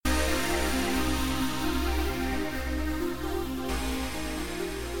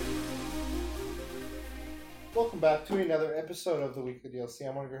Welcome back to another episode of the Weekly DLC.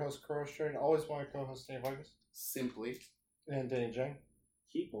 I'm one of your hosts, co-host Jordan, always my co-host, Dave Vargas. Simply. And Danny Jang.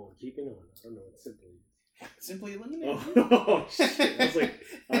 Keep on, keeping on. I don't know what simply is. Simply eliminated. Oh, shit. I was like,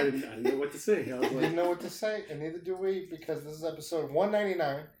 I didn't know what to say. I was like, Didn't know what to say, and neither do we, because this is episode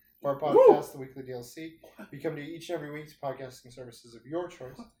 199 of our podcast, The Weekly DLC. We come to you each and every week to podcasting services of your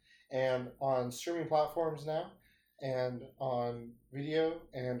choice, and on streaming platforms now, and on video,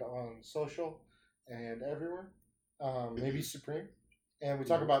 and on social, and everywhere. Maybe Supreme. And we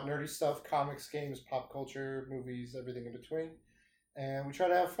talk about nerdy stuff, comics, games, pop culture, movies, everything in between. And we try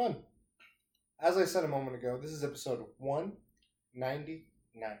to have fun. As I said a moment ago, this is episode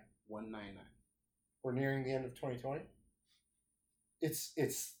 199. 199. We're nearing the end of 2020. It's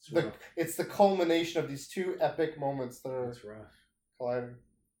the culmination of these two epic moments that are that's rough. colliding.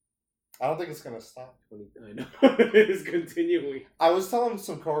 I don't think it's gonna stop. I know. It's continuing. I was telling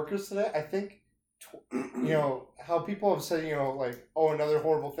some coworkers today, I think, how people have said, like, oh, another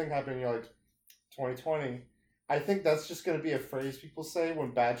horrible thing happened, you're like, 2020. I think that's just going to be a phrase people say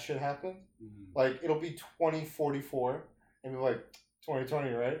when bad shit happens. Mm-hmm. Like, it'll be 2044, and be like, 2020,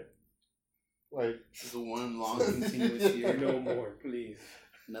 right? Like, this is one long continuous year. No more, please.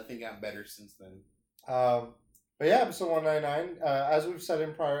 Nothing got better since then. But yeah, episode 199, as we've said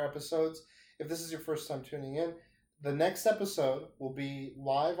in prior episodes, if this is your first time tuning in, the next episode will be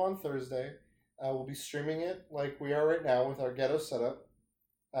live on Thursday. We'll be streaming it like we are right now with our ghetto setup.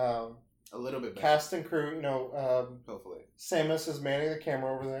 A little bit better. Cast and crew, hopefully. Samus is manning the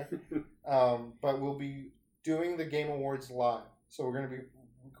camera over there. But we'll be doing the Game Awards live. So we're going to be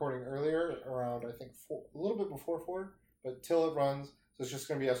recording earlier, around, I think, a little bit before 4, but till it runs. So it's just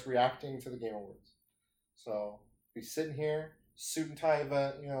going to be us reacting to the Game Awards. So be sitting here, suit and tie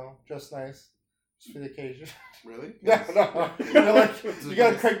event, just nice. Just for the occasion. Really? No. You're like, you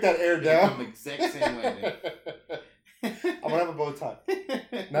gotta crank that air down. The exact same way. I'm gonna have a bow tie.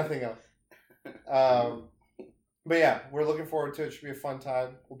 Nothing else. But yeah, we're looking forward to it. It should be a fun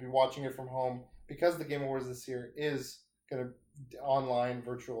time. We'll be watching it from home because the Game Awards this year is gonna be online,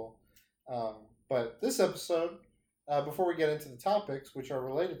 virtual. But this episode, before we get into the topics, which are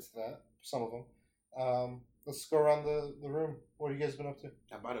related to that, some of them, let's go around the room. What have you guys been up to?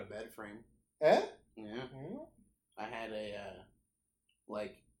 I bought a bed frame. Eh? Yeah. Mm-hmm. I had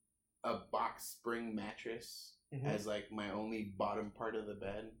a box spring mattress as like my only bottom part of the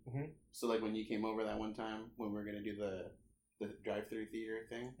bed. Mm-hmm. So like when you came over that one time when we were gonna do the drive-through theater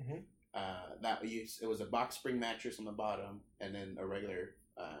thing, it was a box spring mattress on the bottom and then a regular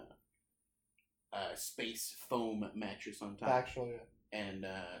space foam mattress on top. Actually, yeah. And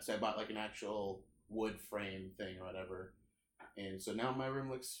so I bought like an actual wood frame thing or whatever, and so now my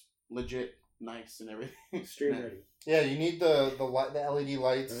room looks legit. Nice and everything. Stream ready. Yeah, you need the LED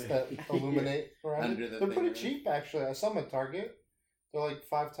lights that illuminate around under it. the They're thing, pretty right? cheap, actually. I saw them at Target. They're like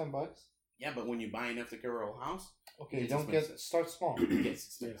 $5-10. Yeah, but when you buy enough to cover a whole house, okay, start small. Yes,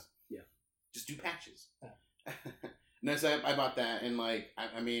 expensive. Yeah. Just do patches. Yeah. No, so I bought that, and like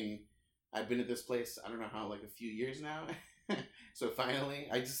I mean, I've been at this place. I don't know how, like a few years now. So finally,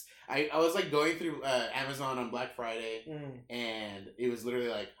 I was like going through Amazon on Black Friday, and it was literally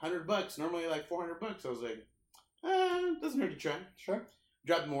like $100. Normally like $400. I was like, doesn't hurt to try. Sure.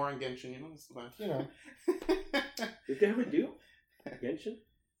 Dropped more on Genshin, it's fine. Did they have a deal? Genshin?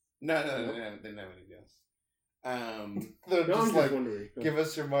 No, they didn't have any deals. They're no, just I'm like, wondering. give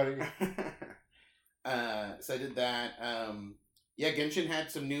us your money. So I did that. Yeah, Genshin had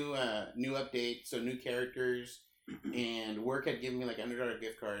some new updates, so new characters. And work had given me like $100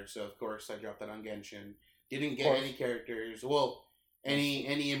 gift card, so of course I dropped that on Genshin. Didn't get any characters. Well,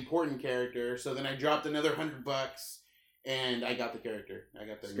 any important character. So then I dropped another $100, and I got the character. I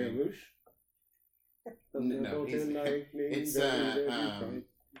got the Scaramouche. No, it's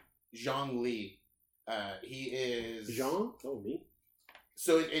Zhong Li. He is Zhang. Oh, me.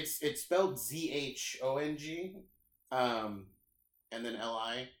 So it's spelled ZHONG, and then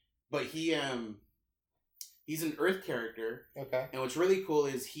LI. But he's an Earth character. Okay. And what's really cool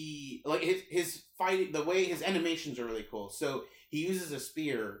is he, like, his fighting, the way his animations are really cool. So he uses a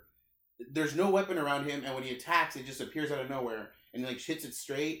spear. There's no weapon around him, and when he attacks, it just appears out of nowhere, and he, like, hits it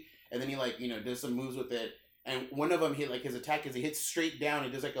straight, and then he, like, does some moves with it. And one of them, his attack is he hits straight down,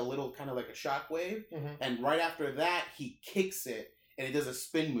 and does, like, a little, kind of like a shockwave. Mm-hmm. And right after that, he kicks it, and it does a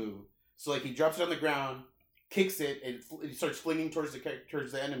spin move. So, like, he drops it on the ground, kicks it, and it starts flinging towards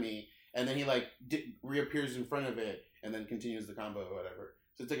the enemy. And then he reappears in front of it, and then continues the combo or whatever.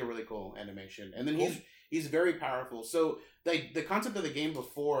 So it's like a really cool animation. And then he's very powerful. So the concept of the game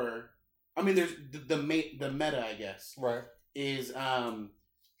before, I mean, there's the meta, I guess, right, is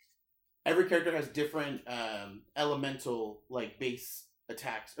every character has different elemental like base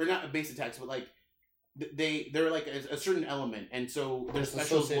attacks, or not base attacks, but like they're like a certain element, and so their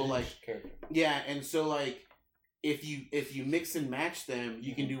specials will like character. Yeah, and so like if you mix and match them,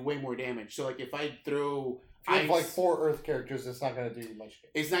 you can do way more damage. So like if I throw if you have like 4 Earth characters, it's not going to do you much good.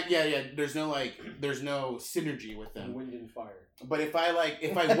 It's not. Yeah. There's no synergy with them. Wind and fire. But if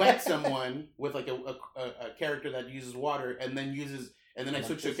I wet someone with like a character that uses water and then I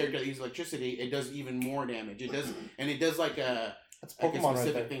switch to a character that uses electricity, it does even more damage. It does like a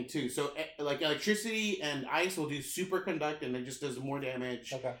specific thing too. So like electricity and ice will do superconduct, and it just does more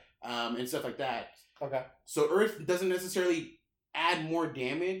damage. Okay. And stuff like that. Okay. So Earth doesn't necessarily add more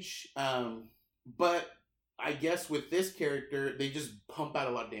damage, but I guess with this character, they just pump out a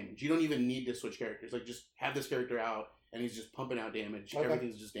lot of damage. You don't even need to switch characters. Like, just have this character out, and he's just pumping out damage. Okay.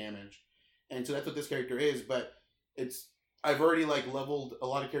 Everything's just damage. And so that's what this character is, but I've already, like, leveled a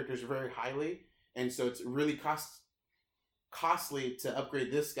lot of characters very highly, and so it's really costly to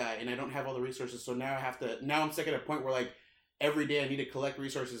upgrade this guy, and I don't have all the resources, so now I'm stuck at a point where, like, every day I need to collect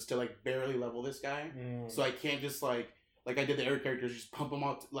resources to, like, barely level this guy. So I can't just, like I did the air characters, just pump them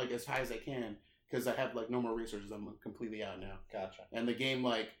out, like, as high as I can. Because I have, like, no more resources. I'm completely out now. Gotcha. And the game,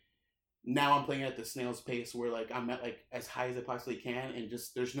 like, now I'm playing at the snail's pace where, like, I'm at, like, as high as I possibly can. And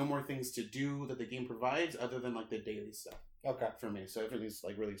just, there's no more things to do that the game provides other than, like, the daily stuff. Okay. For me. So everything's,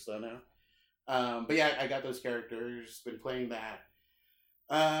 like, really slow now. But yeah, I got those characters. Been playing that.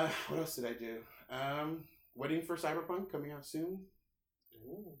 What else did I do? Waiting for Cyberpunk coming out soon.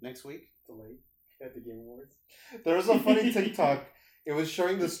 Ooh. Next week. Delayed at the Game Awards. There was a funny TikTok. It was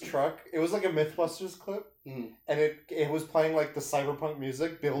showing this truck. It was like a Mythbusters clip, and it was playing like the cyberpunk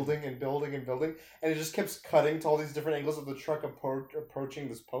music, building and building and building, and it just keeps cutting to all these different angles of the truck approaching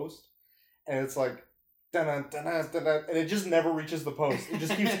this post, and it's like, dun dun dun, and it just never reaches the post. It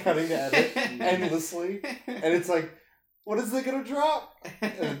just keeps cutting to edit endlessly, and it's like, what is it gonna drop?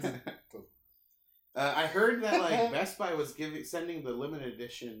 I heard that like Best Buy was sending the limited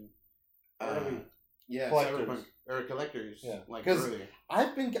edition. Yeah, collectors. Collectors. Yeah, like earlier. I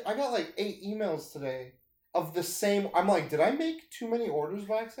got like 8 emails today of the same. I'm like, did I make too many orders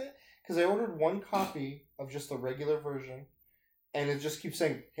by accident? Because I ordered 1 copy of just the regular version, and it just keeps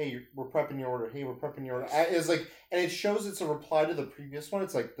saying, "Hey, we're prepping your order. Hey, we're prepping your order." It's like, and it shows it's a reply to the previous one.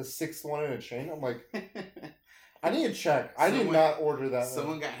 It's like the 6th one in a chain. I'm like, I need to check. I did not order that.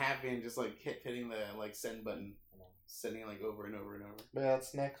 Someone got happy and just like hitting the like send button, sending like over and over and over. But yeah,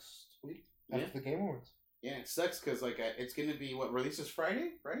 that's next week after the Game Awards. Yeah, it sucks because like it's gonna be what releases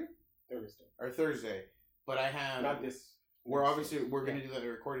Friday, right? Thursday. But I have not this. We're gonna do the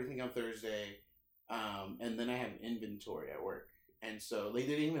recording thing on Thursday, and then I have inventory at work, and so they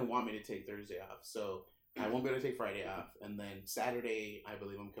didn't even want me to take Thursday off, so I won't be able to take Friday off, and then Saturday I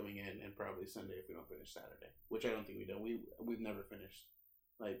believe I'm coming in, and probably Sunday if we don't finish Saturday, which I don't think we do. We've never finished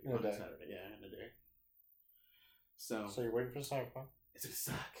like on Saturday, in a day. So you're waiting for Cyberpunk? It's gonna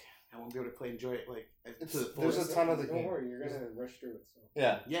suck. I won't be able to enjoy it like there's a ton of the game. Don't worry, you're gonna rush through it. So.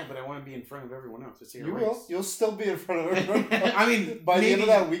 Yeah, but I want to be in front of everyone else. You will. You'll still be in front of everyone else. I mean, by the end of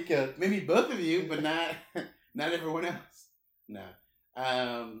that weekend, maybe both of you, but not everyone else. No.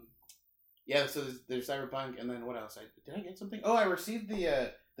 Yeah. So there's Cyberpunk, and then what else? Did I get something? Oh, I received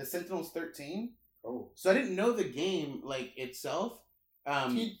the Sentinels 13. Oh. So I didn't know the game like itself. I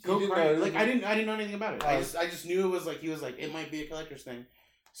didn't know anything about it. I just knew it was like he was like it might be a collector's thing.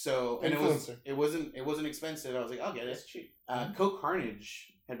 So and it wasn't expensive. I was like, I'll get it. It's cheap. Coke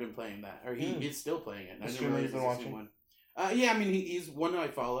Carnage had been playing that, or he's still playing it. I never really been watching one. Yeah, I mean he's one that I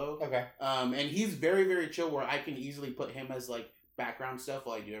follow. Okay. And he's very very chill, where I can easily put him as like background stuff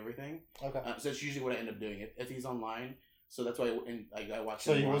while I do everything. Okay. So that's usually what I end up doing if he's online. So that's why I watch.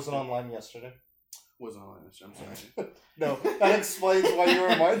 So he wasn't online yesterday. Wasn't online yesterday. I'm sorry. No, that explains why you were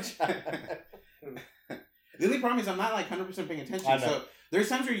in my chat. The only problem is I'm not like 100% paying attention. So there's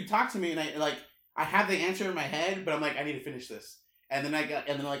times where you talk to me and I have the answer in my head, but I'm like I need to finish this, and then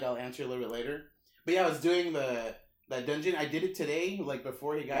I'll answer a little bit later. But yeah, I was doing that dungeon. I did it today, like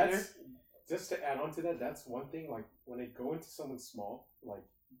before he got there. Just to add on to that, that's one thing. Like when I go into someone small, like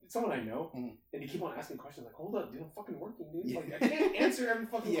someone I know, and they keep on asking questions, like, "Hold up, dude, I'm fucking working, dude. Yeah. Like I can't answer every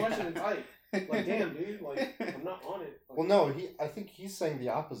fucking question in type. Like, damn, dude, like I'm not on it." Like, well, no, I think he's saying the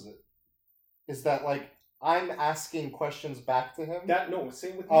opposite. Is that like I'm asking questions back to him?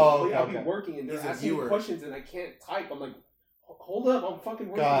 Same with me. Oh, I'll be working and they're asking me questions and I can't type. I'm like, hold up, I'm fucking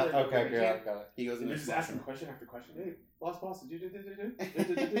working. Got it. He goes, and they're just asking question after question. Hey, boss, I'm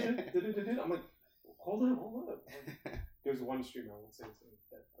like, hold up. There's one streamer I won't say that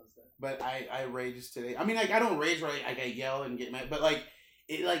does that. But I raged today. I mean, like I don't rage, right? Like I yell and get mad, but like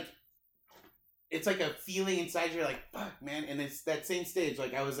it like it's like a feeling inside you, like, fuck, man. And it's that same stage.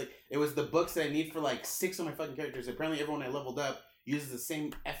 Like, I was like, it was the books that I need for like 6 of my fucking characters. Apparently, everyone I leveled up uses the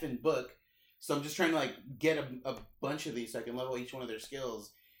same effing book. So I'm just trying to like get a bunch of these so I can level each one of their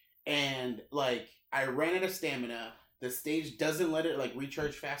skills. And like, I ran out of stamina. The stage doesn't let it like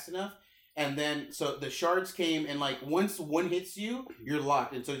recharge fast enough. And then, so the shards came, and like once one hits you, you're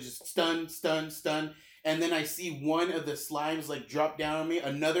locked. And so it's just stun. And then I see one of the slimes like drop down on me.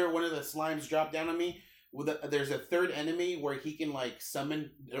 Another one of the slimes drop down on me. There's a third enemy where he can like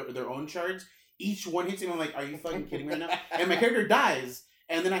summon their own shards. Each one hits him. I'm like, are you fucking kidding me right now? And my character dies.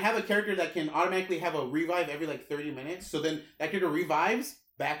 And then I have a character that can automatically have a revive every like 30 minutes. So then that character revives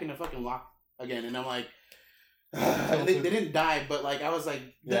back into fucking lock again. And I'm like, they didn't die, but like I was like,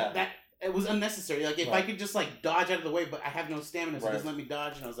 that it was unnecessary. Like if I could just like dodge out of the way, but I have no stamina, so it doesn't let me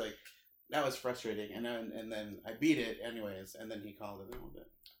dodge. And I was like, that was frustrating. And then I beat it anyways. And then he called it a little bit.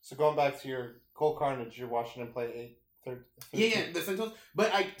 So going back to your Cold Carnage, you're watching him play 13. Yeah, the Sentinels.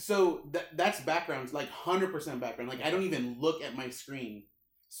 But that's background, like 100% background. Like I don't even look at my screen.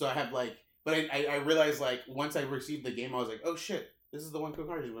 So I have like, but I realized like once I received the game, I was like, oh shit, this is the one Cold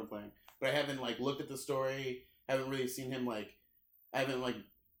Carnage I've been playing. But I haven't like looked at the story. Haven't really seen him like, I haven't like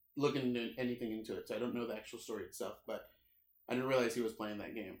looked into anything into it. So I don't know the actual story itself. But I didn't realize he was playing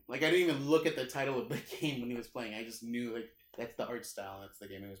that game. Like I didn't even look at the title of the game when he was playing. I just knew like that's the art style. That's the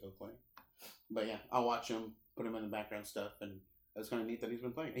game he was playing. But yeah, I'll watch him, put him in the background stuff, and that's kind of neat that he's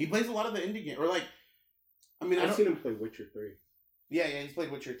been playing. He plays a lot of the indie game, or like, I mean, I've seen him play Witcher 3. Yeah, he's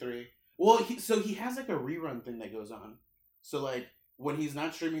played Witcher 3. Well, he has like a rerun thing that goes on. So like when he's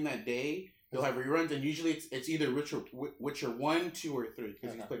not streaming that day, he'll have reruns, and usually it's either Witcher 1, 2, or 3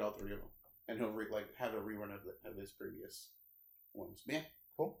 because he's played all 3 of them, and he'll have a rerun of his previous ones. But yeah,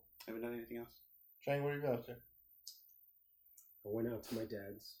 cool. Haven't done anything else. Shang, what are you going to? I went out to my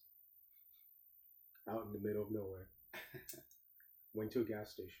dad's, out in the middle of nowhere. Went to a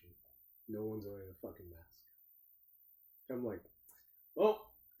gas station. No one's wearing a fucking mask. I'm like, well,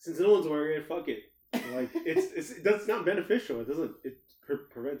 since no one's wearing it, fuck it. Like that's not beneficial. It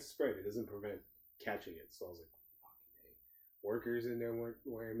prevents spread. It doesn't prevent catching it. So I was like, fucking hey. Workers in there weren't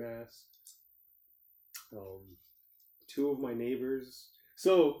wearing masks. 2 of my neighbors.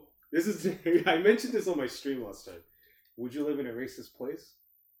 So this is I mentioned this on my stream last time. Would you live in a racist place?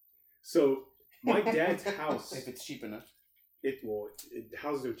 So my dad's house, if it's cheap enough.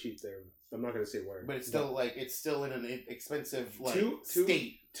 Houses are cheap there. I'm not gonna say where, but it's still it's still in an expensive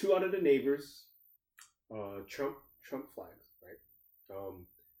state. 2 out of the neighbors, Trump flags, right?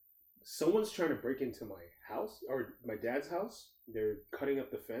 Someone's trying to break into my house or my dad's house. They're cutting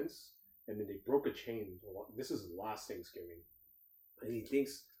up the fence, and then they broke a chain. This is last Thanksgiving, and he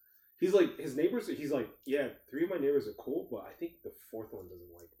thinks he's like his neighbors. He's like, yeah, 3 of my neighbors are cool, but I think the 4th one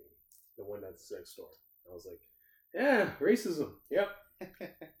doesn't like me. The one that's next door. I was like, yeah, racism. Yep.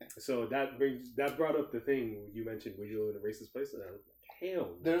 So that brought up the thing you mentioned. Would you live in a racist place? And I was like, hell.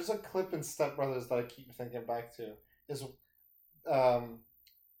 No. There's a clip in Step Brothers that I keep thinking back to. Is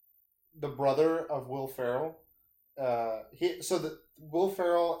the brother of Will Ferrell. Will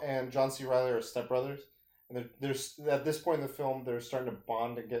Ferrell and John C. Reilly are stepbrothers, and there's at this point in the film they're starting to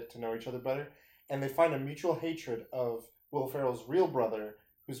bond and get to know each other better, and they find a mutual hatred of Will Ferrell's real brother,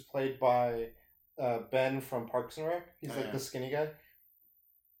 who's played by Ben from Parks and Rec. He's the skinny guy.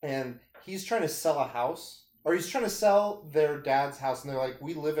 And he's trying to sell a house, or he's trying to sell their dad's house, and they're like,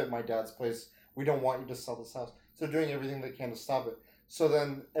 we live at my dad's place. We don't want you to sell this house. So they're doing everything they can to stop it. So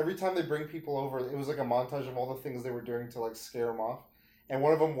then every time they bring people over, it was like a montage of all the things they were doing to like scare them off. And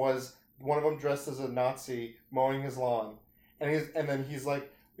one of them dressed as a Nazi mowing his lawn. And then he's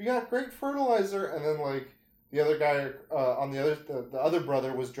like, we got great fertilizer. And then like the other guy the other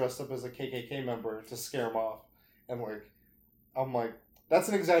brother was dressed up as a KKK member to scare him off. And like, I'm like, that's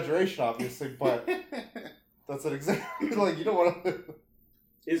an exaggeration, obviously, but that's an like you don't want to.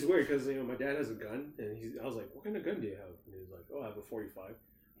 It's weird because my dad has a gun, and I was like, "What kind of gun do you have?" And he's like, "Oh, I have a .45."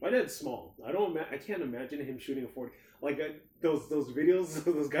 My dad's small. I can't imagine him shooting a 40. Like those videos,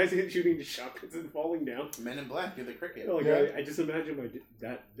 those guys shooting the shotguns and falling down. Men in Black do the cricket. I just imagine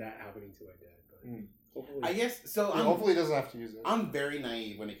that happening to my dad. But hopefully, I guess so. Hopefully, he doesn't have to use it. I'm very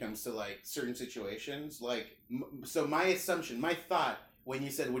naive when it comes to like certain situations. Like, so my assumption, my thought when you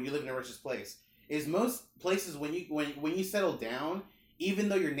said, "Would you live in a racist place?" is most places when you settle down, even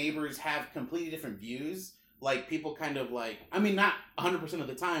though your neighbors have completely different views, like people kind of like, I mean, not 100% of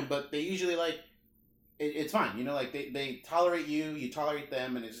the time, but they usually like, it's fine, like they tolerate you tolerate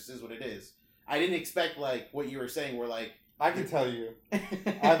them, and it just is what it is. I didn't expect like what you were saying where like, I can tell you,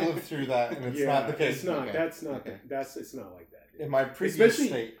 I've lived through that, and it's not the case. It's not, okay. It's not like that. in my previous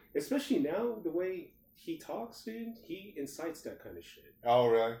state. Especially now, the way he talks, dude, he incites that kind of shit. Oh,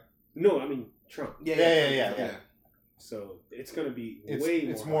 really? No, I mean Trump. Yeah. So it's gonna be way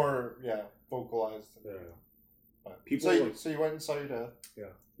more. It's more vocalized. Yeah. But People so you went and saw your dad.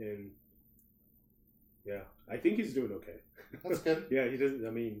 Yeah, and I think he's doing okay. That's good. Yeah, he doesn't.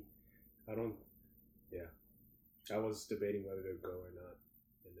 I mean, I don't. Yeah, I was debating whether to go or not,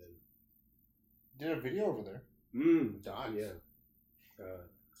 and then did a video over there. Dogs. Yeah,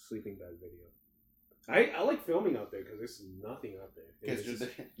 sleeping bag video. I like filming out there because there's nothing out there. Because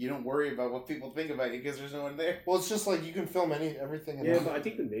you don't worry about what people think about you because there's no one there. Well, it's just like you can film everything. Yeah, but I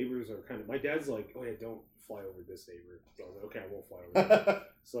think the neighbors are kind of. My dad's like, oh yeah, don't fly over this neighbor. So I was like, okay, I won't fly over. There.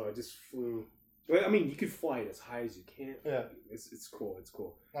 So I just flew. Well, I mean, you could fly it as high as you can. Yeah, it's cool. It's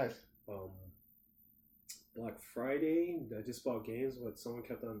cool. Nice. Black Friday, I just bought games, but someone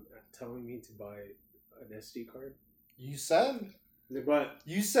kept on telling me to buy an SD card. You said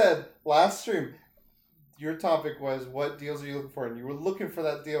last stream. Your topic was what deals are you looking for, and you were looking for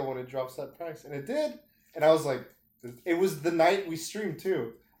that deal when it drops that price, and it did. And I was like, it was the night we streamed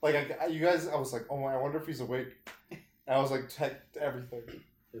too. Like I was like, oh my, I wonder if he's awake. And I was like, checked everything.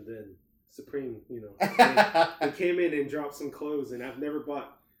 And then Supreme, they came in and dropped some clothes, and I've never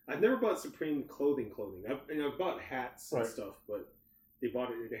bought Supreme clothing. I've bought hats and stuff, but they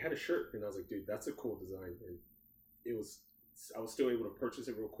had a shirt, and I was like, dude, that's a cool design, and I was still able to purchase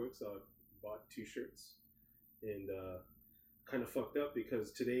it real quick, so I bought 2 shirts. And kind of fucked up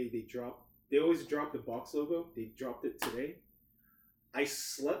because today they always drop the box logo. They dropped it today. I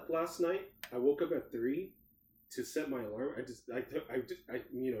slept last night. I woke up at 3 to set my alarm.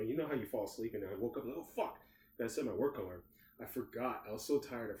 You know how you fall asleep, and I woke up like, oh fuck, I set my work alarm. I forgot. I was so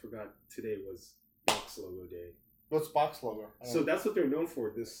tired. I forgot today was box logo day. What's box logo? So that's what they're known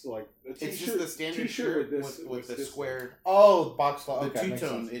for. This it's just the standard t-shirt with the square. Oh, box logo. The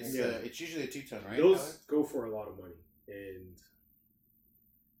two-tone. It's usually a two-tone, right? Those go for a lot of money. And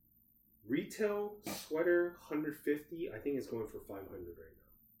retail sweater 150, I think it's going for 500 right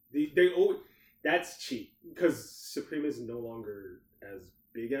now. They always, that's cheap because Supreme is no longer as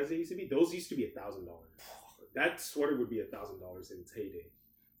big as they used to be. Those used to be $1,000. That sweater would be $1,000 in its heyday.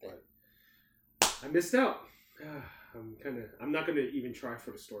 But I missed out. I'm not gonna even try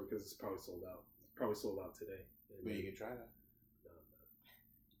for the store because it's probably sold out. It's probably sold out today. But you can try that.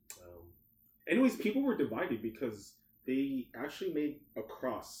 Anyways, people were divided because they actually made a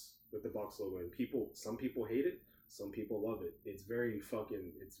cross with the box logo, and some people hate it, some people love it. It's very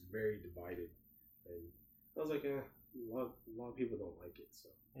divided, and I was like, a lot of people don't like it, so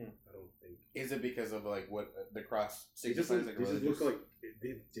I don't think. Is it because of like what the cross? They just think it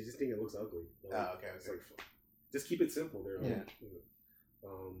looks ugly. Like, okay. It's like, just keep it simple. They're like,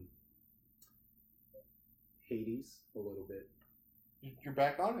 Hades a little bit. You're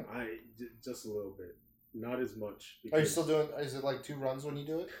back on it. Just a little bit, not as much. Are you still doing? Is it like 2 runs when you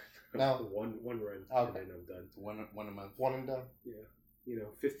do it? No, one run, okay. And then I'm done. One a month. One and done. Yeah,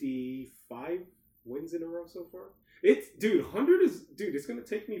 55 wins in a row so far. It's 100 is it's gonna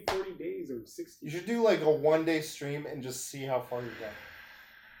take me 40 days or 60. You should do like a 1-day stream and just see how far you get.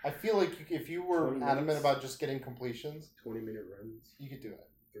 I feel like if you were adamant about just getting completions, 20-minute runs, you could do it.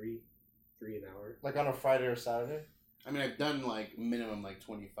 3 an hour, like on a Friday or Saturday. I mean, I've done like minimum like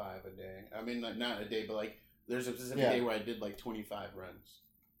 25 a day. I mean, like not a day, but like there's a specific day where I did like 25 runs.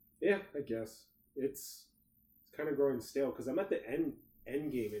 Yeah, I guess it's kind of growing stale because I'm at the end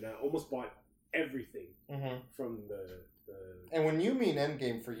game and I almost bought everything from the. And when you mean end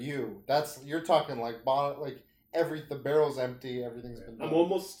game for you, you're talking like the barrel's empty, everything's been done. I've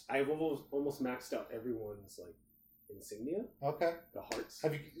almost maxed out everyone's like insignia. Okay. The hearts.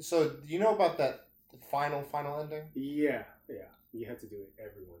 So do you know about that final ending? Yeah. You had to do it,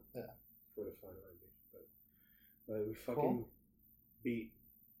 everyone. Yeah. For the final ending, but we fucking beat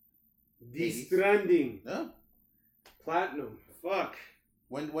Death Stranding. No. Platinum. Fuck.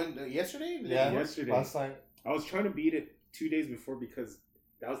 When yesterday? Yeah, yesterday. Last night. I was trying to beat it 2 days before because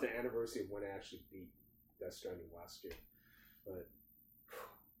that was the anniversary of when I actually beat Death Stranding last year. But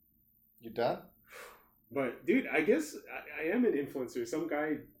you done? But dude, I guess I am an influencer. Some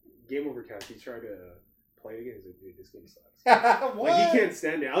guy, Game Overcast, he tried to play again. He's like, dude, this game sucks. What? Like, he can't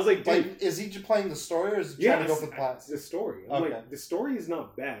stand it. I was like, dude, like, is he just playing the story or is he trying to go for the platinum? The story. I'm like, the story is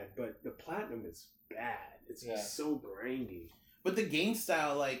not bad, but the platinum is bad. It's so grindy. But the game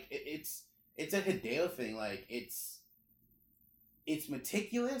style, like, it's a Hideo thing. Like, it's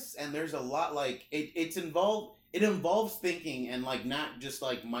meticulous, and there's a lot, like, it involves thinking and, like, not just,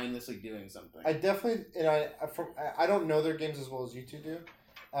 like, mindlessly doing something. I definitely, and I don't know their games as well as you two do,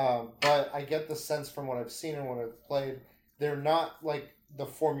 but I get the sense from what I've seen and what I've played they're not like the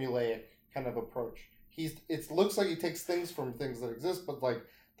formulaic kind of approach. It looks like he takes things from things that exist, but like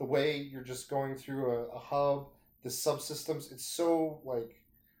the way you're just going through a hub, the subsystems, it's so like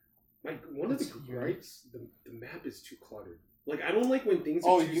one of the gripes, the map is too cluttered. Like I don't like when things.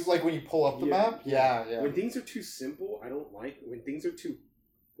 You like when you pull up the map? Yeah. When things are too simple, I don't like. When things are too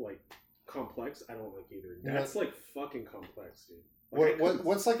like complex, I don't like either. That's like fucking complex, dude. Like,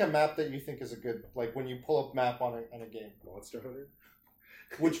 what's like a map that you think is a good, like when you pull up map on a game? Monster Hunter.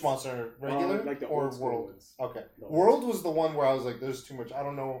 Which Monster Hunter? Regular like the or old World? Ones. Okay, The World was the one where I was like, "There's too much. I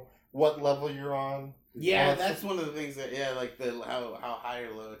don't know what level you're on." Yeah, that's one of the things that like the how high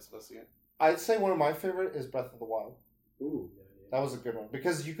or low it's supposed to get. I'd say one of my favorite is Breath of the Wild. Ooh, that was a good one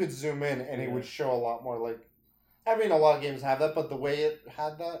because you could zoom in and it would show a lot more. Like, I mean, a lot of games have that, but the way it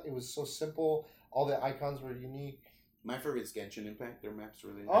had that, it was so simple. All the icons were unique. My favorite is Genshin Impact. Their maps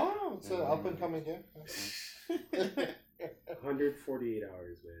really. Oh, it's an up and coming game. 148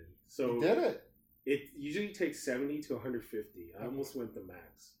 hours, man. So you did it. It usually takes 70 to 150. I almost went the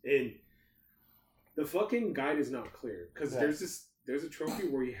max, and the fucking guide is not clear because there's a trophy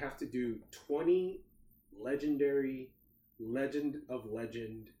where you have to do 20 legendary, Legend of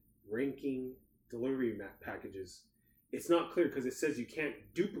Legend ranking delivery map packages. It's not clear because it says you can't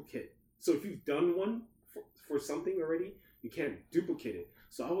duplicate. So if you've done one for something already, you can't duplicate it.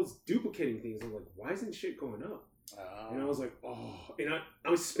 So I was duplicating things. I'm like, why isn't shit going up? And I was like, oh. And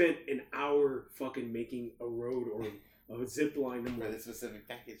I spent an hour fucking making a road or a zip line for the specific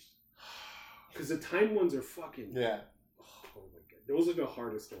package. Because the time ones are fucking... Yeah. Oh my god. Those are the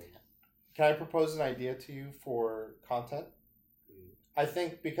hardest ones. Can I propose an idea to you for content? I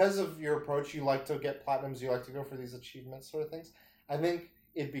think because of your approach, you like to get platinums, you like to go for these achievements sort of things. I think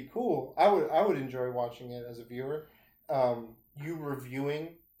it'd be cool. I would enjoy watching it as a viewer. You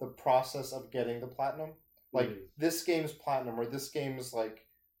reviewing the process of getting the platinum. Like, this game's platinum, or this game is like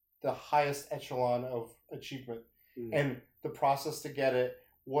the highest echelon of achievement. And the process to get it,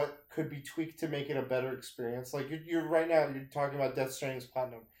 what could be tweaked to make it a better experience. Like, you're right now, you're talking about Death Stranding's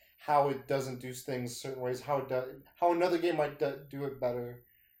platinum. How it doesn't do things certain ways, how another game might do it better.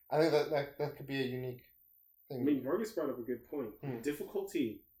 I think that could be a unique thing. I mean, Vargas brought up a good point.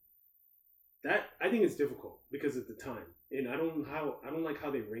 Difficulty. I think it's difficult because of the time, and I don't like how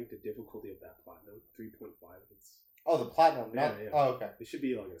they rank the difficulty of that platinum 3.5. The platinum. Yeah. Oh, okay. It should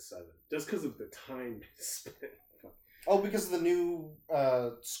be like a 7, just because of the time spent. Because of the new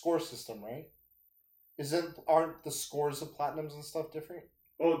score system, right? Aren't the scores of platinums and stuff different?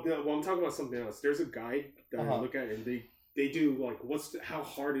 Oh, well, I'm talking about something else. There's a guide that I look at, and they do like, how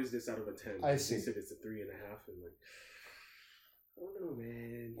hard is this out of a 10? I see. They said it's a 3.5, and like, I don't know,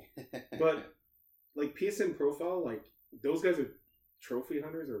 man. But like PSN profile, like those guys are trophy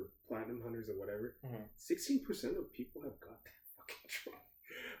hunters or platinum hunters or whatever. 16% of people have got that fucking trophy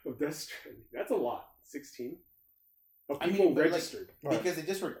of Death Stranding. That's a lot. 16 of people registered, because it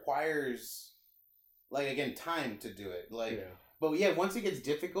just requires, like, again, time to do it. Like. Yeah. But yeah, once it gets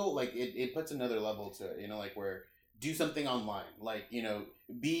difficult, like it puts another level to it, like where do something online, like,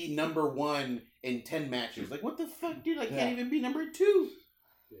 be number 1 in 10 matches. Like, what the fuck, dude? I can't even be number 2.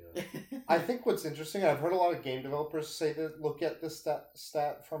 Yeah. I think what's interesting, I've heard a lot of game developers say that look at this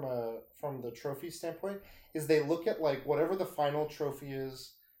stat from the trophy standpoint, is they look at like whatever the final trophy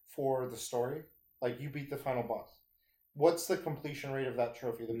is for the story, like you beat the final boss. What's the completion rate of that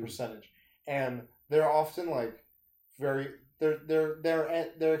trophy, the percentage? And they're often like very...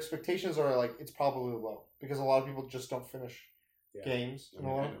 Their expectations are like it's probably low because a lot of people just don't finish games.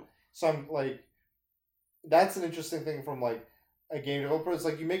 So I'm like, that's an interesting thing from like a game developer. It's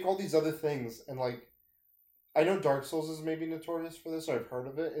like you make all these other things, and like I know Dark Souls is maybe notorious for this, or I've heard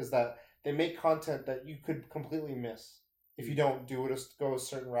of it. Is that they make content that you could completely miss if you don't do it, go a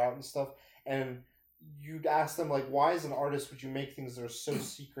certain route and stuff. And you'd ask them like, why as an artist would you make things that are so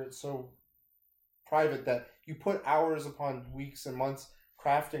secret, so private that you put hours upon weeks and months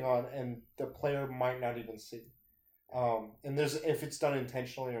crafting on, and the player might not even see. And there's if it's done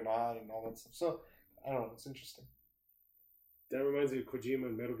intentionally or not, and all that stuff. So I don't know. It's interesting. That reminds me of Kojima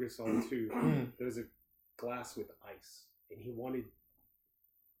and Metal Gear Solid 2. There's a glass with ice, and he wanted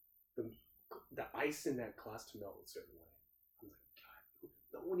the ice in that glass to melt a certain way. I was like,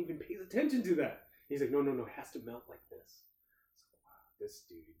 God, no one even pays attention to that. He's like, no, it has to melt like this. So, wow, this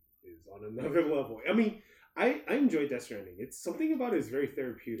dude is on another level. I mean, I enjoy Death Stranding. It's something about it is very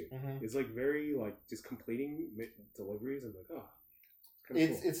therapeutic. It's like very like just completing deliveries. I'm like,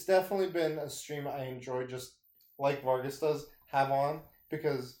 it's definitely been a stream I enjoy, just like Vargas does, have on,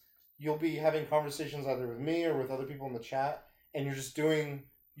 because you'll be having conversations either with me or with other people in the chat, and you're just doing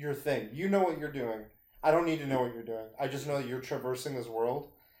your thing. You know what you're doing. I don't need to know what you're doing. I just know that you're traversing this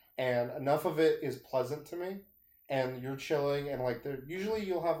world, and enough of it is pleasant to me. And you're chilling, and like usually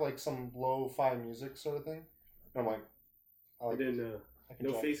you'll have like some lo-fi music sort of thing. And I'm like, And then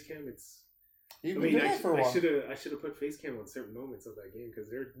no face cam. It's. I should have put face cam on certain moments of that game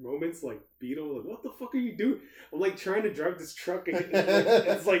because there are moments like Beetle, like, what the fuck are you doing? I'm like trying to drive this truck and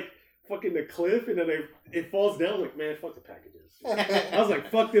it's like fucking the cliff and then it falls down. I'm like, man, fuck the packages. I was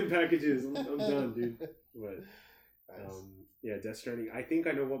like, fuck them packages. I'm done, dude. But yeah, Death Stranding. I think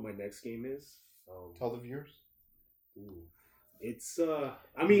I know what my next game is. Tell the viewers. Ooh. It's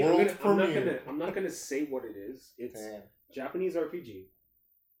I mean I'm not gonna say what it is. It's Japanese RPG.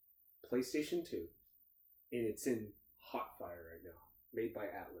 PlayStation 2, and it's in hot fire right now, made by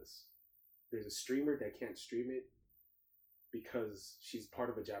Atlas. There's a streamer that can't stream it because she's part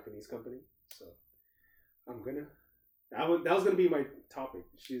of a Japanese company. So that was gonna be my topic.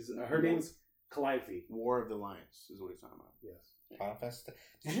 Her name's Calliope. War of the Lions is what he's talking about. Yes. Final Fantasy.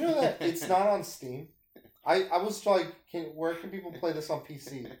 Did you know that it's not on Steam? I was like, where can people play this on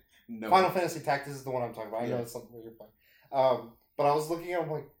PC? No. Final Fantasy Tactics is the one I'm talking about. I know it's something that you're playing. But I was looking at it,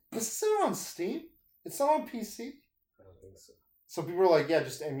 I'm like, this isn't on Steam? It's not on PC? I don't think so. So people were like, yeah,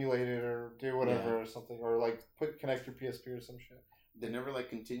 just emulate it or do whatever or something. Or like connect your PSP or some shit. They never like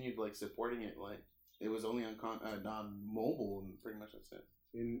continued like supporting it. Like it was only on mobile and pretty much that's it.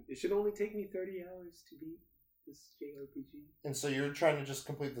 And it should only take me 30 hours to beat this JRPG. And so you're trying to just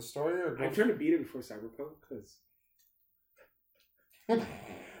complete the story? Or I'm trying to beat it before Cyberpunk because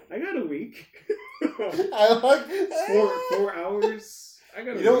I got a week. I like 4 hours. I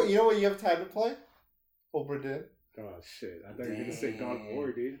got. You know what you have time to play? Obra Dinn. Oh shit! I thought you were gonna say God of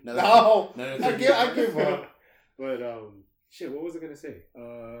War, dude. No. I give up. But shit. What was I gonna say?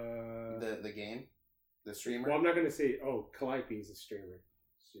 The game, the streamer. Well, I'm not gonna say. Oh, Calliope is a streamer.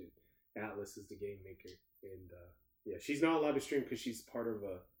 Shit. Atlas is the game maker, and yeah, she's not allowed to stream because she's part of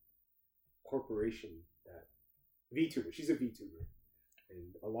a corporation that VTuber. She's a VTuber.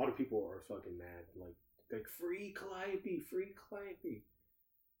 And a lot of people are fucking mad. Like free Calliope.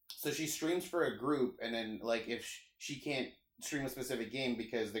 So she streams for a group, and then like if she can't stream a specific game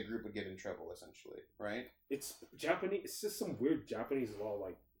because the group would get in trouble, essentially, right? It's Japanese. It's just some weird Japanese law.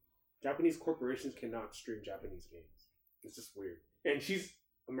 Like Japanese corporations cannot stream Japanese games. It's just weird. And she's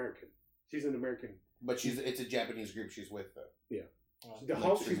American. She's an American. But it's a Japanese group she's with, though. Yeah.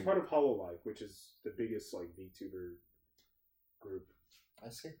 She's part of HoloLive, which is the biggest like VTuber group. I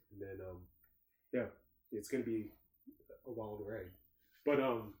see. And then yeah, it's gonna be a wild ride. But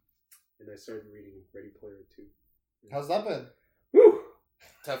and I started reading Ready Player 2. How's that been? Woo!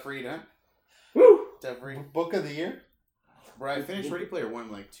 Tough read, huh? Woo! Tough read. Book of the year? Bro, I finished Ready Player 1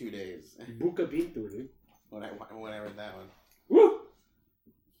 in like 2 days. Buka Bintu, dude. When I read that one. Woo!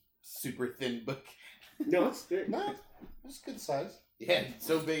 Super thin book. No, it's thick. No, it's good size. Yeah, it's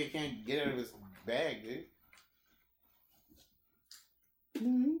so big it can't get out of his bag, dude.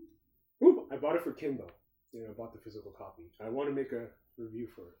 Mm-hmm. Ooh, I bought it for Kindle. You know, I bought the physical copy. I want to make a review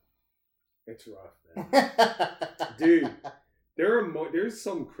for it. It's rough, man. Dude, there's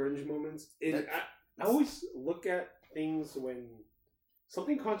some cringe moments. I always look at things when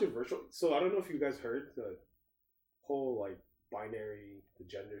something controversial. So I don't know if you guys heard the whole like binary, the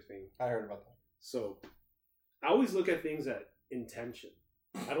gender thing. I heard about that. So I always look at things at intention.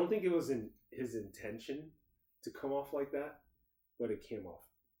 I don't think it was in his intention to come off like that, but it came off.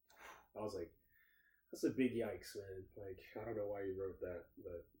 I was like, that's a big yikes, man. Like, I don't know why you wrote that,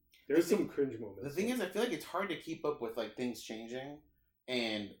 but there's some cringe moments. The thing is, I feel like it's hard to keep up with like things changing,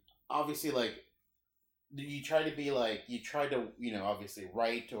 and obviously, like you try to you know, obviously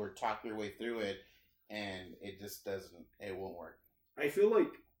write or talk your way through it, and it just doesn't. It won't work. I feel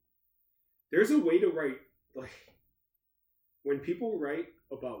like there's a way to write. Like when people write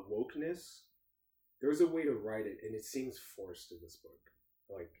about wokeness, there's a way to write it, and it seems forced in this book.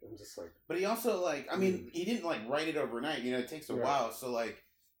 Like, I'm just like... But he also, like... I mean, he didn't, like, write it overnight. You know, it takes a while. So, like,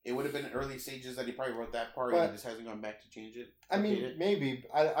 it would have been early stages that he probably wrote that part and he just hasn't gone back to change it. I mean, maybe.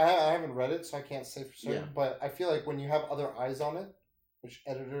 I haven't read it, so I can't say for certain. Yeah. But I feel like when you have other eyes on it, which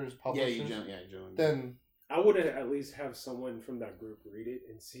editors, publishers... then... I would at least have someone from that group read it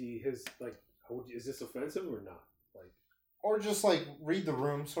and see his, like, is this offensive or not? Like, or just, like, read the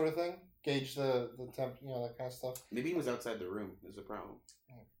room sort of thing. Gauge the temp, you know, that kind of stuff. Maybe he was outside the room is a problem.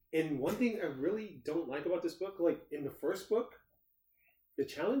 And one thing I really don't like about this book, like in the first book, the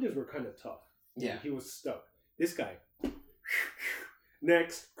challenges were kind of tough. Yeah. He was stuck. This guy,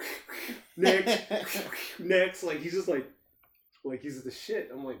 next, like he's just like he's the shit.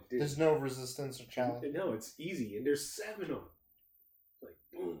 I'm like, dude. There's no resistance or challenge. No, it's easy. And there's 7 of them. Like,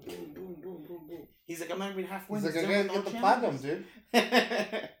 boom, boom, boom, boom, boom, boom. He's like, I'm not even halfway. He's like, I gotta get the platinum, dude.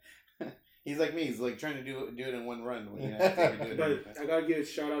 He's like me. He's like trying to do it in one run. When you have to do it But I gotta give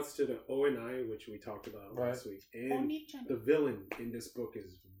shout outs to the O and I, which we talked about last week, and the villain in this book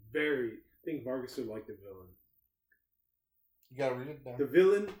is very. I think Vargas would like the villain. You gotta read it now. The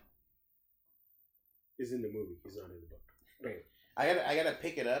villain is in the movie. He's not in the book. Bam. I gotta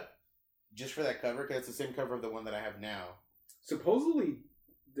pick it up just for that cover because it's the same cover of the one that I have now. Supposedly,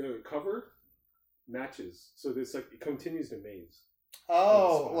 the cover matches, so this like it continues the maze.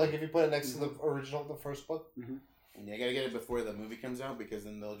 Oh, like if you put it next to the original, the first book. Mm-hmm. Yeah, I gotta get it before the movie comes out because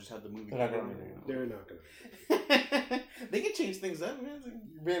then they'll just have the movie. They're not gonna. They can change things up, man.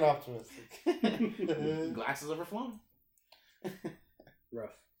 You're being optimistic. Glasses overflowing.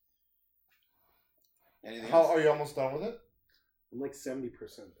 Rough. Anything How else? are you almost done with it? I'm like 70%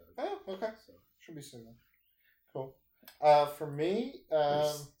 done. Oh, okay. So. Should be soon then. Cool. For me,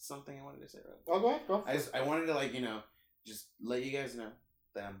 There's something I wanted to say. Right? Oh, go ahead. Go. I wanted to just let you guys know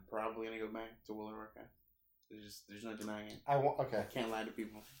that I'm probably gonna go back to World of Warcraft. There's no denying it. Okay. I can't lie to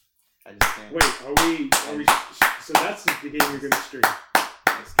people. I just can't. Wait, are we? So that's the game you're gonna stream. I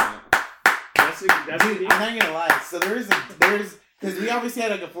just can't. That's Dude, the game. I'm not gonna lie. So there's because we obviously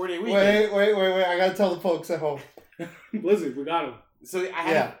had like a 4-day weekend. Wait! I gotta tell the folks at home. Blizzard, we got him. So I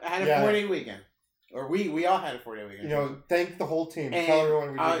had a 4-day weekend, or we all had a 4-day weekend. You know, thank the whole team. And, tell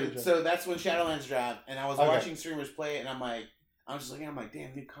everyone we did a good job. So that's when Shadowlands dropped, and I was watching streamers play it, and I'm just looking. I'm like,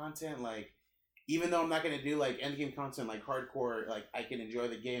 damn, new content. Like, even though I'm not gonna do like end game content, like hardcore, like I can enjoy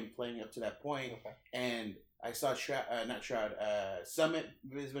the game playing up to that point. Okay. And I saw Summit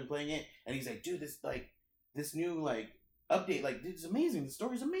has been playing it, and he's like, dude, this new like update, like, dude, it's amazing. The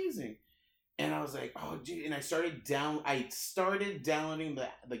story's amazing. And I was like, oh, dude. And I started downloading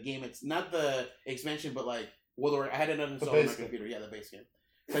the game. It's not the expansion, but like, I had it uninstalled on my computer. Yeah, the base game.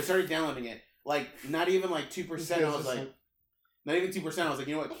 So I started downloading it. Like, not even like 2%. I was like, not even 2%. I was like,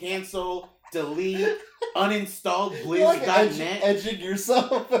 you know what? Cancel, delete, uninstall Blizz.net. Like edging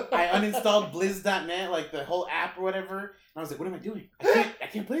yourself. I uninstalled Blizz.net, like the whole app or whatever. And I was like, what am I doing? I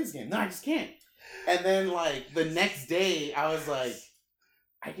can't play this game. No, I just can't. And then like the next day, I was like,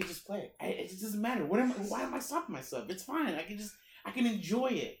 I can just play it. It just doesn't matter. Why am I stopping myself? It's fine. I can enjoy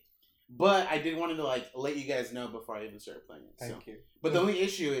it. But I did want to like let you guys know before I even started playing it. Thank you. But the only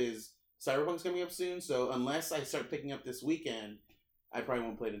issue is Cyberpunk's coming up soon, so unless I start picking up this weekend, I probably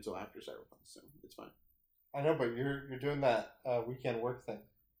won't play it until after Cyberpunk. So it's fine. I know, but you're doing that weekend work thing.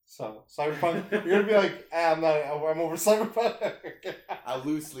 So Cyberpunk, you're gonna be like, I'm over Cyberpunk. I'll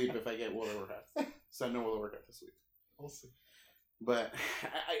lose sleep if I get World of Warcraft. So no World of Warcraft this week. We'll see. But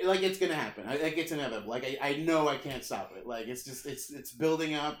like it's gonna happen. Like it's inevitable. Like I know I can't stop it. Like it's just it's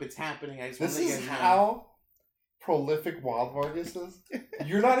building up. It's happening. I just this want to is how prolific Wild Vargas is.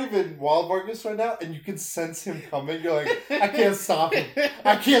 You're not even Wild Vargas right now, and you can sense him coming. You're like, I can't stop him.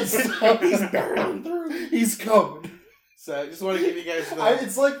 I can't stop. He's barreling through. He's coming. So I just want to give you guys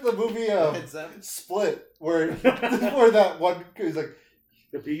it's like the movie Split, where that one is like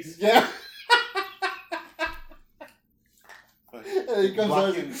the beast. Yeah. And he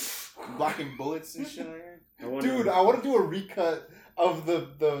comes blocking bullets and shit. Dude, I want to do a recut of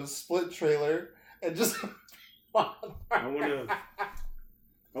the Split trailer and just. I want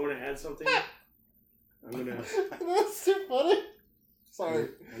to add something. That's too funny. Sorry.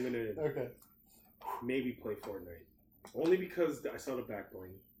 I'm gonna maybe play Fortnite. Only because I saw the back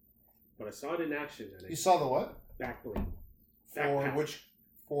bling, but I saw it in action. And you saw the what? Back bling.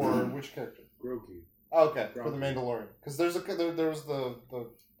 For which character? Grogu. Oh, okay, for the Mandalorian. Because there was the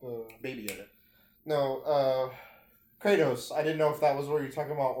Baby Yoda. No, Kratos. I didn't know if that was what you're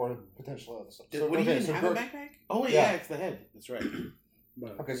talking about or potential other stuff. What do you even have a backpack? Oh yeah, it's the head. That's right.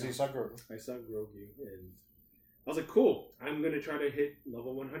 Okay, so you saw Grogu. I saw Grogu, and I was like, cool. I'm gonna try to hit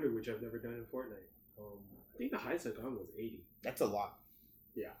level 100, which I've never done in Fortnite. I think the highest I got was 80. That's a lot.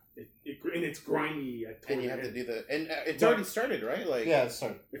 Yeah, and it's grindy. And you have to do it's already started, right? Like yeah, it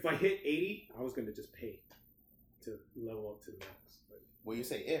started. If I hit 80, I was gonna just pay to level up to the max. Well, you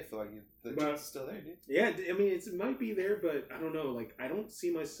say if the chance is still there, dude. Yeah, I mean it might be there, but I don't know. Like I don't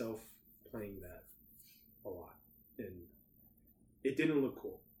see myself playing that a lot, and it didn't look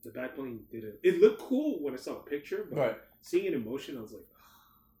cool. The back bling didn't. It looked cool when I saw a picture, but seeing it in motion, I was like,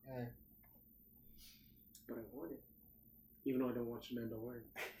 oh. But I want it, even though I don't watch Mandalorian.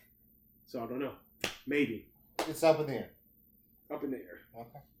 So I don't know. Maybe it's up in the air. Up in the air.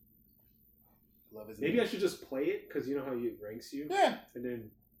 Okay. Maybe I should just play it because you know how it ranks you. Yeah. And then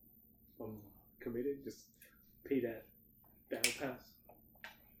if I'm committed, just pay that battle pass.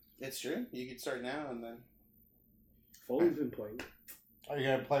 It's true. You could start now and then. Foley's been playing. Are you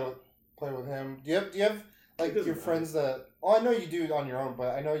gonna play with him? Do you have like your friends that? Oh, I know you do on your own,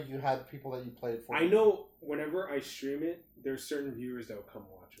 but I know you had people that you played for. I know whenever I stream it, there's certain viewers that will come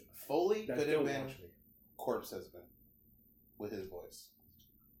watch it. Foley could have been Corpse Husband with his voice.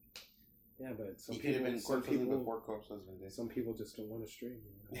 Yeah, but some he could have been Corpse Husband before Corpse Husband did. Some people just don't want to stream.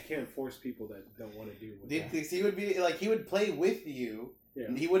 You can't force people that don't want to do it. He would be like he would play with you. Yeah.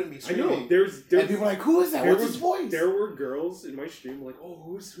 And he wouldn't be streaming. I know. There's and people are like, who is that? What's his voice? There were girls in my stream like, oh,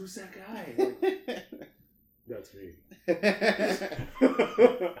 who's that guy? Like, that's me.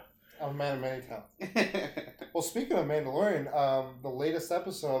 I'm a man of many talents. Well, speaking of Mandalorian, the latest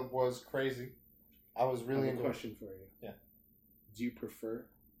episode was crazy. I was really into it. Question for you. Yeah. Do you prefer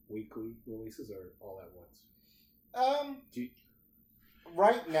weekly releases or all at once?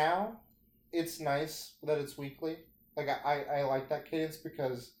 Right now, it's nice that it's weekly. Like, I like that cadence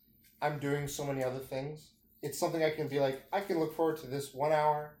because I'm doing so many other things. It's something I can be like, I can look forward to this 1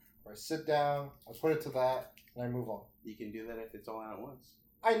 hour, where I sit down, I put it to that, and I move on. You can do that if it's all at once.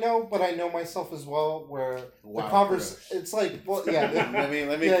 I know, but I know myself as well, where the converse, it's like, well, yeah. let me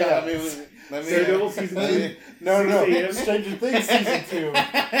No, Stranger Things season 2.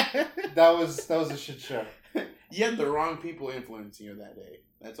 That was a shit show. You had the wrong people influencing you that day.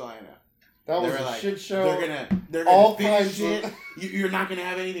 That's all I know. That was a shit show. They're gonna finish it. You're not gonna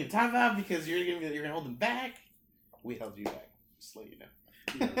have anything to talk about because you're gonna hold them back. We held you back. Just let you know.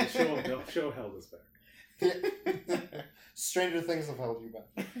 Yeah, the show held us back. Stranger Things have held you back.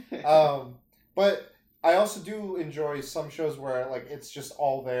 But I also do enjoy some shows where like it's just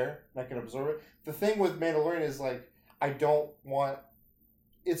all there and I can absorb it. The thing with Mandalorian is like I don't want.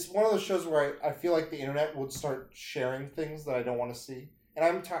 It's one of those shows where I feel like the internet would start sharing things that I don't want to see. And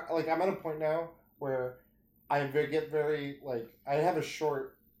I'm I'm at a point now where I get very like I have a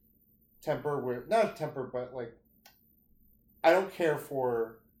short temper with not a temper but like I don't care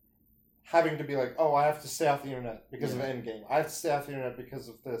for having to be like, oh, I have to stay off the internet because of Endgame. I have to stay off the internet because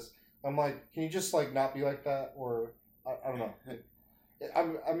of this. I'm like, can you just like not be like that? Or I don't know.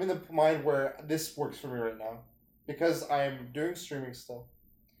 I'm in the mind where this works for me right now because I'm doing streaming still.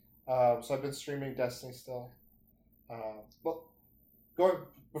 So I've been streaming Destiny still. Well.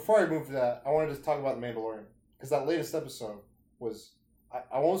 Before I move to that, I wanted to talk about The Mandalorian because that latest episode was.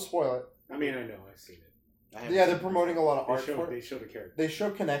 I won't spoil it. I mean, I know I've seen it. Yeah, they're promoting a lot of art. They show the character. They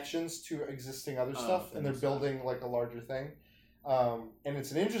show connections to existing other stuff, and they're building like a larger thing. And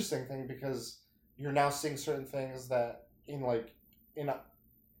it's an interesting thing because you're now seeing certain things that in live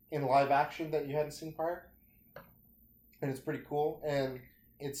action that you hadn't seen prior, and it's pretty cool. And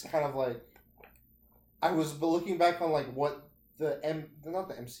it's kind of like I was looking back on like what. Not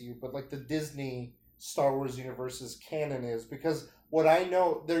the MCU, but like the Disney Star Wars universe's canon is because what I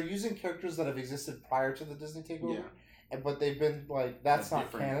know they're using characters that have existed prior to the Disney takeover, but they've been like that's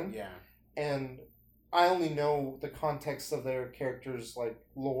not canon. Yeah, and I only know the context of their characters like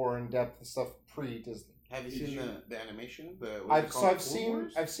lore and depth and stuff pre-Disney. Have you seen the animation? I've seen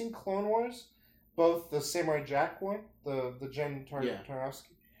Clone Wars, both the Samurai Jack one, the Jen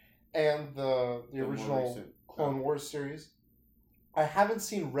Tarnowski, and the original Clone Wars series. I haven't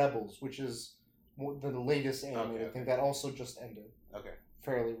seen Rebels, which is the latest animated thing that also just ended. Okay.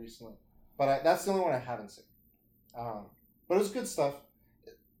 Fairly recently. But that's the only one I haven't seen. But it was good stuff.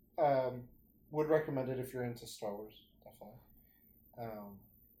 Would recommend it if you're into Star Wars, definitely.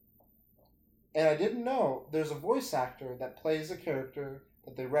 And I didn't know there's a voice actor that plays a character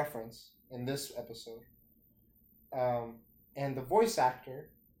that they reference in this episode. And the voice actor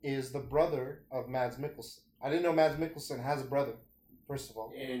is the brother of Mads Mikkelsen. I didn't know Mads Mikkelsen has a brother. First of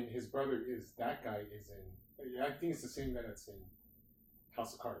all, and his brother is that guy is in. I think it's the same guy that's in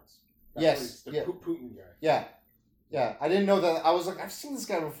House of Cards. Yes, the Putin guy. Yeah. I didn't know that. I was like, I've seen this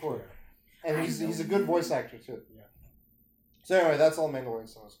guy before, and he's a good voice actor too. Yeah. So anyway, that's all Mandalorian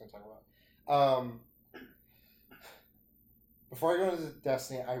stuff I was going to talk about. Before I go into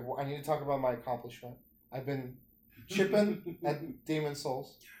Destiny, I need to talk about my accomplishment. I've been chipping at Demon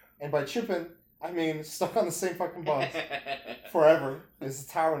Souls, and by chipping. I mean, stuck on the same fucking boss forever. It's a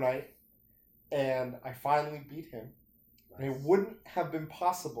Tower Knight. And I finally beat him. Nice. And it wouldn't have been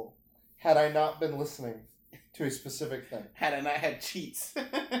possible had I not been listening to a specific thing. Had I not had cheats.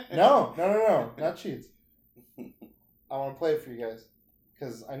 No. Not cheats. I want to play it for you guys.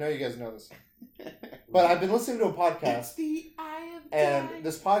 Because I know you guys know this. But I've been listening to a podcast. It's the eye of and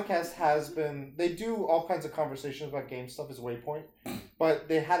this podcast has been... They do all kinds of conversations about game stuff as Waypoint. But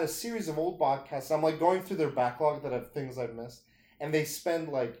they had a series of old podcasts. I'm like going through their backlog that have things I've missed. And they spend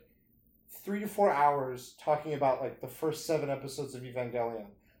like 3 to 4 hours talking about like the first 7 episodes of Evangelion.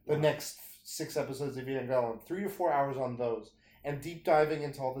 The next 6 episodes of Evangelion. 3 to 4 hours on those. and deep diving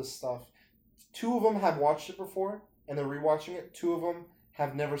into all this stuff. 2 of them have watched it before, and they're rewatching it. 2 of them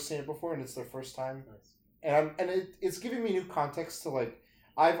have never seen it before, and it's their first time. Nice. And it's giving me new context to like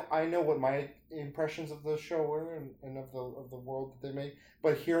I know what my impressions of the show were and of the world that they made,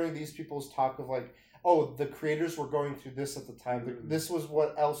 but hearing these people's talk of like, oh, the creators were going through this at the time. Mm-hmm. This was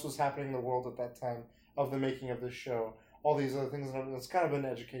what else was happening in the world at that time of the making of this show. All these other things, and it's kind of been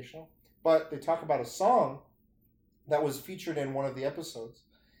educational. But they talk about a song that was featured in one of the episodes,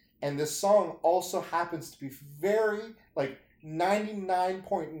 and this song also happens to be very like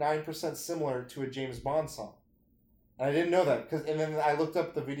 99.9% similar to a James Bond song. And I didn't know that and then I looked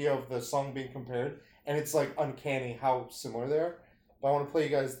up the video of the song being compared, and it's like uncanny how similar they are. But I want to play you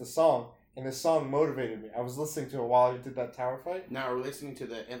guys the song, and this song motivated me. I was listening to it while I did that tower fight. Now, are we listening to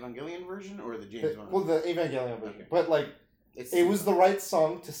the Evangelion version or the James Bond? Well, the Evangelion version. Okay. But like, it was the right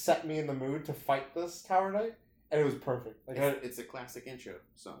song to set me in the mood to fight this tower knight, and it was perfect. Like it's a classic intro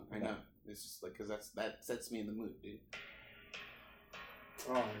song. I know. It's just like because that sets me in the mood, dude.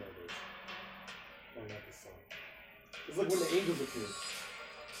 Oh, I know this. I know this song. It's like when the angels appeared.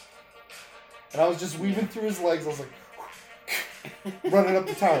 And I was just weaving through his legs. I was like, running up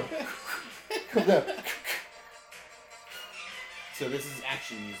the tower. Come down. So this is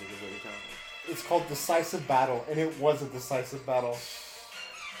action music, is what you're telling me. It's called Decisive Battle, and it was a decisive battle.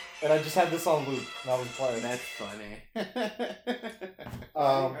 And I just had this on loop, and I was playing. That's funny.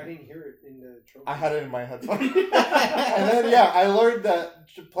 I didn't hear it in the trophy. I had it in my headphones. And then, yeah, I learned that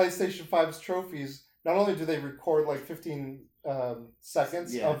PlayStation 5's trophies, not only do they record like 15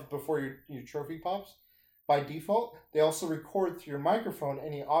 seconds of before your trophy pops, by default, they also record through your microphone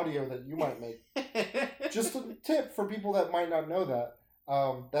any audio that you might make. Just a tip for people that might not know that.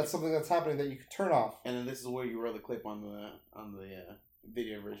 That's something that's happening that you can turn off. And then this is where you roll the clip on the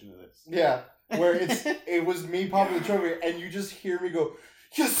video version of this. Yeah, where it was me popping the trophy, and you just hear me go,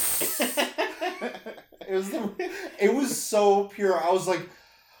 yes. It was so pure. I was like,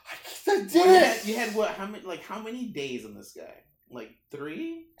 I did it. You had what? How many days on this guy? Like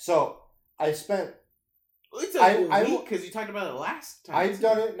 3? So I spent. It's a week because you talked about it last time. I've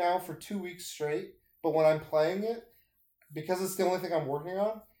done it now for 2 weeks straight, but when I'm playing it, because it's the only thing I'm working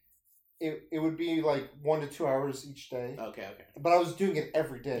on, it would be like 1 to 2 hours each day. Okay. But I was doing it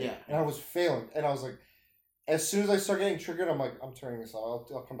every day. Yeah. And I was failing. And I was like, as soon as I start getting triggered, I'm like, I'm turning this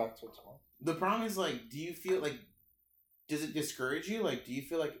off. I'll come back to it tomorrow. The problem is, like, do you feel like, does it discourage you? Like, do you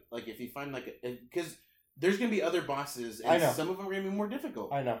feel like if you find like, because there's going to be other bosses, and I know. some of them are going to be more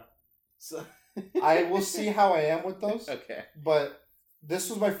difficult. I know. So I will see how I am with those. Okay. But this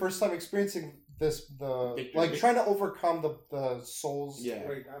was my first time experiencing trying to overcome the souls. Yeah.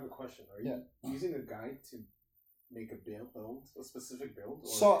 Wait, I have a question. Are you using a guide to make a build, a specific build? Or?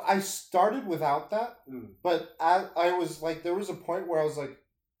 So I started without that, but I was like, there was a point where I was like,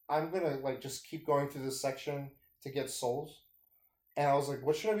 I'm gonna like just keep going through this section to get souls, and I was like,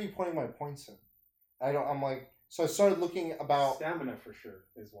 what should I be putting my points in? I'm like, so I started looking about stamina for sure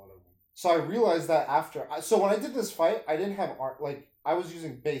is one of them. So I realized that so when I did this fight, I didn't have I was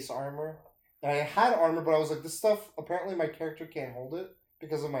using base armor. And I had armor, but I was like, this stuff, apparently my character can't hold it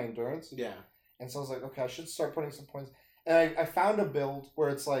because of my endurance. Yeah. And so I was like, okay, I should start putting some points. And I found a build where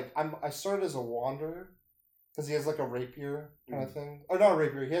it's like, I started as a wanderer, because he has like a rapier kind of thing. Or not a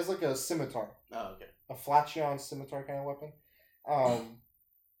rapier, he has like a scimitar. Oh, okay. A Flachion scimitar kind of weapon.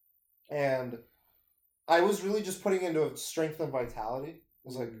 And I was really just putting into strength and vitality. It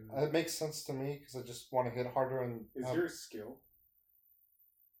was like, it makes sense to me, because I just want to hit harder. And is your skill?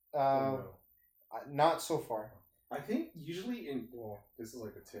 No. Not so far. I think usually this is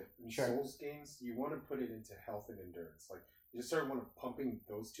like a tip. In Souls games, you want to put it into health and endurance. Like, you just start pumping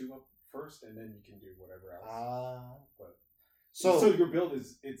those two up first, and then you can do whatever else. But so your build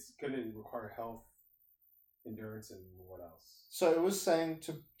it's going to require health, endurance, and what else? So it was saying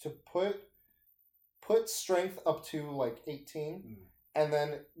to put strength up to like 18, and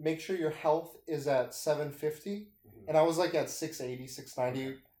then make sure your health is at 750, and I was like at 680,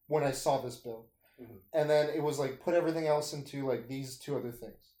 690 when I saw this build. And then it was like, put everything else into like these 2 other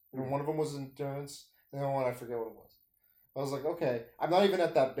things. And one of them was endurance, and the other one I forget what it was. I was like, okay, I'm not even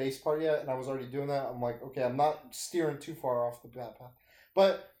at that base part yet, and I was already doing that. I'm like, okay, I'm not steering too far off the bad path.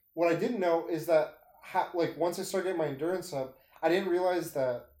 But what I didn't know is that, once I started getting my endurance up, I didn't realize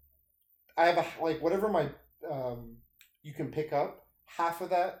that I have whatever my you can pick up, half of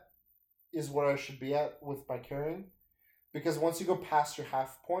that is what I should be at with my carrying, because once you go past your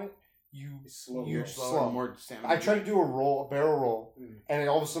half point, you're slow. More stamina. I tried to do a barrel roll, and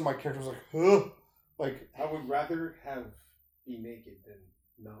all of a sudden my character was like, huh. I would rather be naked than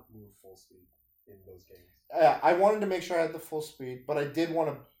not move full speed in those games. I wanted to make sure I had the full speed, but I did want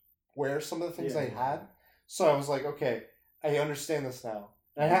to wear some of the things I had. So I was like, okay, I understand this now.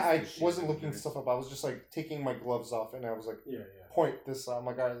 And I wasn't looking stuff up. I was just like taking my gloves off, and I was like, point this. I'm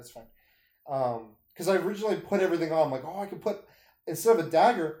like, all right, that's fine. Because I originally put everything on. I'm like, I can put, instead of a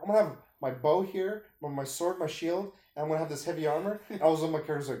dagger, I'm gonna have my bow here, my sword, my shield, and I'm gonna have this heavy armor. And I was on my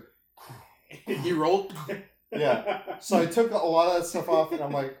character's like, you rolled. Yeah. So I took a lot of that stuff off, and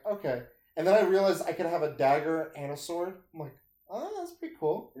I'm like, okay. And then I realized I could have a dagger and a sword. I'm like, oh, that's pretty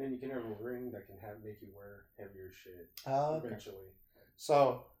cool. And then you can have a ring that can make you wear heavier shit eventually. Okay.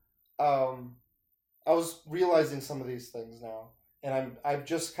 So, I was realizing some of these things now, and I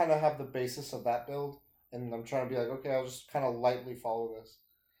just kind of have the basis of that build, and I'm trying to be like, okay, I'll just kind of lightly follow this.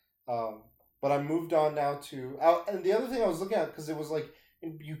 But I moved on now to, and the other thing I was looking at, because it was like,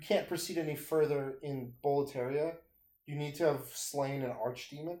 you can't proceed any further in Boletaria. You need to have slain an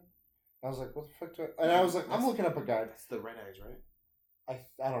archdemon. I was like, what the fuck do I... And I was like, I'm looking up a guide. That's the red eyes, right?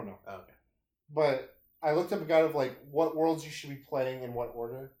 I don't know. Oh, okay. But I looked up a guide of like what worlds you should be playing in what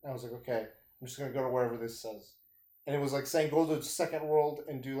order. And I was like, okay, I'm just going to go to wherever this says. And it was like saying go to the second world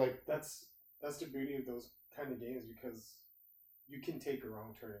and do like... That's the beauty of those kind of games, because you can take a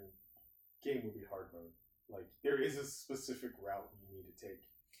wrong turn and game will be hard mode. Like, there is a specific route you need to take.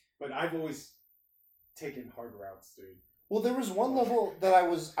 But I've always taken hard routes, dude. Well, there was one level that I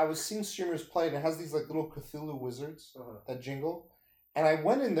was seeing streamers play, and it has these like little Cthulhu wizards that jingle. And I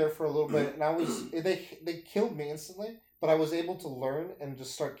went in there for a little bit, and they killed me instantly, but I was able to learn and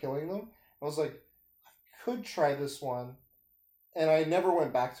just start killing them. I was like, I could try this one, and I never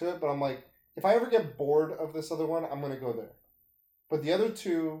went back to it. But I'm like, if I ever get bored of this other one, I'm gonna go there. But the other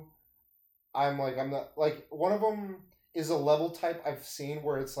two, I'm not like, one of them is a level type I've seen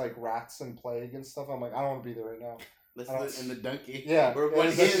where it's like rats and plague and stuff. I'm like, I don't want to be there right now. And the donkey. Yeah. Or when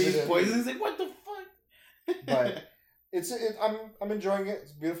he gets poisons, like, what the fuck? But I'm enjoying it.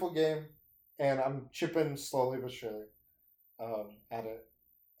 It's a beautiful game, and I'm chipping slowly but surely at it.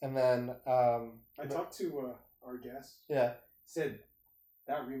 And then I talked to our guest. Yeah. Said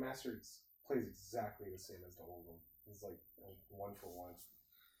that remaster plays exactly the same as the old one. It's like 1 for 1.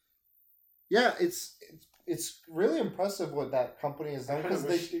 Yeah, it's really impressive what that company has done, because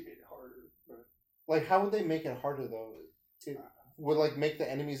they made it harder. But... Like, how would they make it harder though? It would like make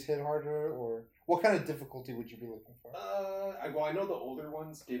the enemies hit harder, or what kind of difficulty would you be looking for? I know the older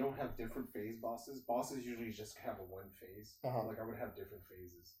ones, they don't have different phase bosses. Bosses usually just have a one phase. Like, I would have different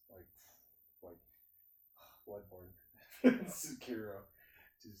phases, like Bloodborne, Sekiro,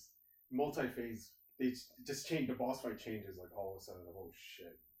 just multi-phase. They just change, the boss fight changes like all of a sudden. Oh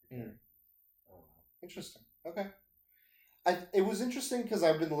shit! Interesting. Okay. It was interesting because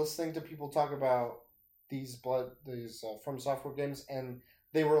I've been listening to people talk about these From Software games, and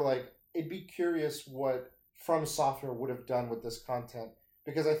they were like, it'd be curious what From Software would have done with this content,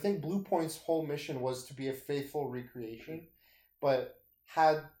 because I think Blue Point's whole mission was to be a faithful recreation, but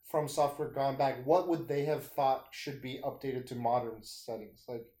had From Software gone back, what would they have thought should be updated to modern settings?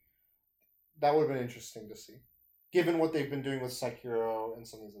 Like, that would have been interesting to see, given what they've been doing with Sekiro and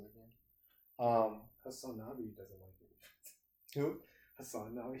some of these other games. Hasanabi doesn't like it. Who?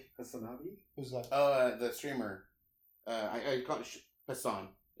 Hasanabi? Who's that? The streamer. I call it Hassan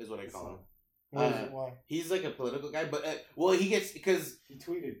is what I call him. Why? He's like a political guy, but he gets, because he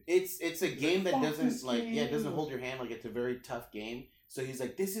tweeted. It's a game that doesn't doesn't hold your hand. Like, it's a very tough game. So he's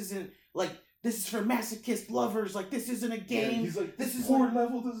like, this isn't like, this is for masochist lovers. Like, this isn't a game. Yeah, he's like, this is poor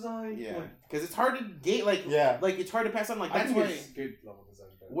level design. Yeah, because it's hard to get like it's hard to pass on. Like, that's why it's good level design.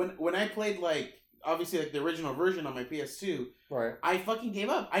 When I played like, obviously, like the original version on my PS2, right? I fucking gave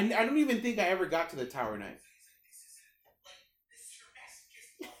up. I don't even think I ever got to the Tower Knight.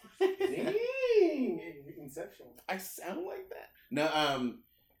 Dang, Inception. I sound like that. No,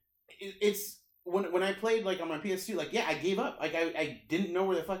 it's when I played like on my PS2, like, yeah, I gave up. Like, I didn't know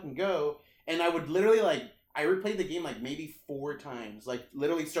where to fucking go, and I would literally like, I replayed the game like maybe 4 times. Like,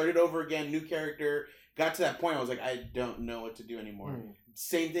 literally started over again, new character. Got to that point, I was like, I don't know what to do anymore.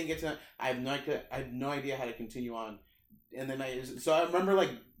 Same thing gets. I have no idea how to continue on. And then I remember like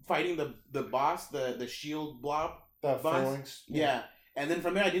fighting the boss, the shield blob. The boss. phalanx. Yeah. And then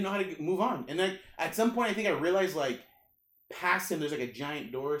from there, I didn't know how to move on. And then at some point, I think I realized like past him, there's like a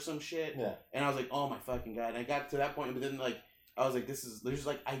giant door or some shit. Yeah. And I was like, oh my fucking god! And I got to that point, but then like I was like, there's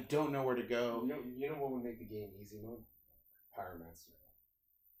like, I don't know where to go. You know what would make the game easy mode? Pyromancer.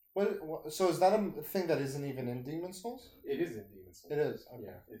 What? So is that a thing that isn't even in Demon Souls? It is in Demon Souls. It is. Okay.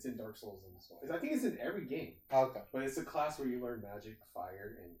 Yeah, it's in Dark Souls and so. I think it's in every game. Okay. But it's a class where you learn magic,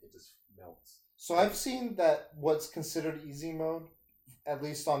 fire, and it just melts. So I've seen that what's considered easy mode at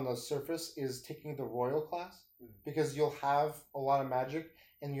least on the surface, is taking the royal class, because you'll have a lot of magic,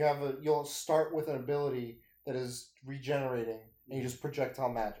 and you'll start with an ability that is regenerating, and you just projectile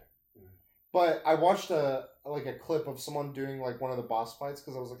magic. But I watched a clip of someone doing like one of the boss fights,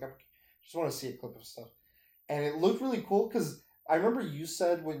 because I was like, I just want to see a clip of stuff, and it looked really cool. Because I remember you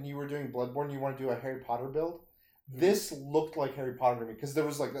said when you were doing Bloodborne you want to do a Harry Potter build. This looked like Harry Potter to me, because there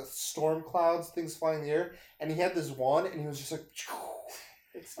was like the storm clouds, things flying in the air, and he had this wand, and he was just like.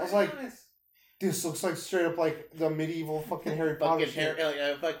 I was like, this looks like straight up like the medieval fucking Harry Potter shit.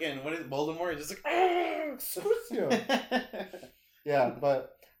 Fucking what is Voldemort? It's just like yeah,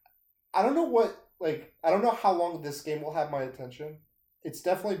 but I don't know how long this game will have my attention. It's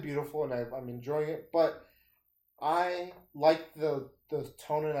definitely beautiful, and I'm enjoying it, but I like the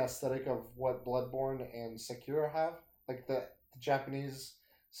tone and aesthetic of what Bloodborne and Sekiro have, like the Japanese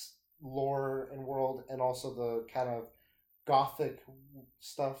lore and world, and also the kind of gothic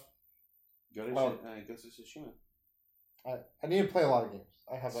stuff. Go to Tsushima. I need to play a lot of games.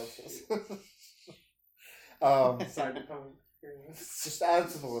 I have access. Cyberpunk. Just add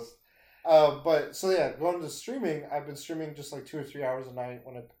it to the list. But so yeah, going to streaming, I've been streaming just like 2 or 3 hours a night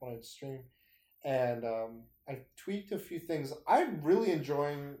when I stream, and I tweaked a few things. I'm really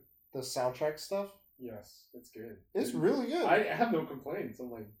enjoying the soundtrack stuff. Yes, it's good. It's really good. I have no complaints.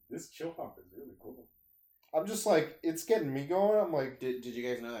 I'm like, this chill hop is really cool. I'm just like, it's getting me going. I'm like, did you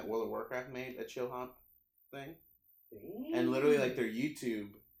guys know that World of Warcraft made a chill hop thing? And literally, like their YouTube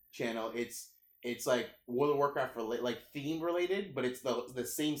channel, it's like World of Warcraft like theme related, but it's the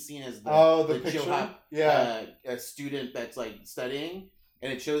same scene as the chill hop. Yeah, a student that's like studying,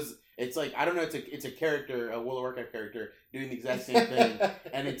 and it shows. It's like, I don't know. It's a character, a World of Warcraft character doing the exact same thing,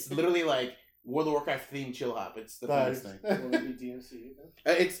 and it's literally like World of Warcraft themed chill hop. It's the funniest thing. Will it be DMC?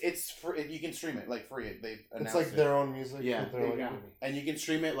 It's free. You can stream it like free. It's like their own music. Yeah, and you can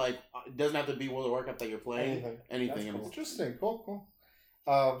stream it like, it doesn't have to be World of Warcraft that you're playing. Anything. Cool. Interesting. Cool.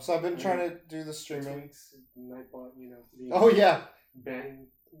 So I've been trying to do the streaming. Nightbot,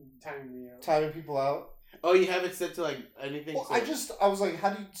 timing people out. Oh, you have it set to like anything? Well, I was like, how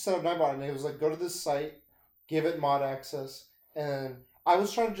do you set up Nightbot? And it was like, go to this site, give it mod access, and I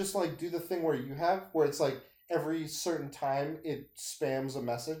was trying to just like do the thing where it's like every certain time it spams a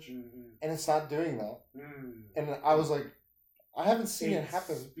message, and it's not doing that. And I was like, I haven't seen it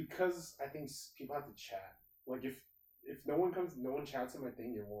happen, because I think people have to chat. Like if no one chats in my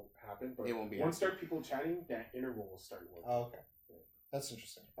thing, it won't happen. But it won't be. Once people chatting, that interval will start working. Oh, okay. That's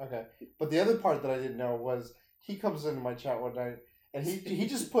interesting. Okay. But the other part that I didn't know was he comes into my chat one night and he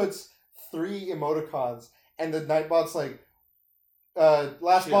just puts 3 emoticons, and the Nightbot's like,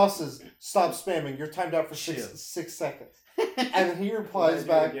 last bosses, stop spamming. You're timed out for 6 seconds. And then he replies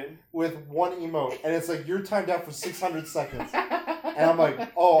back with 1 emote, and it's like, you're timed out for 600 seconds. And I'm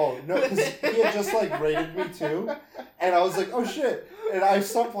like, oh, no, because he had just like raided me too. And I was like, oh shit. And I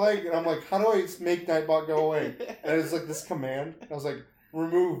stopped playing, and I'm like, how do I make Nightbot go away? And it's like this command. And I was like,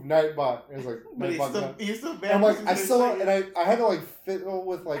 remove Nightbot. And it was like, Nightbot. He's still bad. And I'm like, I had to like fiddle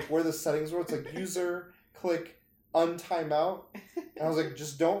with like where the settings were. It's like user, click, untime out. And I was like,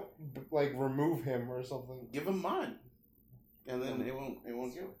 just don't like remove him or something. Give him mod. And then it won't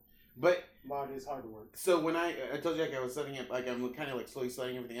kill it. But mod is hard to work. So when I told you, like, I was setting up, like, I'm kind of like slowly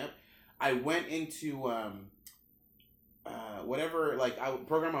setting everything up, I went into whatever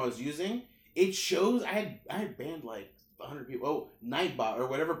program I was using. It shows I had banned like 100 people. Oh, Nightbot or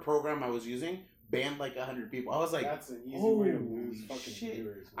whatever program I was using banned like 100 people. I was like, that's an easy way to lose fucking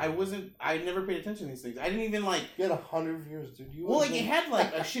viewers. I never paid attention to these things. I didn't even like. You had 100 viewers, dude. It had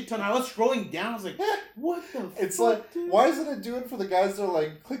like a shit ton. I was scrolling down. I was like, what the? It's fuck, like, dude? Why isn't it doing for the guys that are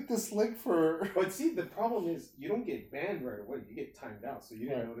like, click this link for? But see, the problem is you don't get banned right away. You get timed out, so you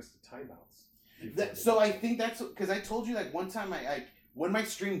didn't notice the timeouts. So I think that's because I told you like one time when my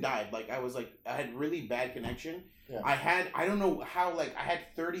stream died, like I had really bad connection. Yeah. I don't know how, like I had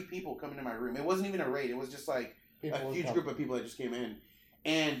 30 people come into my room. It wasn't even a raid. It was just like a huge group of people that just came in,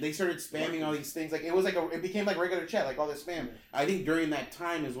 and they started spamming all these things. Like it was like it became like regular chat, like all this spam. Yeah. I think during that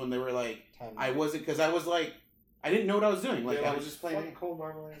time is when they were like, I wasn't, because I was like, I didn't know what I was doing. Like I was just playing cold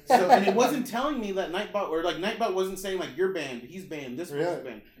marmalade. So and it wasn't telling me that Nightbot or like Nightbot wasn't saying like you're banned, he's banned, this person's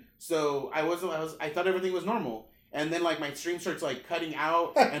banned. So I thought everything was normal, and then like my stream starts like cutting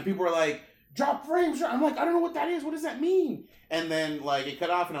out, and people were like, drop frames. I'm like, I don't know what that is. What does that mean? And then like it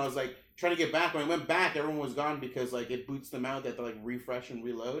cut off, and I was like trying to get back. When I went back, everyone was gone because like it boots them out. They have to like refresh and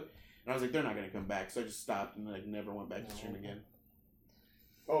reload. And I was like, they're not gonna come back. So I just stopped and like never went back to stream again.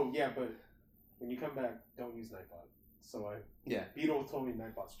 Oh yeah, but when you come back, don't use Nightbot. So Yeah. Beetle told me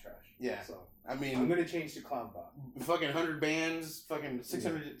Nightbot's trash. Yeah. So I mean, I'm gonna change to Cloudbot. fucking 100 bands, fucking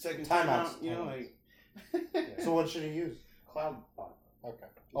 600 second Timeouts. timeout. You know, like. Yeah. So what should he use? Cloudbot. Okay,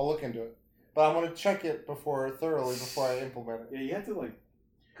 I'll look into it, but I'm gonna check it thoroughly before I implement it. Yeah, you had to like,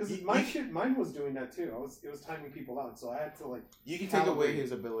 because mine was doing that too. It was timing people out, so I had to like. You can take away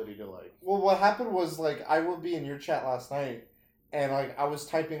his ability to like. Well, what happened was like I would be in your chat last night, and like I was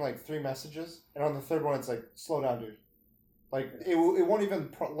typing like 3 messages, and on the third one it's like, slow down, dude. Like it won't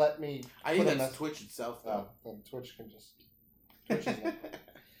even let me. I think that's Twitch itself though. Then Twitch can just. Twitch is not.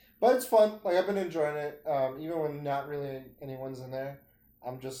 But it's fun. Like I've been enjoying it, even when not really anyone's in there.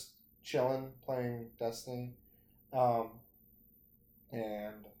 I'm just chilling, playing Destiny, and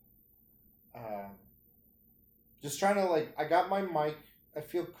just trying to like. I got my mic. I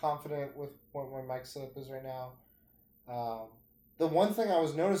feel confident with what my mic setup is right now. The one thing I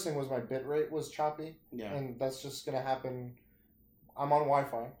was noticing was my bitrate was choppy. Yeah. And that's just gonna happen. I'm on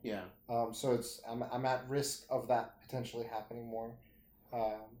Wi-Fi. Yeah. So I'm at risk of that potentially happening more.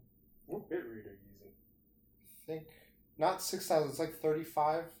 What bitrate are you using? I think not 6,000. It's like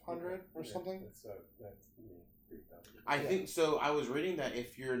 3,500 or something. That's 3,000. I think so. I was reading that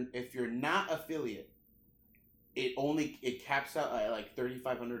if you're not affiliate, it caps out at like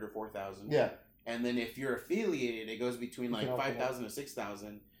 3,500 or 4,000. Yeah. And then if you're affiliated, it goes between like 5,000 to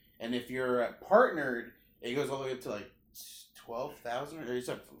 6,000. And if you're partnered, it goes all the way up to like 12,000 or it's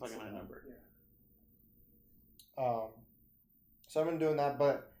a fucking high number. Yeah. So I've been doing that,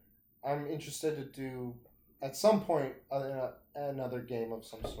 but I'm interested to do at some point another game of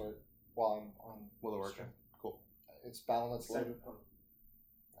some sort while I'm on Will it work? Cool. It's Battle.net's loaded.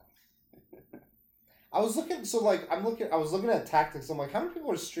 I was looking at tactics. I'm like, how many people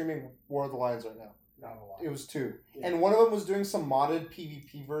are streaming War of the Lions right now? Not a lot. It was 2. Yeah. And one of them was doing some modded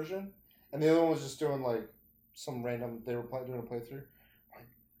PvP version, and the other one was just doing like some random. They were doing a playthrough,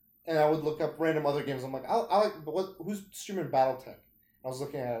 and I would look up random other games. I'm like, I like, but who's streaming BattleTech? I was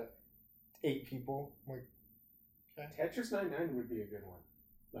looking at 8 people. I'm like, okay. Tetris 99 would be a good one.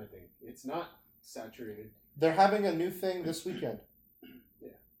 I think it's not saturated. They're having a new thing this weekend.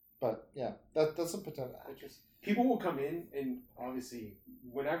 Yeah. But yeah, that's a potential. People will come in, and obviously,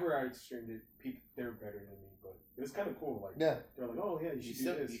 whenever I streamed it, they're better than me. But it was kind of cool. Like, yeah, they're like, "Oh yeah, you should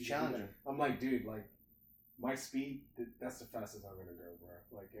do this." You challenge them. I'm like, dude, like my speed, that's the fastest I'm gonna go,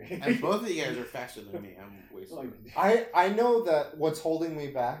 bro. Like, and both of you guys are faster than me. I'm way slower. I know that what's holding me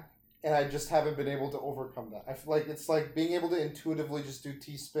back, and I just haven't been able to overcome that. I feel like it's like being able to intuitively just do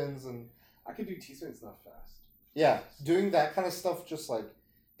T-spins, and I could do T-spins, not fast. Yeah, doing that kind of stuff, just like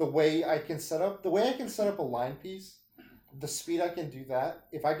the way I can set up a line piece, the speed I can do that.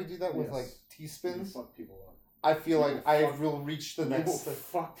 If I could do that with like T-spins, fuck people up. I feel like I will reach the next. Will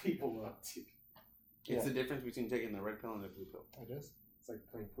fuck people up, dude. It's the difference between taking the red pill and the blue pill. It is. It's like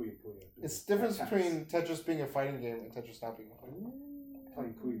playing Puyo Puyo. It's the difference between Tetris being a fighting game and Tetris not being a fighting game.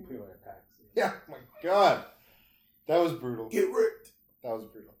 Playing Puyo Puyo at PAX. Yeah, oh my god. That was brutal. Get ripped. That was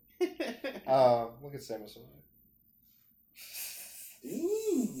brutal. Look at Samus.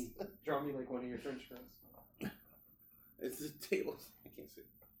 Draw me like one of your French girls. It's the tables. I can't see.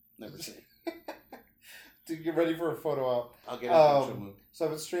 Never see. Dude, get ready for a photo op. I'll get a move. So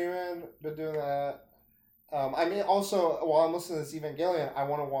I've been streaming, been doing that. I mean, also, while I'm listening to this Evangelion, I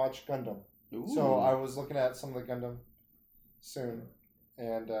want to watch Gundam. Ooh. So I was looking at some of the Gundam soon.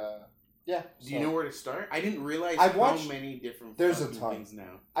 And, yeah. Do you know where to start? I didn't realize I've how watched, many different there's a ton. things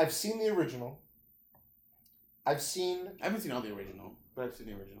now. I've seen the original. I haven't seen all the original, but I've seen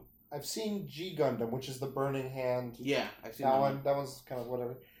the original. I've seen G Gundam, which is the burning hand. Yeah, I've seen that one. That one's kind of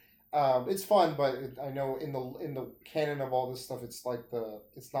whatever. It's fun, but I know in the canon of all this stuff, it's like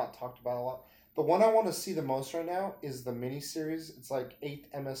it's not talked about a lot. The one I want to see the most right now is the miniseries. It's like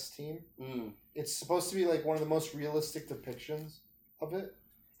 8th MS Team. Mm. It's supposed to be like one of the most realistic depictions of it,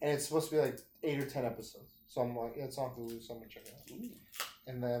 and it's supposed to be like 8 or 10 episodes. So I'm like, it's on Hulu, so I'm gonna check it out. Mm.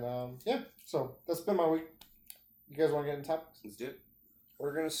 And then yeah, so that's been my week. You guys want to get in topics? Let's do it.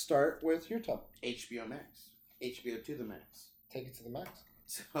 We're gonna start with your topic. HBO Max. HBO to the max. Take it to the max.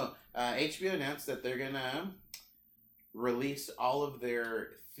 So HBO announced that they're gonna release all of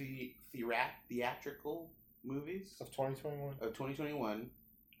their theatrical movies of 2021. Of 2021.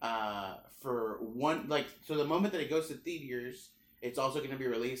 For one, like, so the moment that it goes to theaters, it's also going to be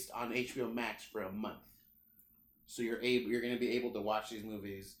released on HBO Max for a month. So you're going to be able to watch these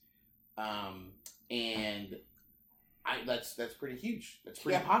movies, and that's pretty huge. That's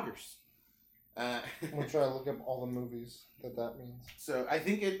pretty poggers. I'm gonna try to look up all the movies that means. So I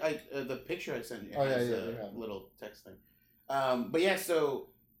think the picture I sent you has a little text thing. But yeah, so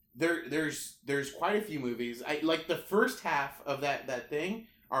there's quite a few movies. I like the first half of that thing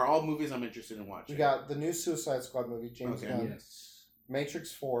are all movies I'm interested in watching. We got the new Suicide Squad movie, James Gunn. Yes.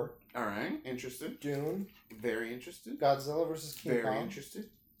 Matrix 4. All right, interested. Dune. Very interested. Godzilla vs. King Kong. Very interested.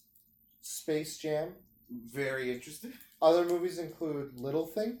 Space Jam. Very interested. Other movies include Little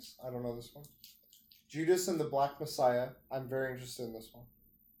Things. I don't know this one. Judas and the Black Messiah. I'm very interested in this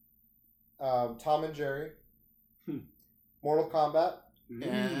one. Tom and Jerry. Mortal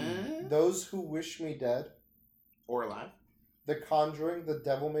Kombat. Those Who Wish Me Dead. Or Alive. The Conjuring. The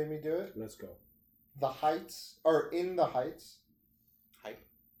Devil Made Me Do It. Let's go. The Heights. Or In the Heights. Hype.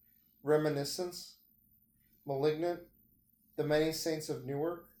 Reminiscence. Malignant. The Many Saints of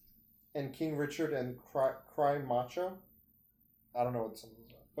Newark. And King Richard and Cry Macho. I don't know what some of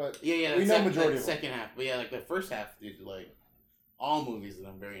those are. But yeah, we know majority of them. Second half. But yeah, like the first half is like all movies that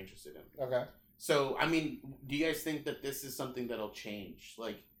I'm very interested in. Okay. So, I mean, do you guys think that this is something that'll change?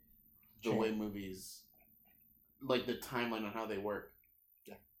 Like, the way movies, like the timeline on how they work?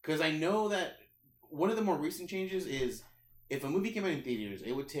 Yeah. Because I know that one of the more recent changes is if a movie came out in theaters,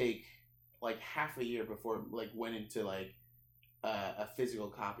 it would take like half a year before it like went into like a physical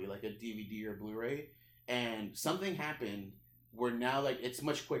copy, like a DVD or Blu-ray. And something happened where now like it's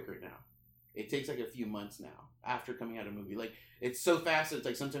much quicker now. It takes like a few months now after coming out of a movie. Like it's so fast. It's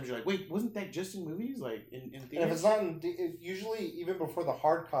like sometimes you're like, wait, wasn't that just in movies? Like in theaters? And if it's not usually even before the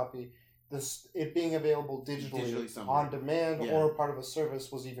hard copy, it being available digitally on demand or part of a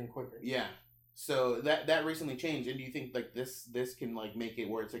service was even quicker. Yeah. So that recently changed. And do you think like this can like make it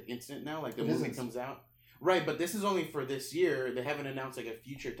where it's like instant now? Like the movie comes out, right? But this is only for this year. They haven't announced like a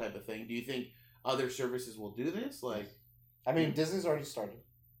future type of thing. Do you think other services will do this? Like, I mean, Disney's already started.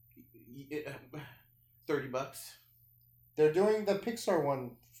 $30. They're doing the Pixar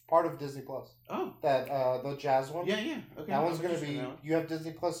one, part of Disney Plus. Oh, that the jazz one. Yeah. Okay, that one's gonna be. You have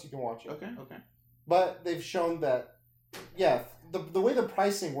Disney Plus, you can watch it. Okay. But they've shown that, the way the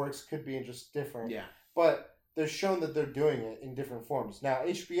pricing works could be just different. Yeah. But they've shown that they're doing it in different forms. Now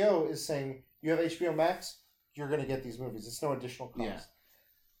HBO is saying you have HBO Max, you're gonna get these movies. It's no additional cost. Yeah.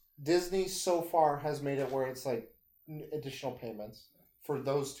 Disney so far has made it where it's like additional payments for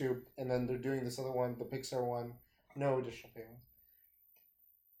those two, and then they're doing this other one, the Pixar one, no additional payments.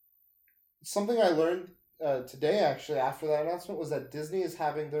 Something I learned today, actually, after that announcement, was that Disney is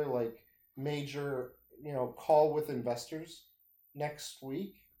having their like major, call with investors next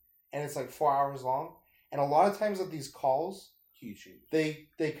week, and it's like 4 hours long. And a lot of times at these calls, huge, they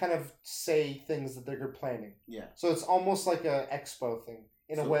kind of say things that they're planning. Yeah. So it's almost like a expo thing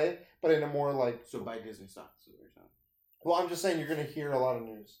in a way, but in a more like. So buy Disney stock. So they're saying. Well, I'm just saying you're going to hear a lot of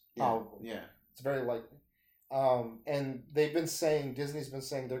news. Probably. Yeah. It's very likely. And Disney's been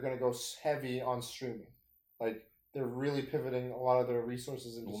saying they're going to go heavy on streaming. Like, they're really pivoting a lot of their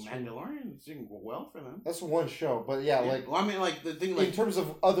resources into streaming. Mandalorian is doing well for them. That's one show, but like... Well, I mean, like, the thing, like... In terms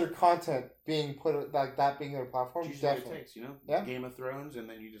of other content being put, like, that being their platform, definitely. What it takes, Yeah. Game of Thrones, and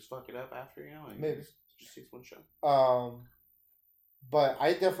then you just fuck it up after, Like, maybe. It just takes one show. But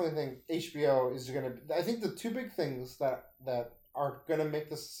I definitely think HBO is going to... I think the two big things that are going to make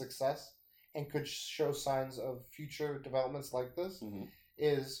this a success and could show signs of future developments like this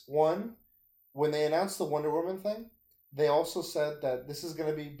is, one, when they announced the Wonder Woman thing, they also said that this is going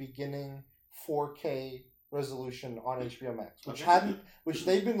to be beginning 4K resolution on HBO Max, which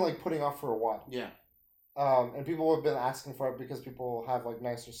they've been like putting off for a while. Yeah. And people have been asking for it because people have like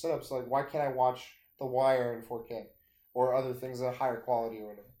nicer setups. Like, why can't I watch The Wire in 4K or other things at a higher quality or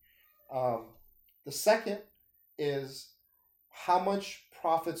whatever? The second is how much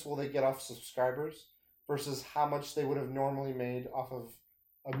profits will they get off subscribers versus how much they would have normally made off of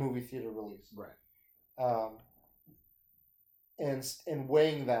a movie theater release. Right. And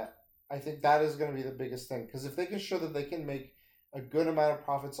weighing that, I think that is going to be the biggest thing. Because if they can show that they can make a good amount of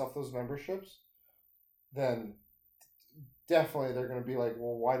profits off those memberships, then definitely they're going to be like,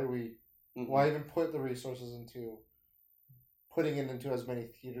 well, why even put the resources into putting it into as many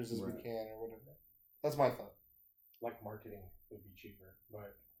theaters as we can or whatever. That's my thought. Like marketing would be cheaper, but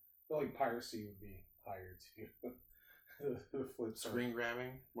I feel like piracy would be higher too. The flip screen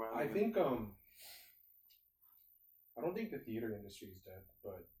grabbing. I think I don't think the theater industry is dead,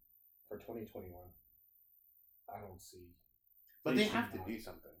 but for 2021, I don't see. But they have to do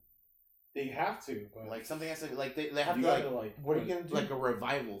something. They have to, but like something has to like they have to like what are you gonna do? Like a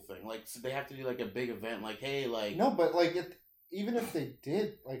revival thing. Like so they have to do like a big event. Like hey, like no, but like even if they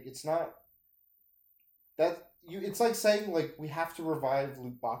did, like it's not that you. It's like saying like we have to revive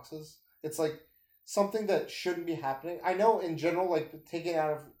loot boxes. It's like something that shouldn't be happening. I know in general, like take it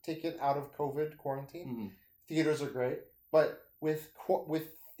out of COVID quarantine, theaters are great, but with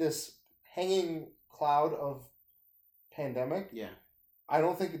this hanging cloud of pandemic, Yeah. I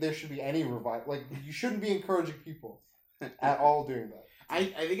don't think there should be any revival. Like, you shouldn't be encouraging people at all doing that. I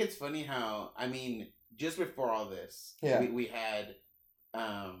think it's funny how, I mean, just before all this, we had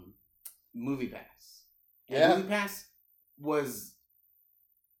Movie Pass. And Movie Pass was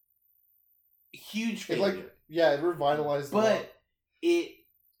huge failure. It revitalized but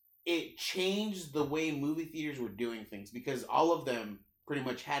it changed the way movie theaters were doing things, because all of them pretty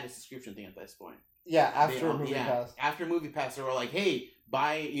much had a subscription thing at this point. Yeah, after Movie Pass. After Movie Pass, they were like, hey,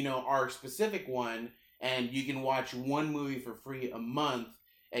 buy, our specific one, and you can watch one movie for free a month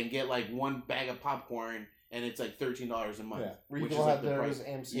and get like one bag of popcorn, and it's like $13 a month. Yeah, which is like the price.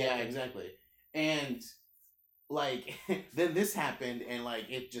 AMC. Yeah, exactly. And like then this happened, and like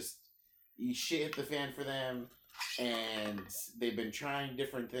it just shit hit the fan for them, and they've been trying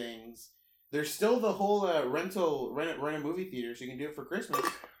different things. There's still the whole rent a movie theater, so you can do it for Christmas.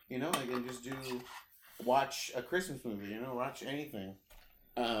 Like, and just watch a Christmas movie. Watch anything.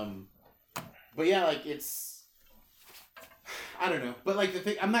 But yeah, like it's, I don't know. But like the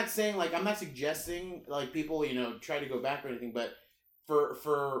thing, I'm not suggesting like people try to go back or anything. But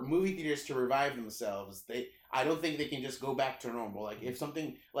for movie theaters to revive themselves, I don't think they can just go back to normal. Like if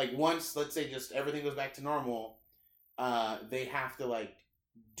something like once, let's say, just everything goes back to normal, they have to like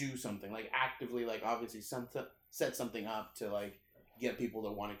do something, like actively, like obviously set something up to like get people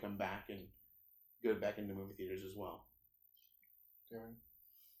to want to come back and go back into movie theaters as well. Darren?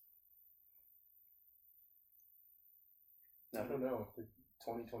 I don't know. The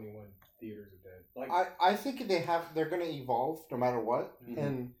 2021 theaters are dead. Like I think they're going to evolve no matter what,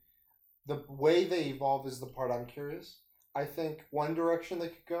 and the way they evolve is the part I'm curious. I think one direction they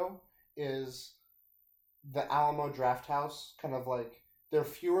could go is the Alamo Drafthouse, kind of like they're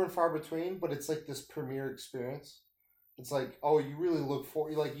fewer and far between, but it's like this premiere experience. It's like, oh, you really look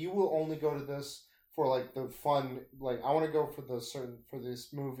for, like, you will only go to this for like the fun. Like, I want to go for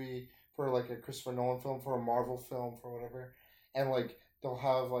this movie, for like a Christopher Nolan film, for a Marvel film, for whatever. And like they'll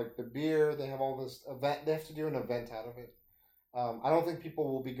have like the beer, they have all this event. They have to do an event out of it. I don't think people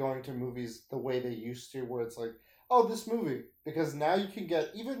will be going to movies the way they used to, where it's like, oh, this movie, because now you can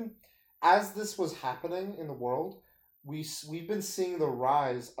get, even as this was happening in the world, we've been seeing the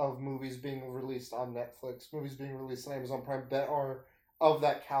rise of movies being released on Netflix, movies being released on Amazon Prime that are of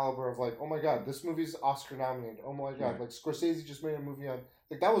that caliber of like, oh my god, this movie's Oscar nominated. Oh my god, like Scorsese just made a movie on,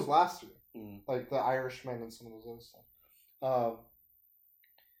 like, that was last year, like The Irishman and some of those other stuff.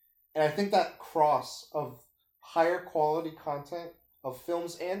 And I think that cross of higher quality content of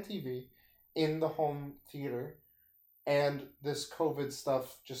films and TV in the home theater, and this COVID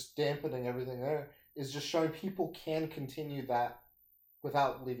stuff just dampening everything there, is just showing people can continue that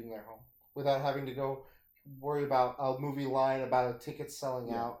without leaving their home, without having to go worry about a movie line, about a ticket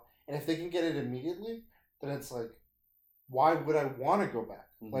selling out. And if they can get it immediately, then it's like, why would I want to go back?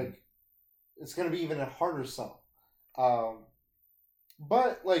 Like, it's going to be even a harder sell.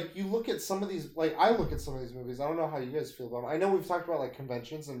 But like, you look at some of these, like I look at some of these movies, I don't know how you guys feel about them. I know we've talked about like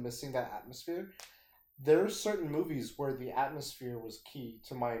conventions and missing that atmosphere. There are certain movies where the atmosphere was key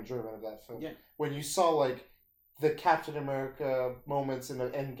to my enjoyment of that film. Yeah. When you saw like the Captain America moments in the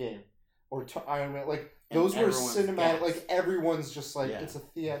Endgame or Iron Man, like those were cinematic. Like everyone's just like, it's a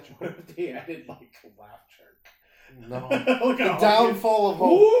theatrical. They added like a laugh track. No, the downfall of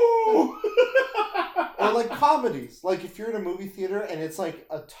hope. Or like comedies. Like if you're in a movie theater and it's like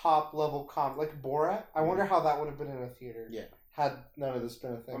a top level like Borat, I wonder how that would have been in a theater. Yeah. Had none of this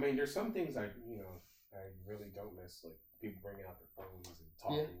been a thing. I mean, there's some things I really don't miss, like people bringing out their phones and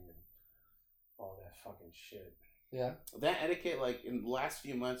talking and all that fucking shit. Yeah. That etiquette, like in the last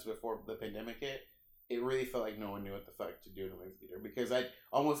few months before the pandemic hit, it really felt like no one knew what the fuck to do in a movie theater, because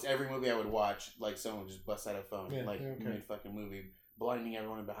almost every movie I would watch, like someone would just bust out a phone, mid fucking movie, blinding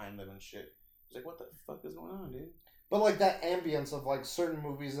everyone behind them and shit. It's like, what the fuck is going on, dude? But like that ambience of like certain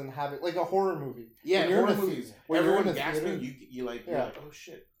movies and having like a horror movie. Yeah, horror movies. When everyone gasping, you're like, oh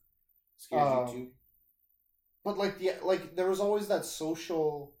shit. Scares you too. But like there was always that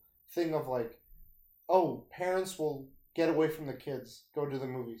social thing of like, oh, parents will get away from the kids, go to the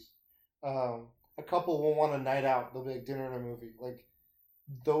movies. A couple will want a night out, they'll be like dinner and a movie. Like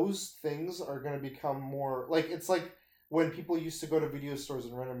those things are gonna become more like, it's like when people used to go to video stores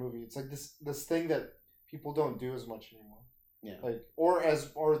and rent a movie. It's like this thing that people don't do as much anymore. Yeah. Like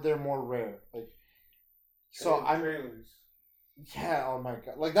or they're more rare. Like so I'm trailers. Yeah, oh my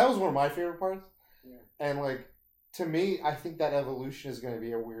god. Like that was one of my favorite parts. Yeah. And like to me, I think that evolution is gonna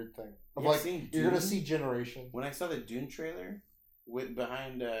be a weird thing. Of like you're gonna see generation. When I saw the Dune trailer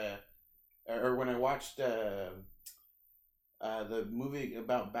behind or when I watched the movie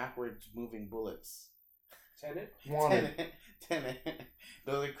about backwards moving bullets. Tenet? Tenet.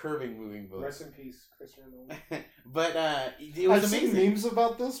 Those are curving moving bullets. Rest in peace, Christopher Nolan. But it was I've amazing. seen memes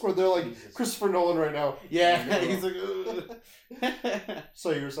about this where they're like, Jesus. Christopher Nolan right now. Yeah, he's like.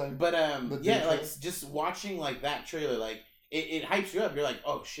 So you were saying, but yeah, like trailer? just watching like that trailer, like it hypes you up. You're like,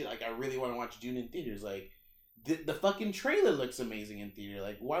 oh shit, like I really want to watch Dune in theaters. Like the fucking trailer looks amazing in theater.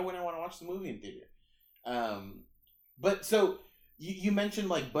 Like why wouldn't I want to watch the movie in theater? But so you mentioned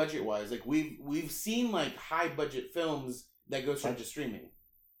like budget wise, like we've seen like high budget films that go straight to streaming.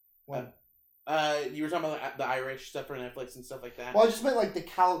 When? You were talking about like, the Irish stuff for Netflix and stuff like that. Well, I just meant like the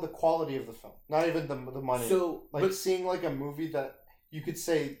quality of the film, not even the money. So like seeing like a movie that you could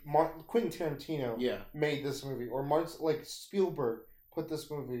say Quentin Tarantino made this movie, or like Spielberg put this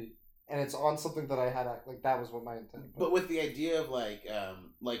movie, and it's on something that I had like that was what my intent. But with the idea of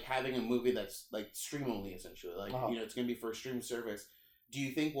like having a movie that's like stream only essentially, like it's gonna be for a stream service. Do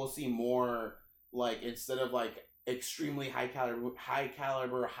you think we'll see more like instead of like extremely high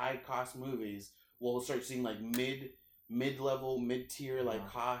caliber, high cost movies, we'll start seeing like mid-level, mid-tier like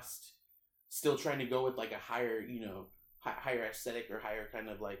cost, still trying to go with like a higher, higher aesthetic or higher kind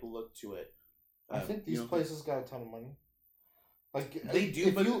of like look to it. I think these places got a ton of money. Like they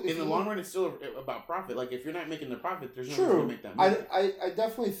do, but in the long run, it's still about profit. Like if you're not making the profit, there's no reason to make that money. I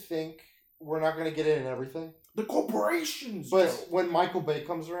definitely think we're not going to get in everything. The corporations, but when Michael Bay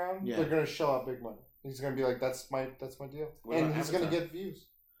comes around, they're going to shell out big money. He's going to be like, that's my deal. And he's going to get views.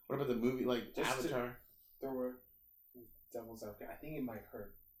 What about the movie, like just Avatar? There were devil's advocate. I think it might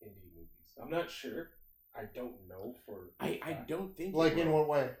hurt indie movies. I'm not sure. I don't know for. I don't think. Like in what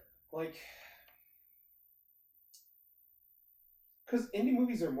way? Like, because indie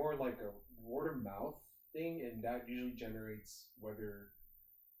movies are more like a word of mouth thing, and that usually generates whether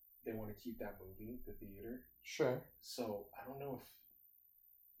they want to keep that movie at the theater. Sure. So I don't know if.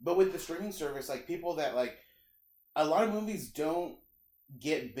 But with the streaming service, like people that like, a lot of movies don't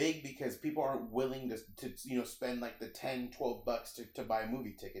get big because people aren't willing to spend like the $10-$12 to buy a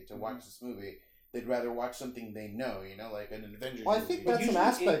movie ticket to watch this movie. They'd rather watch something they know, like an Avengers movie. I think that's an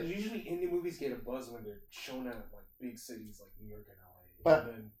aspect. Usually indie movies get a buzz when they're shown at like big cities like New York and LA. But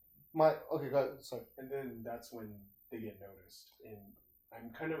and then, okay, go ahead. Sorry. And then that's when they get noticed. And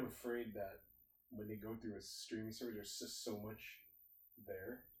I'm kind of afraid that when they go through a streaming service, there's just so much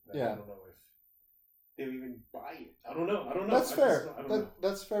there that I don't know if they'll even buy it. I don't know. That's fair.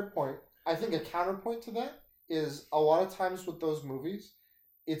 That's a fair point. I think a counterpoint to that is a lot of times with those movies,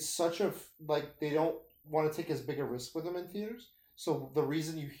 it's such a like they don't want to take as big a risk with them in theaters. So the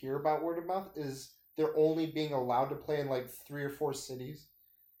reason you hear about word of mouth is they're only being allowed to play in like 3 or 4 cities,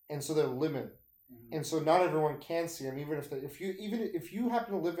 and so they're limited. Mm-hmm. And so not everyone can see them. Even if you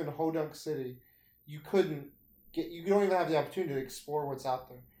happen to live in Hodunk City, you don't even have the opportunity to explore what's out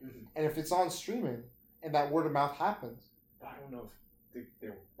there. Mm-hmm. And if it's on streaming and that word of mouth happens, I don't know if they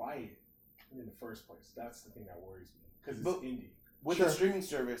will buy it in the first place. That's the thing that worries me because it's indie. With the streaming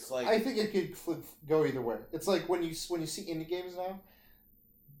service, like I think it could go either way. It's like when you see indie games now,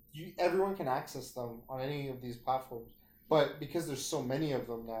 everyone can access them on any of these platforms, but because there's so many of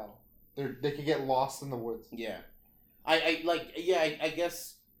them now, they could get lost in the woods. Yeah, I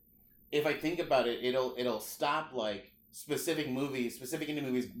guess if I think about it, it'll stop like specific indie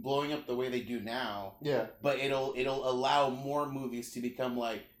movies blowing up the way they do now. Yeah, but it'll allow more movies to become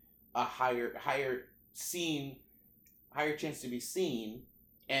like a higher chance to be seen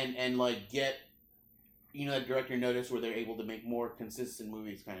and like get that director notice where they're able to make more consistent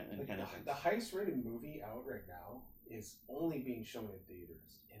movies kind of thing. The highest rated movie out right now is only being shown in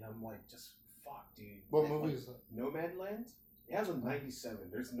theaters, and I'm like, just fuck, dude. What movie is that? Nomadland. It has a 97.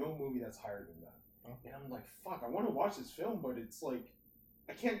 There's no movie that's higher than that. Oh. And I'm like, fuck, I want to watch this film, but it's like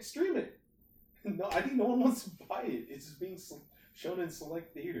I can't stream it. No, I think no one wants to buy it. It's just being shown in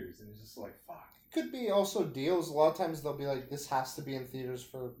select theaters, and it's just like, fuck. Could be also deals. A lot of times they'll be like, this has to be in theaters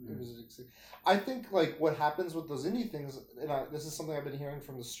for. I think like what happens with those indie things, and this is something I've been hearing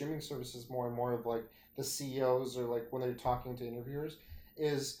from the streaming services more and more of like the CEOs or like when they're talking to interviewers,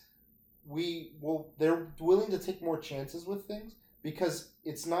 is they're willing to take more chances with things because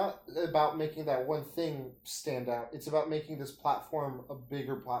it's not about making that one thing stand out. It's about making this platform a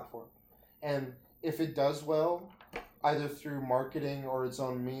bigger platform, and if it does well, either through marketing or its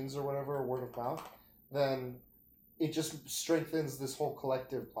own means or whatever, or word of mouth, then it just strengthens this whole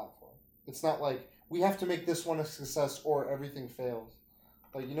collective platform. It's not like we have to make this one a success or everything fails.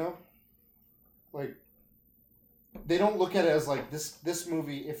 Like, like they don't look at it as like this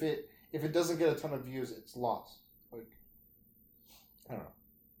movie, if it doesn't get a ton of views, it's lost. Like, I don't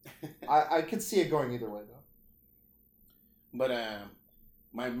know. I could see it going either way though. But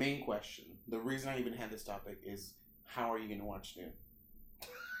my main question, the reason I even had this topic is, how are you going to watch Dune?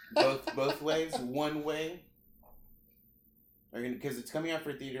 Both ways, one way. Because it's coming out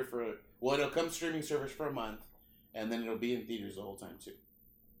for theater it'll come streaming service for a month, and then it'll be in theaters the whole time too.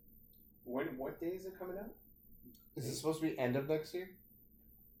 What day is it coming out? Is it supposed to be end of next year?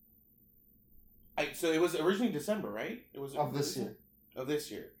 So it was originally December, right? It was of this year. Of this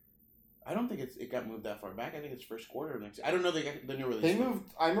year. I don't think it got moved that far back. I think it's first quarter of next year. I don't know the new release. They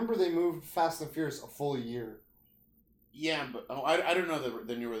moved. I remember they moved Fast and Furious a full year. Yeah, but I don't know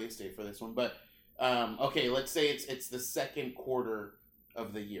the new release date for this one. But okay, let's say it's the second quarter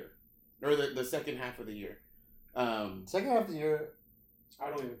of the year, or the second half of the year. Second half of the year. I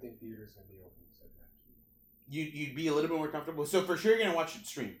don't even think theaters gonna be open the second half. You'd be a little bit more comfortable. So for sure you're gonna watch it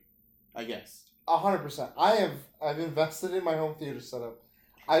stream, I guess. 100%. I've invested in my home theater setup.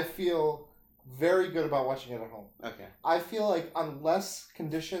 I feel very good about watching it at home. Okay. I feel like unless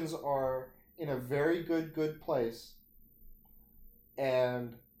conditions are in a very good place,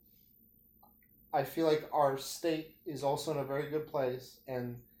 and I feel like our state is also in a very good place,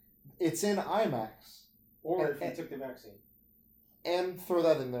 and it's in IMAX. Or if you took the vaccine. And throw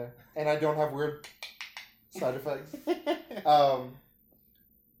that in there. And I don't have weird side effects.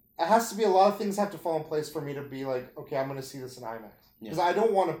 It has to be, a lot of things have to fall in place for me to be like, okay, I'm going to see this in IMAX. Because I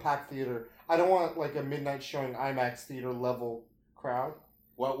don't want a packed theater. I don't want like a midnight showing IMAX theater level crowd.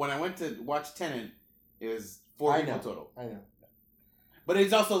 Well, when I went to watch Tenet, it was 4 people total. I know. But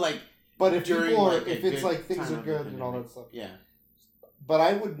it's also like, but if during, people are, like, if it's like things are good and all that stuff. Yeah. But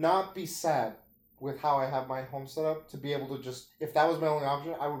I would not be sad with how I have my home set up to be able to just, if that was my only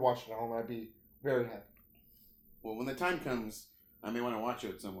option, I would watch it at home and I'd be very happy. Well, when the time comes, I may want to watch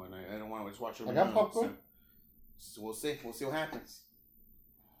it with someone. I don't want to just watch it I with got popcorn. So we'll see. We'll see what happens.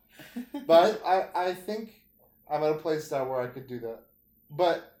 But I think I'm at a place now where I could do that.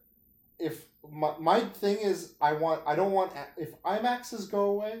 But if my thing is, if IMAXs go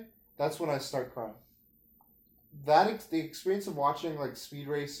away, that's when I start crying. The experience of watching like Speed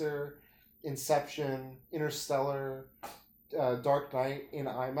Racer, Inception, Interstellar, Dark Knight in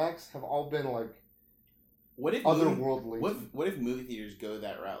IMAX have all been like otherworldly. What if movie theaters go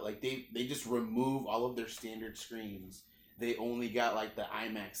that route? Like they just remove all of their standard screens. They only got like the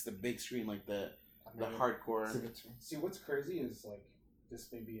IMAX, the big screen, like the hardcore. See, what's crazy is like,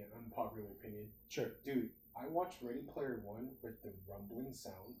 this may be an unpopular opinion. Sure. Dude, I watched Ready Player One with the rumbling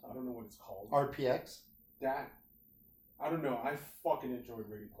sound. I don't know what it's called. RPX? I don't know. I fucking enjoyed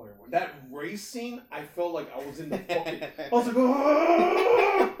Ready Player One. That race scene, I felt like I was in the fucking... I was like,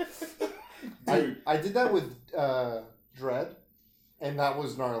 oh! Dude. I did that with Dread, and that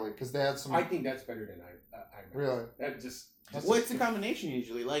was gnarly, because they had some... I think that's better than IMAX. Really? That just... Well, it's a combination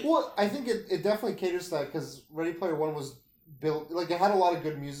usually. Like, well, I think it definitely caters to that, because Ready Player One was built... Like, it had a lot of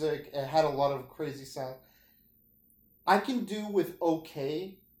good music. It had a lot of crazy sound. I can do with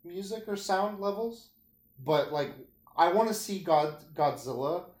okay music or sound levels, but, like, I want to see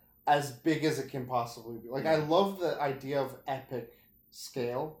Godzilla as big as it can possibly be. Like, I love the idea of epic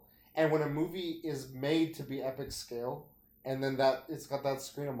scale, and when a movie is made to be epic scale, and then it's got that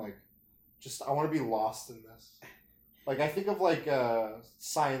screen, I'm like, I want to be lost in this. Like, I think of, like,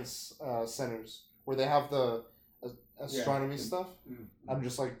 science centers, where they have the astronomy stuff. Mm-hmm. I'm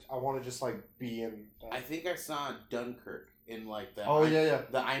just like, I want to just, like, be in that. I think I saw Dunkirk in, like, the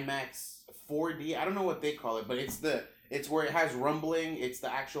the IMAX 4D. I don't know what they call it, but it's where it has rumbling. It's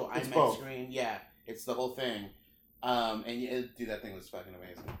the actual IMAX screen. Yeah, it's the whole thing. Dude, that thing was fucking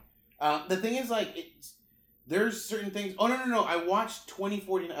amazing. The thing is, like, there's certain things. Oh no! I watched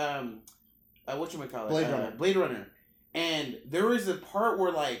 2049. Whatchamacallit? Blade Runner, and there was a part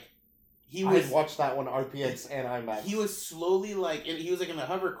where like I had watched that one RPX and IMAX. He was slowly like, and he was like in a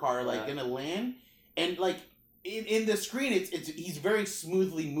hover car, like gonna land, and like. In the screen, he's very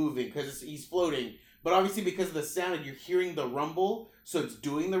smoothly moving because he's floating. But obviously, because of the sound, you're hearing the rumble, so it's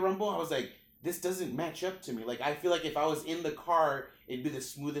doing the rumble. I was like, this doesn't match up to me. Like, I feel like if I was in the car, it'd be the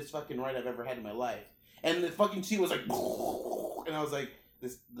smoothest fucking ride I've ever had in my life. And the fucking seat was like, and I was like,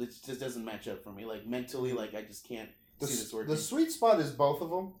 this just doesn't match up for me. Like, mentally, like, I just can't see this working. The sweet spot is both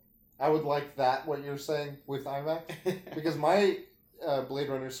of them. I would like that, what you're saying, with IMAX. Because my Blade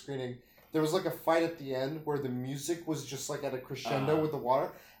Runner screening... There was like a fight at the end where the music was just like at a crescendo with the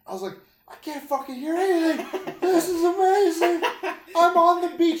water. I was like, I can't fucking hear anything. This is amazing. I'm on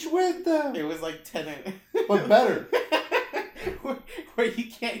the beach with them. It was like Tenet. But better. where you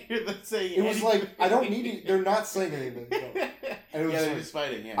can't hear them saying anything. It was like, I don't need it. They're not saying anything. So. And it was they're just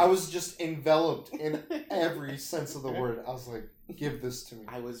fighting, yeah. I was just enveloped in every sense of the word. I was like, give this to me.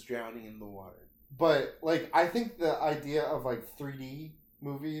 I was drowning in the water. But like, I think the idea of like 3D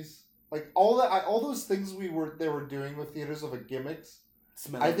movies, like all those things they were doing with theaters of like gimmicks,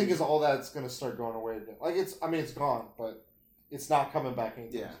 I think is all that's gonna start going away again. Like it's gone, but it's not coming back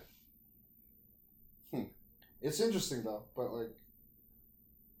anytime soon. It's interesting though, but like,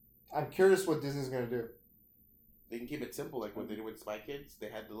 I'm curious what Disney's gonna do. They can keep it simple, like what they did with Spy Kids. They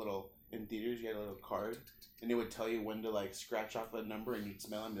had the little in theaters. You had a little card, and it would tell you when to like scratch off a number, and you'd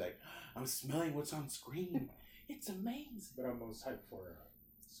smell and be like, "I'm smelling what's on screen. It's amazing." But I'm most hyped for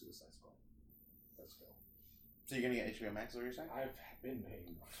Suicide Squad. Let's go. So you're gonna get HBO Max? Is what you're saying? I've been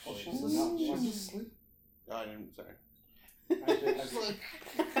paying for it. She's asleep. Oh, I didn't. Sorry.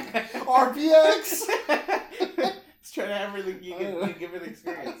 RPX. Just trying to have everything you can give it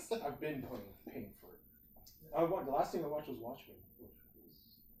experience. I've been paying for it. The last thing I watched was Watchmen, which was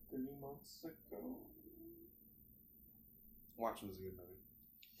 3 months ago. Watchmen's a good movie.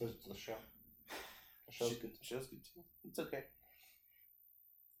 The show. The show's good. Show's good too. It's okay.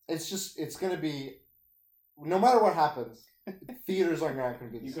 It's gonna be, no matter what happens, theaters are not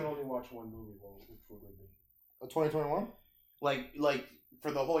gonna be. You can only watch one movie. Well, which would it be? 2021. Like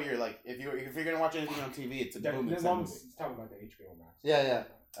for the whole year. Like if you're gonna watch anything on TV, it's a boom. It's talking about the HBO Max. Yeah.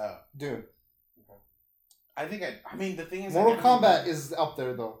 Oh, Dune. Okay. I mean, the thing is, Mortal Kombat is up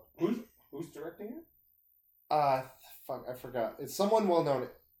there though. Who's directing it? Fuck, I forgot. It's someone well known.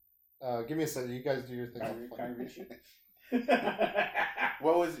 Give me a second. You guys do your thing. Guy Ritchie.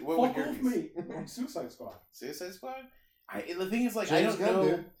 What was your me? Suicide Squad. Suicide Squad. The thing is, like, James I don't know.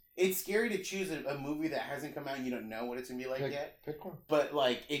 Dude. It's scary to choose a movie that hasn't come out and you don't know what it's gonna be like yet. Pick one. But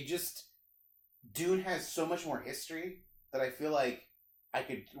like, Dune has so much more history that I feel like I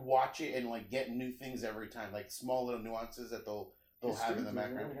could watch it and like get new things every time, like small little nuances that they'll have in the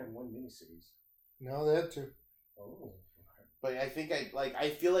background. They only had one miniseries. No, they had two. Oh. Okay. But I think I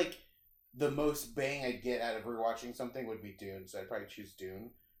feel like the most bang I get out of rewatching something would be Dune, so I'd probably choose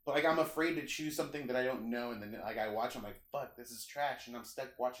Dune. But like, I'm afraid to choose something that I don't know, and then like I watch, I'm like, fuck, this is trash, and I'm stuck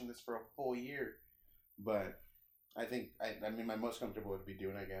watching this for a full year. But I think I mean my most comfortable would be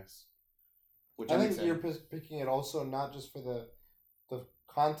Dune, I guess. Which I think you're picking it also not just for the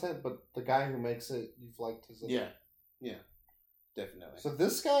content, but the guy who makes it. You've liked his. Yeah, definitely. So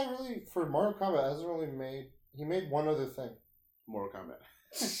this guy really, for Mortal Kombat, hasn't really made. He made one other thing. Mortal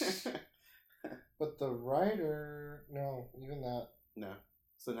Kombat. But the writer, no, even that. No.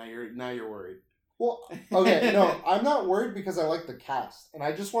 So now you're worried. Well, okay, no, I'm not worried because I like the cast, and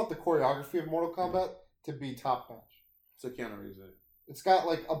I just want the choreography of Mortal Kombat to be top notch. So Keanu Reeves it. It's got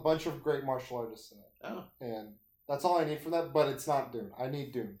like a bunch of great martial artists in it. Oh. And that's all I need from that, but it's not Dune. I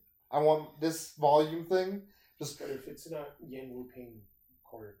need Dune. I want this volume thing. Just But if it's not Yan Wu Ping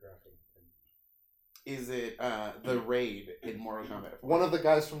choreographing, is it the Raid in Mortal Kombat 4? One of the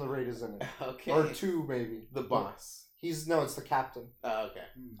guys from the Raid is in it. Okay. Or two, maybe. The boss. It's the captain. Oh, okay.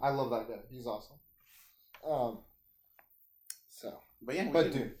 I love that guy. He's awesome. But yeah,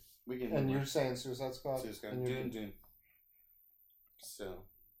 Dune. We can. And you're saying Suicide Squad? Suicide And Squad. Dune. So.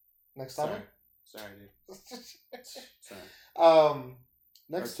 Next topic? Sorry, dude. Sorry.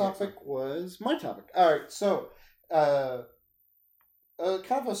 Next Our topic was my topic. All right, so kind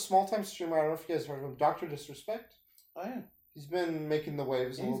of a small time streamer. I don't know if you guys heard of him, Dr. Disrespect. Oh yeah, he's been making the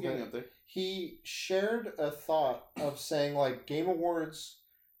waves a little bit. Up there. He shared a thought of saying like Game Awards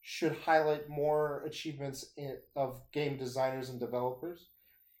should highlight more achievements of game designers and developers,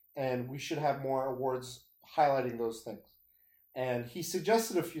 and we should have more awards highlighting those things. And he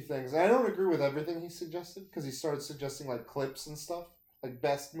suggested a few things. And I don't agree with everything he suggested because he started suggesting like clips and stuff, like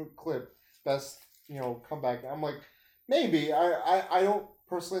best clip, best comeback. I'm like, maybe I don't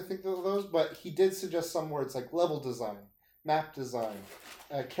personally think of those, but he did suggest some words like level design, map design,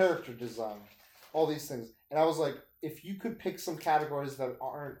 character design, all these things. And I was like, if you could pick some categories that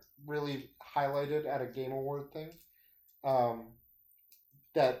aren't really highlighted at a Game Award thing,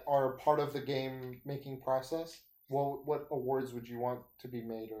 that are part of the game making process, what awards would you want to be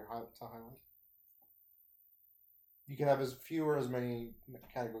made or to highlight? You can have as few or as many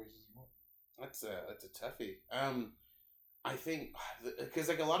categories as you want. That's a toughie. I think because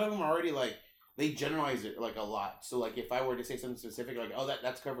like a lot of them are already like they generalize it like a lot. So like if I were to say something specific, like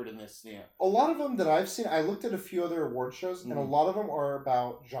that's covered in this, yeah. A lot of them that I've seen, I looked at a few other award shows, and a lot of them are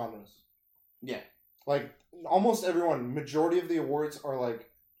about genres. Yeah. Like almost everyone, majority of the awards are like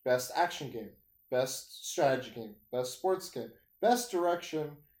best action game, best strategy game, best sports game, best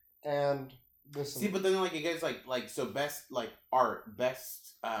direction, and this. See, but then like it gets like so best like art,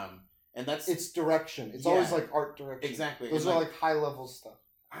 best and that's it's direction. It's always like art direction. Exactly. Those are like high level stuff.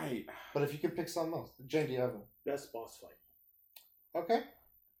 But if you could pick something else, Jane, do you have one? Best boss fight. Okay.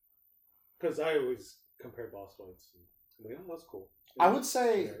 because I always compare boss fights. And I'm like, oh, that's cool. I would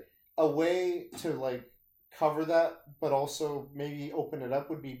say a way to like cover that, but also maybe open it up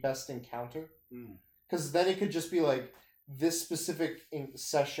would be best encounter. Because then it could just be like this specific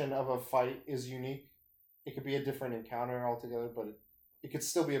session of a fight is unique. It could be a different encounter altogether, but it could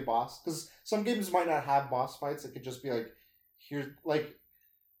still be a boss. Because some games might not have boss fights. It could just be like, here's like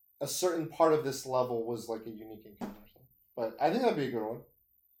a certain part of this level was like a unique encounter. But I think that'd be a good one.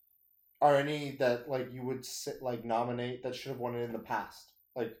 Are any that like you would like nominate that should have won it in the past?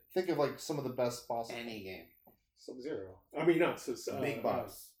 Like think of like some of the best bosses. Any game. Sub-Zero. I mean, not so. Big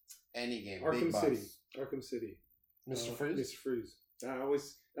boss. Any game. Arkham Big City. boss. Arkham City. Mr. Freeze. Mr. Freeze.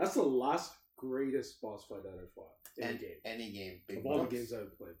 That's the last greatest boss fight that I fought in a game. Any game. Big of boss. all the games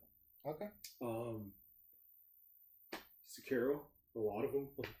I've played. Okay. Sekiro. A lot of them.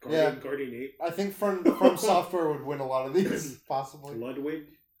 Guardian 8. I think from Software would win a lot of these, possibly.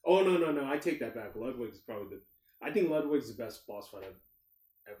 Ludwig. Oh, no. I take that back. Ludwig's probably I think Ludwig's the best boss fight I've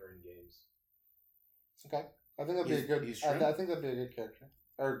ever in games. Okay. I think that'd be a good... I think that'd be a good character.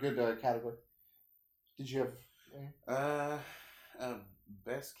 Or a good category. Did you have...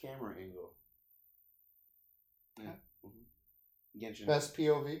 best camera angle. Yeah. Mm-hmm. Genshin. Best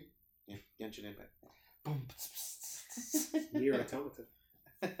POV? Yeah. Genshin Impact. Nier Automata.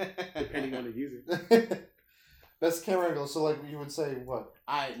 Depending on the user. Best camera angle. So, like, you would say what?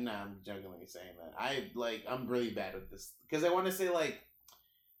 I'm jokingly saying that. I'm really bad with this because I want to say like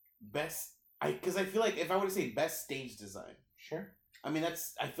best. Because I feel like if I were to say best stage design, sure. I mean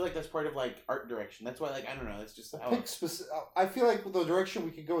I feel like that's part of like art direction. That's why like I don't know. It's just I feel like the direction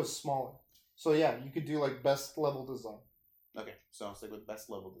we could go is smaller. So yeah, you could do like best level design. Okay, so I'll stick with best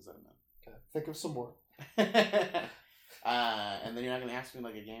level design then. Okay, think of some more. And then you're not gonna ask me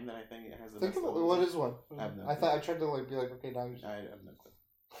like a game that I think has the think best of level what design? is one. I have no I thought I tried to like be like, okay, now you. I have no clue.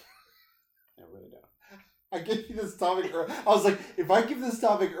 I really don't. I gave you this topic. I was like, if I give this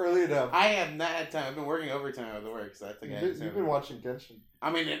topic early enough, I have not had time. I've been working overtime with the work, so I think you've been watching Genshin.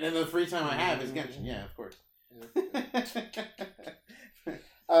 I mean, and the free time I have is Genshin. Yeah, of course.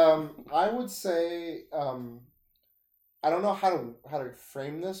 I would say I don't know how to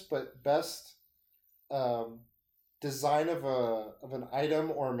frame this, but best design of an item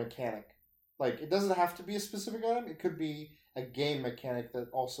or a mechanic. Like it doesn't have to be a specific item. It could be a game mechanic that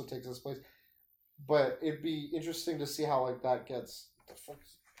also takes its place. But it'd be interesting to see how like that gets. What the fuck?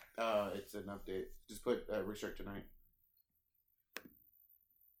 It's an update. Just put restart tonight,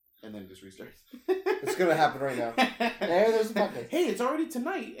 and then just restart. It's gonna happen right now. Hey, there's a bucket. Hey, it's already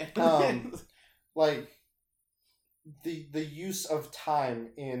tonight. Like the use of time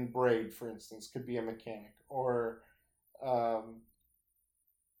in Braid, for instance, could be a mechanic, or I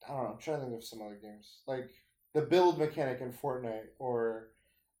don't know. I'm trying to think of some other games like the build mechanic in Fortnite, or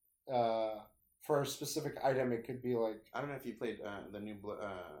for a specific item, it could be like I don't know if you played the new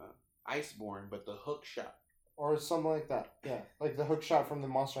Iceborne, but the hook shot or something like that. Yeah, like the hook shot from the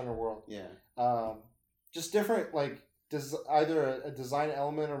Monster Hunter world. Yeah. Just different like either a design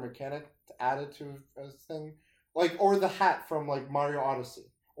element or mechanic added to a thing, like or the hat from like Mario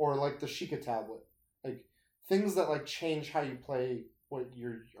Odyssey, or like the Sheikah tablet, like things that like change how you play what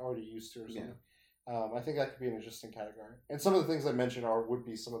you're already used to or something. Yeah. I think that could be an interesting category, and some of the things I mentioned would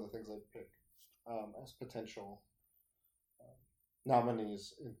be some of the things I'd pick. As potential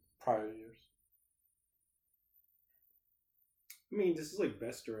nominees in prior years. I mean, this is like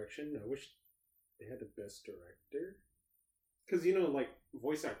best direction. I wish they had the best director. Because, like,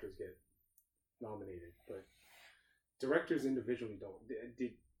 voice actors get nominated, but directors individually don't.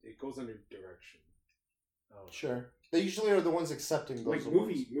 It goes under direction. Sure. They usually are the ones accepting those like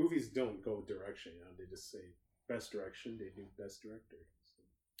awards. Movies don't go direction, they just say best direction, they do best director.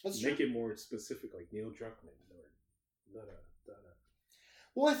 That's Make true. it more specific, like Neil Druckmann or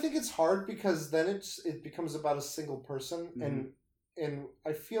Well, I think it's hard because then it becomes about a single person, and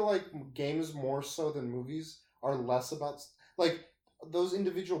I feel like games more so than movies are less about like those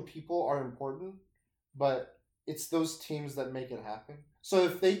individual people are important, but it's those teams that make it happen. So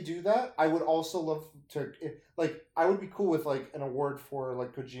if they do that, I would also love to I would be cool with like an award for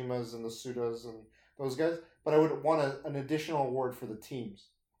like Kojima's and the Sudas and those guys, but I would want an additional award for the teams.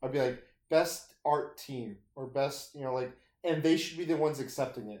 I'd be like best art team or best, and they should be the ones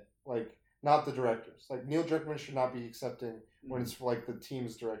accepting it, like not the directors. Like Neil Druckmann should not be accepting when it's for like the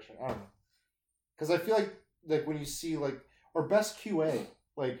team's direction. I don't know, because I feel like when you see or best QA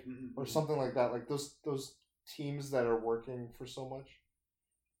or something like that, like those teams that are working for so much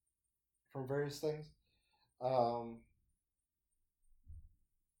from various things.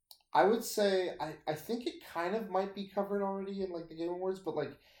 I would say I think it kind of might be covered already in like the Game Awards, but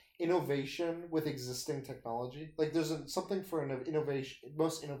like innovation with existing technology. Like there's something for an innovation,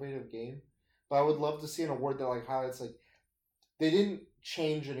 most innovative game, but I would love to see an award that like highlights like they didn't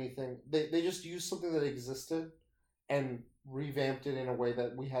change anything. They just used something that existed and revamped it in a way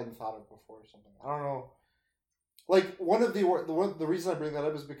that we hadn't thought of before or something. I don't know. Like one of the reason I bring that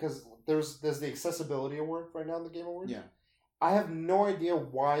up is because there's the accessibility award right now in the Game Awards. Yeah. I have no idea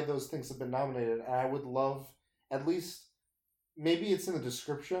why those things have been nominated, and I would love at least maybe it's in the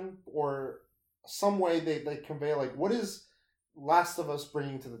description or some way they convey like what is Last of Us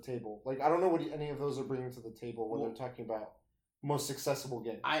bringing to the table. Like I don't know what any of those are bringing to the table when they're talking about most accessible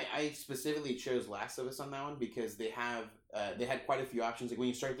game. I specifically chose Last of Us on that one because they had quite a few options. Like when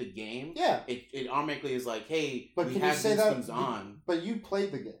you start the game, yeah, it automatically is like, hey, but we can have you say these that? things on. But you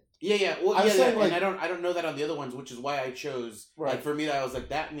played the game. Yeah. Well, I'm saying, like, and I don't know that on the other ones, which is why I chose. Right. Like for me, I was like,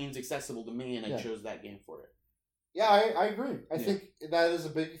 that means accessible to me, and I Yeah. chose that game for it. Yeah, I agree. I think that is a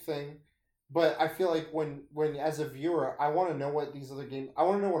big thing. But I feel like when as a viewer, I want to know what these other games. I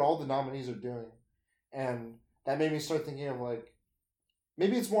want to know what all the nominees are doing, and that made me start thinking of like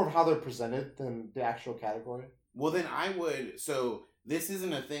maybe it's more of how they're presented than the actual category. Well, then I would. So this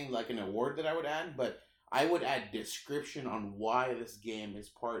isn't a thing like an award that I would add, but I would add description on why this game is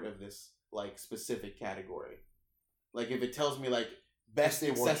part of this like specific category. Like if it tells me like best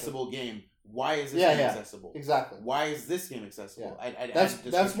accessible game, why is this game accessible? Exactly. Why is this game accessible? Yeah. I'd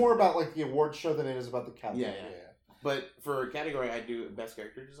that's more about like the award show than it is about the category. Yeah. But for a category, I do best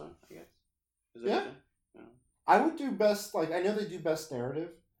character design. I guess. Is that Yeah. okay? I would do best. Like I know they do best narrative,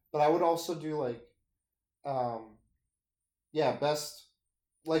 but I would also do like, best.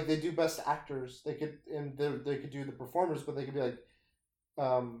 Like they do best actors. They could they could do the performers, but they could be like,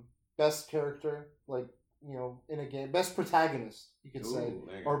 best character. Like in a game, best protagonist. You could say,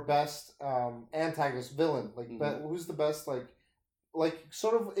 or best antagonist, villain. Like who's the best? Like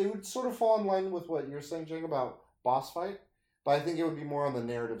sort of it would sort of fall in line with what you're saying, Jing, about boss fight. But I think it would be more on the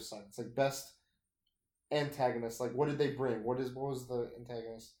narrative side. It's like best antagonist. Like what did they bring? What was the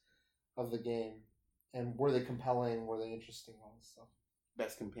antagonist of the game? And were they compelling? Were they interesting? All this stuff.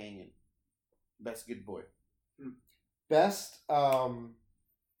 Best companion. Best good boy. Best I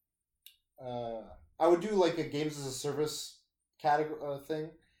would do like a games as a service category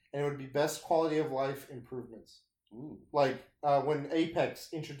thing, and it would be best quality of life improvements. Ooh. Like when Apex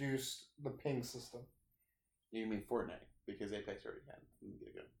introduced the ping system. You mean Fortnite? Because Apex already had it from the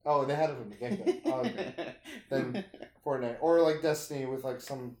get-go. Oh, they had it from the get-go. Oh, okay. Then Fortnite. Or like Destiny with like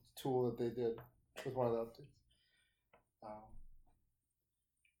some tool that they did with one of the updates.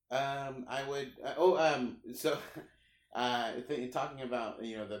 I would. Talking about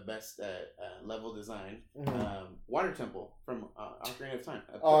the best level design, Water Temple from Ocarina of Time.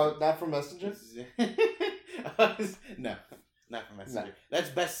 Not from Messenger? No, not from Messenger. No. That's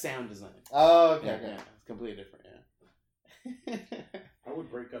best sound design. Oh, okay. Yeah, it's completely different. Yeah. I would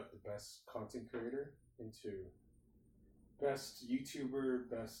break up the best content creator into best YouTuber,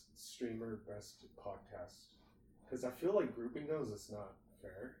 best streamer, best podcast. Because I feel like grouping those is not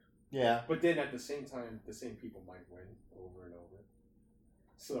fair. Yeah. But then at the same time, the same people might win over and over.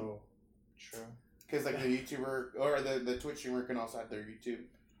 So. True. Because like the YouTuber or the Twitch streamer can also have their YouTube.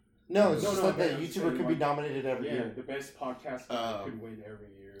 No, it's just like that YouTuber could be nominated every year. The best podcast could win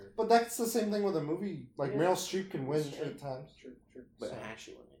every year. But that's the same thing with a movie. Like Meryl Streep can win 8 times. True. But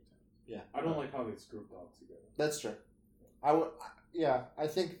actually win 8 times. Yeah. I don't like how it's grouped all together. That's true. I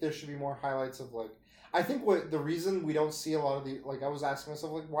think there should be more highlights of like. I think the reason we don't see a lot of the I was asking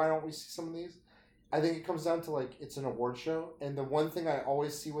myself like why don't we see some of these? I think it comes down to like it's an award show, and the one thing I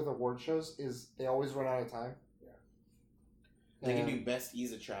always see with award shows is they always run out of time. Yeah. They can do best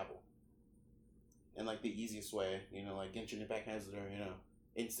ease of travel. And like the easiest way, like Genshin Impact has their,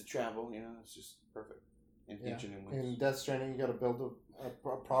 instant travel, it's just perfect. And Genshin wins. In Death Stranding, you got to build a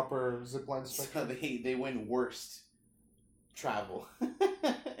proper zipline structure. So they win worst travel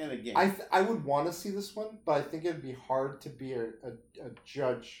in a game. I would want to see this one, but I think it'd be hard to be a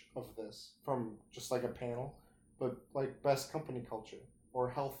judge of this from just like a panel. But like best company culture or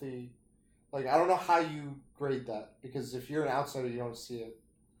healthy, like I don't know how you grade that because if you're an outsider, you don't see it.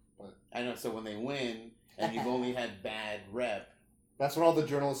 But I know. So when they win and you've only had bad rep, that's when all the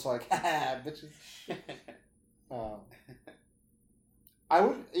journalists are like, "Ha, bitches." I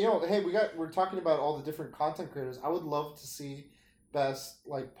would, hey, we're talking about all the different content creators. I would love to see best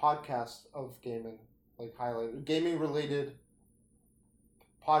like podcast of gaming, like highlight gaming related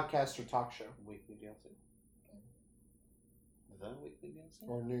podcast or talk show. Weekly DLC. Is that a weekly DLC?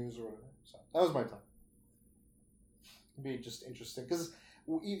 Or news or whatever. So that was my time. It'd be just interesting because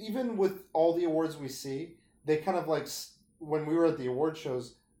even with all the awards we see, they kind of like when we were at the award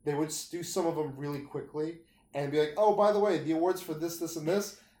shows, they would do some of them really quickly and be like, oh, by the way, the awards for this, this, and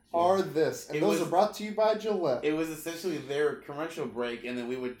this are this. And those are brought to you by Gillette. It was essentially their commercial break, and then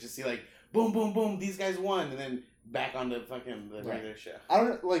we would just see like, boom, boom, boom, these guys won, and then back on the fucking regular show.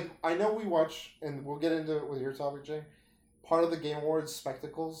 I know we watch, and we'll get into it with your topic, Jay. Part of the Game Awards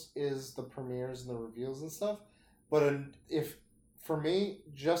spectacles is the premieres and the reveals and stuff. But if, for me,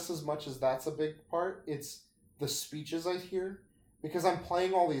 just as much as that's a big part, it's the speeches I hear. Because I'm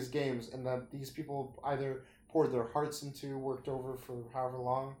playing all these games, and that these people either poured their hearts into, worked over for however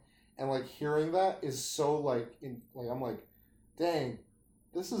long, and like hearing that is so like I'm like, dang,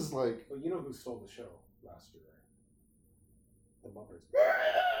 this is like. Well, you know who stole the show last year, right? The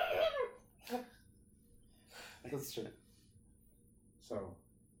Muppets. That's true. So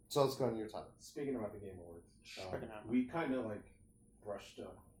let's go into your topic. Speaking about the Game Awards, we kind of like brushed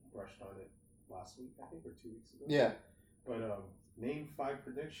on it last week, I think, or 2 weeks ago. Yeah. But name 5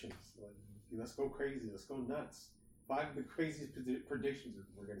 predictions. Like, let's go crazy. Let's go nuts. 5 of the craziest predictions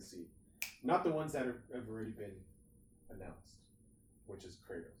we're going to see. Not the ones that have already been announced, which is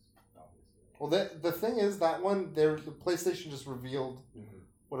Kratos, obviously. Well, the thing is, that one, the PlayStation just revealed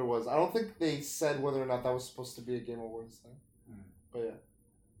what it was. I don't think they said whether or not that was supposed to be a Game Awards thing. But yeah.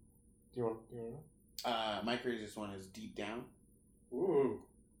 Do you want to know? My craziest one is Deep Down. Ooh.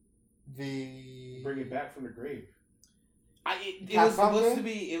 Bring it back from the grave. It was supposed to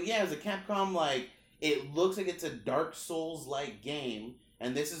be, it was a Capcom, like, it looks like it's a Dark Souls-like game,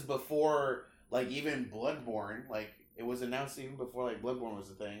 and this is before, like, even Bloodborne, like, it was announced even before, like, Bloodborne was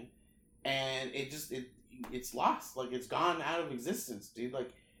a thing, and it's lost, like, it's gone out of existence, dude,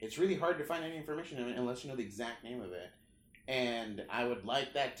 like, it's really hard to find any information on it unless you know the exact name of it, and I would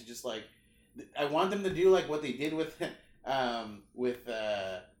like that to just, like, I want them to do, like, what they did with what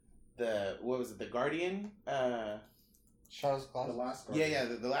was it, the Guardian, Shadow's Class? The Last Guardian. Yeah,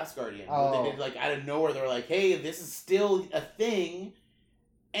 the Last Guardian. Oh. They did, like, out of nowhere, they're like, hey, this is still a thing,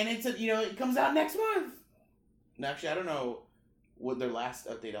 and it's it comes out next month. And actually, I don't know what their last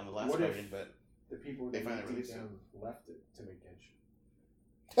update on the Last Guardian, but the people they finally released it left it to make Genshin.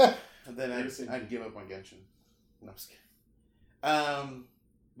 And then I'd give up on Genshin. No, I'm just kidding.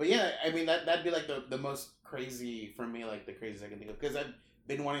 But yeah, I mean, that'd be like the most crazy for me, like the craziest I can think of, because I've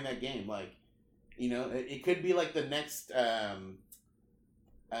been wanting that game, like. It could be like the next,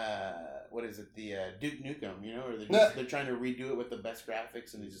 what is it, the Duke Nukem, or they're trying to redo it with the best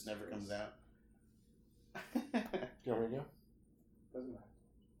graphics and it just never comes out. Do you want me to go? Doesn't matter.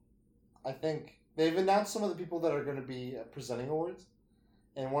 I think they've announced some of the people that are going to be presenting awards,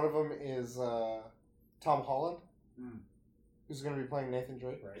 and one of them is Tom Holland, who's going to be playing Nathan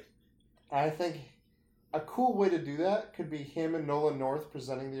Drake. Right. And I think a cool way to do that could be him and Nolan North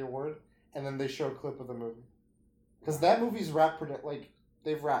presenting the award. And then they show a clip of the movie. Because that movie's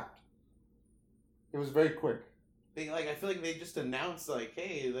they've wrapped. It was very quick. I feel like they just announced, like,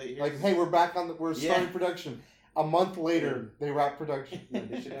 hey... hey, we're back we're starting production. A month later, they wrap production. Yeah,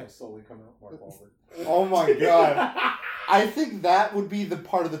 they should have Sully come out, Mark Wahlberg. Oh my god. I think that would be the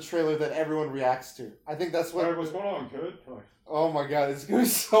part of the trailer that everyone reacts to. I think that's what... Hey, what's going on, kid? Oh my god, it's going to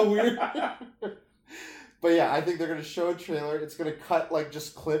be so weird. But yeah, I think they're going to show a trailer. It's going to cut, like,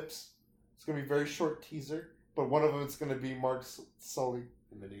 just clips. It's going to be a very short teaser, but one of them is going to be Mark Sully.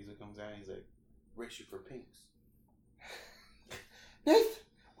 And then Diesel comes out and he's like, race you for pinks. Nathan,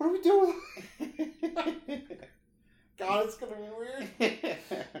 what are we doing? God, it's going to be weird.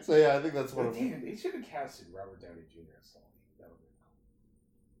 So yeah, I think that's one of them. Damn, they should have casted Robert Downey Jr. as Sully. That would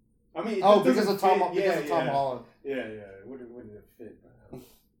be cool. I mean, because of Tom Holland. Yeah, it wouldn't have fit.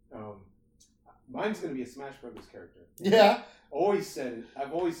 Mine's going to be a Smash Brothers character. Yeah. I've always said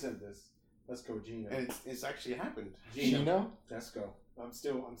this. Let's go, Gino. And it's actually happened. Gino? Let's go. I'm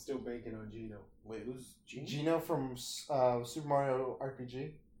still banking on Gino. Wait, who's Gino? Gino from Super Mario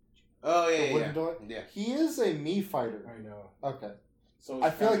RPG. Oh yeah. Yeah. He is a Mii fighter. I know. Okay. So I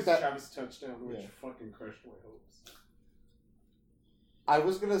feel like that Travis touchdown, which fucking crushed my hopes. I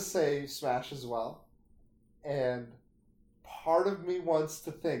was gonna say Smash as well, and part of me wants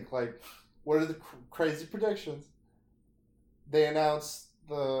to think like, what are the crazy predictions? They announced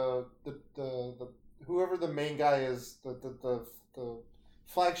the whoever the main guy is, the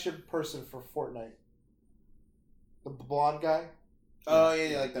flagship person for Fortnite, the blonde guy. Oh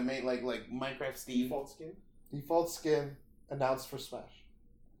yeah, like the main like Minecraft Steve. Default skin Announced for Smash.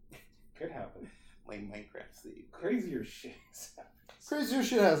 Could happen. Like Minecraft Steve. Crazier shit has happened. Crazier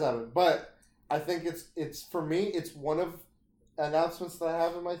shit has happened, but I think it's for me. It's one of announcements that I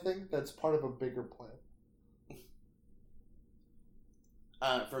have in my thing that's part of a bigger plan.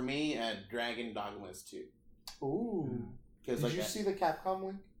 For me, Dragon Dogmas 2. Ooh. Did you see the Capcom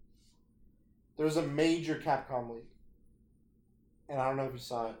link? There was a major Capcom leak, and I don't know if you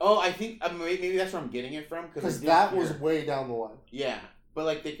saw it. Oh, I think maybe that's where I'm getting it from because that was way down the line. Yeah, but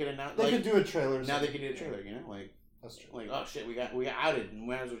like they could announce. They could do a trailer. Now they could do a trailer. You know, like that's true. Like, oh shit, we got outed, and we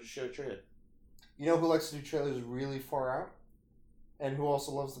might as well just show a trailer. You know who likes to do trailers really far out, and who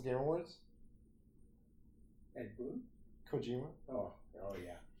also loves the Game Awards? Ed Boon? Kojima. Oh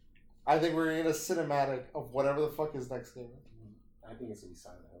yeah. I think we're in a cinematic of whatever the fuck his next game is. I think it's gonna be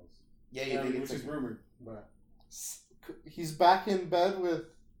Silent Hills. Yeah, which is rumored, but he's back in bed with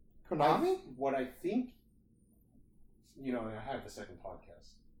Konami. What I think, and I have the second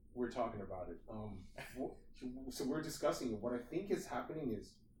podcast. We're talking about it. So we're discussing it. What I think is happening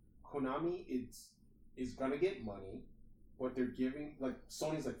is Konami is gonna get money, but they're giving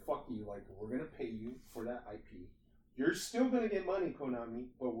Sony's like, fuck you, we're gonna pay you for that IP. You're still gonna get money,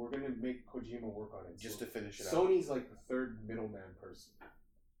 Konami, but we're gonna make Kojima work on it just to finish it out. Sony's like the third middleman person,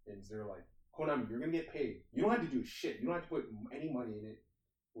 and they're like, Konami, you're gonna get paid. You don't have to do shit. You don't have to put any money in it.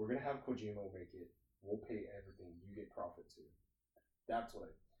 We're gonna have Kojima make it. We'll pay everything. You get profit too. That's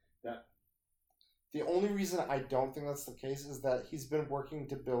what The only reason I don't think that's the case is that he's been working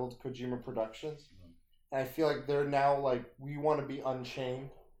to build Kojima Productions. Mm-hmm. And I feel like they're now like, we want to be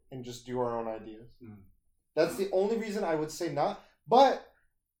unchained and just do our own ideas. Mm-hmm. That's the only reason I would say not. But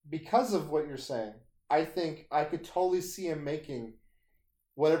because of what you're saying, I think I could totally see him making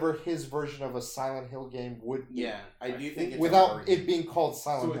whatever his version of a Silent Hill game would be. Yeah, I do think it's without it being called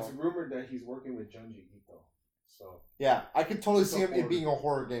Silent Hill. So it's rumored that he's working with Junji Ito. So yeah, I could totally see it being a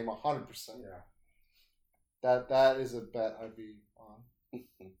horror game, 100%. Yeah, that is a bet I'd be on.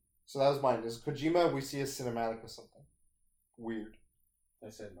 So that was mine. Is Kojima? We see a cinematic or something weird. I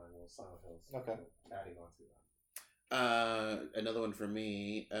said mine was Silent Hills. Okay, adding on to that. Another one for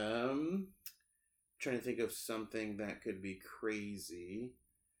me. Trying to think of something that could be crazy.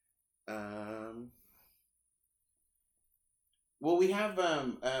 Well, we have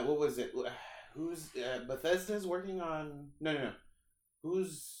what was it? Who's Bethesda's working on? No.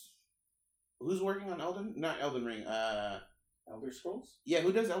 Who's working on Elden Ring? Elder Scrolls? Yeah,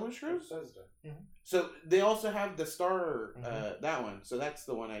 who does Elder Scrolls? Bethesda. Mm-hmm. So they also have the Star that one. So that's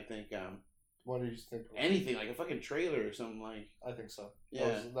the one I think. What do you think? Anything like a fucking trailer or something like. I think so. Yeah,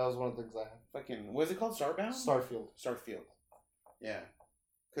 that was one of the things I had. Fucking what is it called? Starbound. Starfield. Yeah,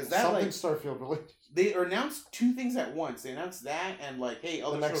 because that something Starfield related. They announced two things at once. They announced that and like, hey,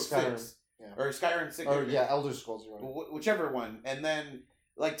 Elder Scrolls 6, or Skyrim 6, or Elder Scrolls. You're right. Whichever one, and then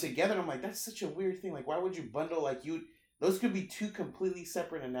like together, I'm like, that's such a weird thing. Like, why would you bundle Those could be two completely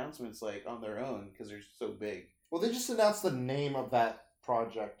separate announcements, like on their own, because they're so big. Well, they just announced the name of that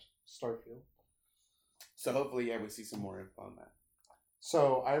project, Starfield. So hopefully, we see some more info on that.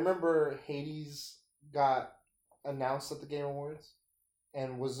 So I remember Hades got announced at the Game Awards,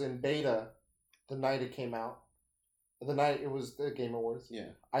 and was in beta the night it came out. The night it was the Game Awards.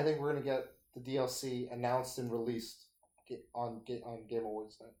 Yeah. I think we're gonna get the DLC announced and released on Game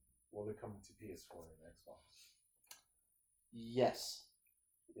Awards night. Will it come to PS4 and Xbox? Yes.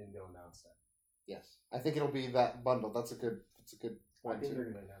 And they'll announce that. Yes, I think it'll be that bundle. That's a good one. I think they're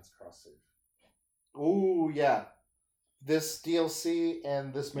gonna announce cross save. Ooh yeah, this DLC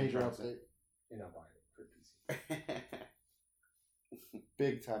and this major update. And I'll buy it for PC.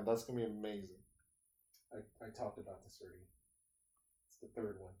 Big time. That's gonna be amazing. I talked about this already. It's the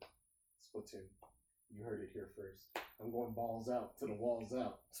third one. Splatoon. You heard it here first. I'm going balls out to the walls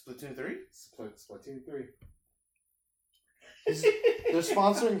out. Splatoon 3? Splatoon 3. They're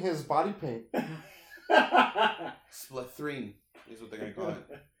sponsoring his body paint. Splatoon is what they're gonna call it.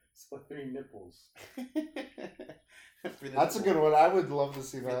 Splatoon nipples. That's a good one. I would love to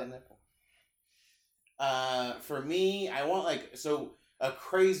see that. For me, I want a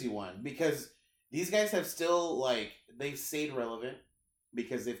crazy one, because these guys have still they've stayed relevant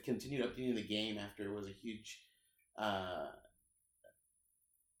because they've continued updating the game after it was a huge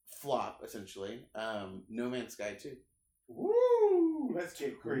flop, essentially. No Man's Sky 2. Woo! Let's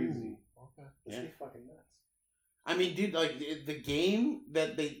get crazy. Okay. Let's get fucking nuts. I mean, dude, the game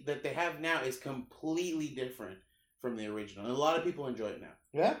that they have now is completely different from the original, and a lot of people enjoy it now.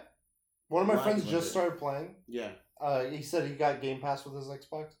 Yeah. One of my friends just started playing. Yeah. He said he got Game Pass with his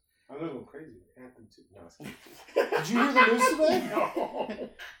Xbox. I'm gonna go crazy. Anthem 2. No, did you hear the news today? No.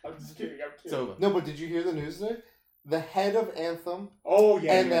 I'm just kidding. It's over. No, but did you hear the news today? The head of Anthem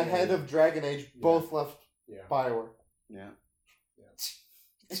and the head of Dragon Age both left BioWare. Yeah.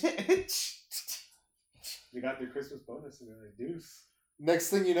 They got their Christmas bonus and they're like, deuce. Next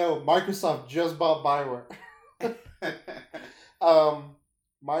thing you know, Microsoft just bought BioWare.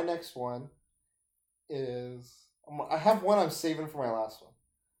 My next one is... I have one I'm saving for my last one.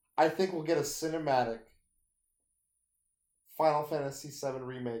 I think we'll get a cinematic Final Fantasy VII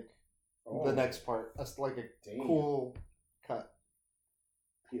remake. The next part. That's like a cool cut.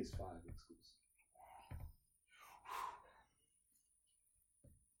 PS5 exclusive.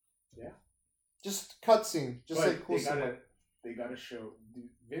 Yeah. Just cutscene. Just like cool. They gotta show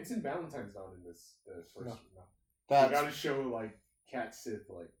Vincent Valentine's not in this. The first one. No. They gotta show like Cat Sith.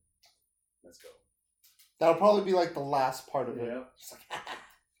 Like, let's go. That'll probably be like the last part of it. Yeah. Just like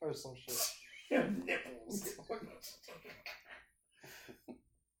or some shit. Nipples.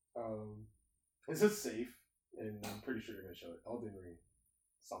 Is it safe? And I'm pretty sure they're gonna show it. Elden Ring,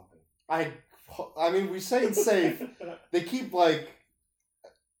 something. I mean, we say it's safe. They keep like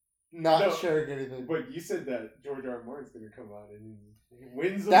not sharing anything. But you said that George R. R. Martin's gonna come out and he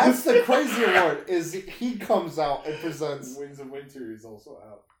wins. That's the crazy part. Is he comes out and presents. Winds of Winter is also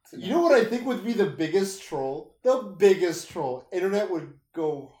out. You know what I think would be the biggest troll? The biggest troll. Internet would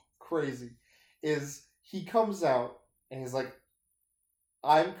go crazy. Is he comes out and he's like,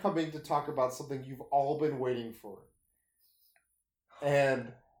 I'm coming to talk about something you've all been waiting for.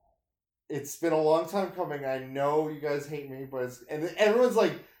 And it's been a long time coming. I know you guys hate me, but and everyone's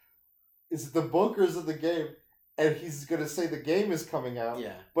like, is it the book or is it the game? And he's going to say the game is coming out.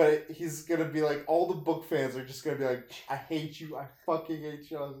 Yeah. But he's going to be like, all the book fans are just going to be like, I hate you. I fucking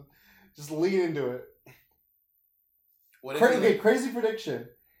hate you. Just lean into it. Crazy prediction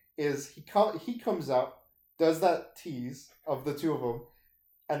is he comes out, does that tease of the two of them,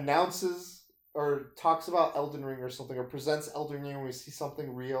 announces or talks about Elden Ring or something, or presents Elden Ring when we see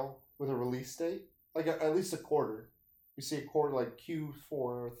something real with a release date, like at least a quarter. We see a quarter like Q4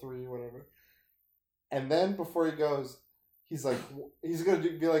 or 3 or whatever. And then before he goes, he's like, he's going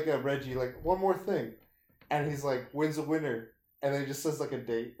to be like a Reggie, like, one more thing. And he's like, wins a winner. And then he just says like a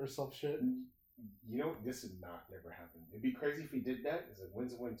date or some shit. You know, this would never happen. It'd be crazy if he did that. It's like,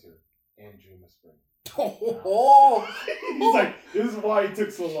 wins a winter and Dream of Spring. Oh! He's like, this is why it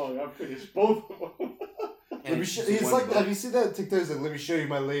took so long. I finished both of them. He's like, have you seen that TikTok? He's like, let me show you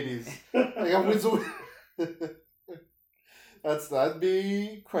my ladies. Like, I'm wins a winner. That'd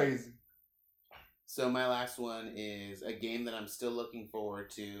be crazy. So my last one is a game that I'm still looking forward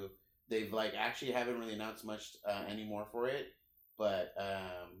to. They've like actually haven't really announced much anymore for it, but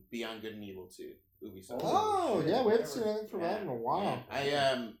Beyond Good and Evil 2, Ubisoft. Oh yeah, we haven't seen anything from that in a while.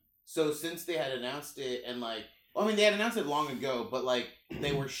 Yeah. So since they had announced it and like, well, I mean they had announced it long ago, but like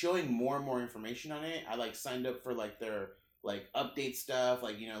they were showing more and more information on it. I like signed up for like their like update stuff,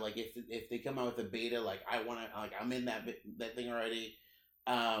 like, you know, like if they come out with a beta, like I want to, like I'm in that thing already.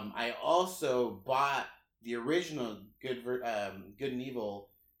 I also bought the original Good and Evil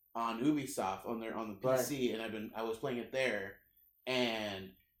on Ubisoft on the PC, right. And I was playing it there, and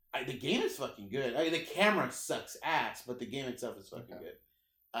the game is fucking good. I mean, the camera sucks ass, but the game itself is fucking good.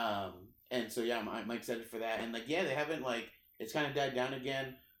 And so yeah, I'm excited for that. And like yeah, they haven't like it's kind of died down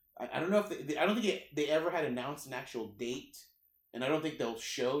again. I don't know if I don't think they ever had announced an actual date, and I don't think they'll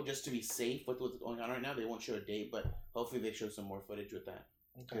show, just to be safe with what's going on right now. They won't show a date, but hopefully they show some more footage with that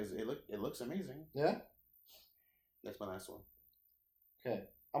because it looks amazing. Yeah, that's my last one. Okay,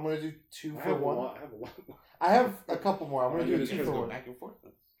 I'm gonna do 2 I for have 1. I have a lot. I have a couple more. I'm gonna do 2 for 1. Back and forth.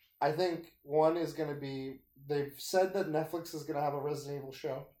 I think one is gonna be. They've said that Netflix is gonna have a Resident Evil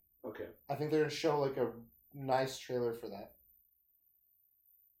show. Okay. I think they're gonna show like a nice trailer for that.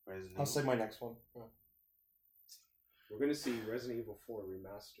 I'll say my next one. Yeah. We're gonna see Resident Evil 4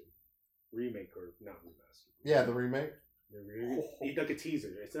 remastered, remake or not remastered. Yeah, the remake. It's like a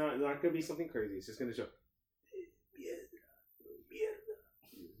teaser. It's not gonna be something crazy. It's just gonna show.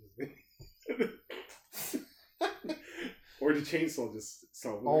 Or the chainsaw just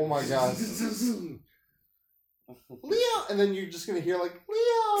sound. Oh my god. Leon, and then you're just gonna hear like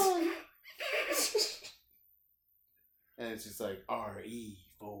Leon. And it's just like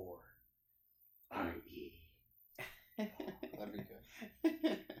RE4. RE. That'd be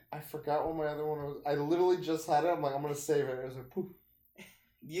good. I forgot what my other one was. I literally just had it. I'm like, I'm gonna save it. It was like poof.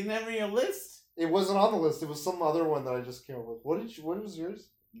 You never in your list? It wasn't on the list. It was some other one that I just came up with. What was yours?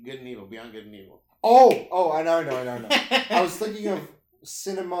 Good and Evil. Beyond Good and Evil. Oh! I know. I was thinking of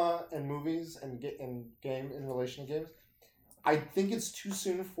cinema and movies and game in relation to games. I think it's too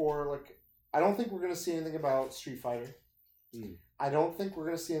soon for like. I don't think we're gonna see anything about Street Fighter. I don't think we're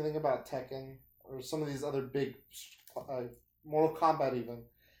gonna see anything about Tekken or some of these other big Mortal Kombat even.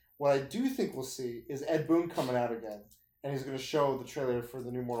 What I do think we'll see is Ed Boon coming out again, and he's gonna show the trailer for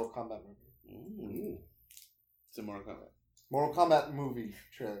the new Mortal Kombat movie. It's a Mortal Kombat. Mortal Kombat movie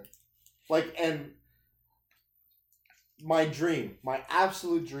trailer. Like, and my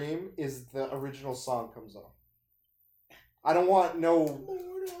absolute dream is the original song comes on. I don't want no.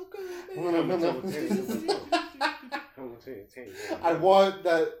 I want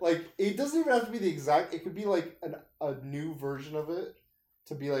that, like, it doesn't even have to be the exact. It could be like a new version of it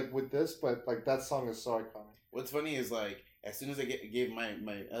to be like with this, but like that song is so iconic. What's funny is like as soon as I gave my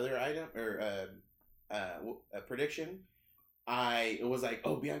other item or a prediction, it was like,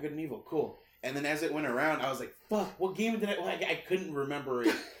 oh, Beyond Good and Evil, cool. And then as it went around, I was like, fuck, what game did I like? I couldn't remember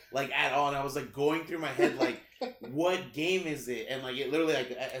it like at all, and I was like going through my head like, what game is it? And like it literally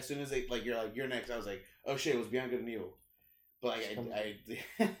like as soon as you're next, I was like, oh shit, it was Beyond Good and Evil. But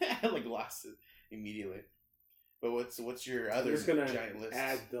like, I like lost it immediately. But what's your other giant list?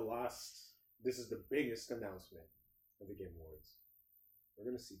 Add the last. This is the biggest announcement of the Game Awards. We're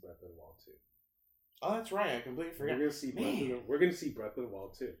gonna see Breath of the Wild 2. Oh, that's right. I completely forgot. We're gonna see Breath of the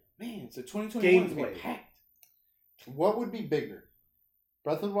Wild 2. Man, so 2021 is gonna be Gameplay. packed. What would be bigger,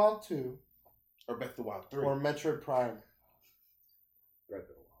 Breath of the Wild 2 Or Breath of the Wild 3. or Metroid Prime? Breath of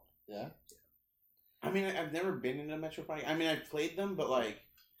the Wild. Yeah. I mean, I've never been in a Metro Prime. I mean, I've played them, but like,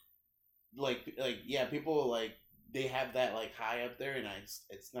 yeah, people like they have that like high up there, and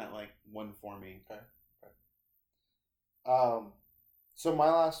it's not like one for me. Okay. So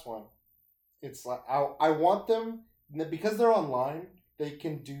my last one, it's like I want them because they're online. They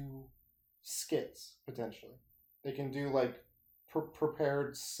can do skits potentially. They can do like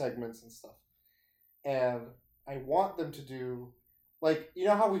prepared segments and stuff, and I want them to do. Like, you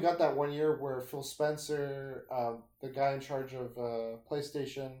know how we got that one year where Phil Spencer, the guy in charge of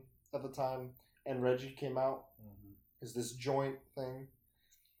PlayStation at the time, and Reggie came out? Mm-hmm. Is this joint thing?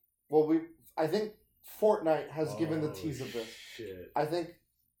 Well, I think Fortnite has given the tease of this. Shit. I think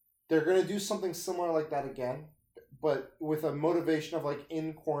they're going to do something similar like that again, but with a motivation of, like,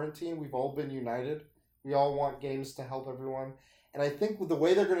 in quarantine, we've all been united. We all want games to help everyone. And I think with the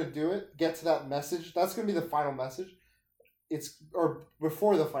way they're going to do it, get to that message, that's going to be the final message. Or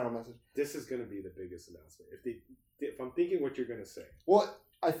before the final message. This is going to be the biggest announcement. If I'm thinking what you're going to say. Well,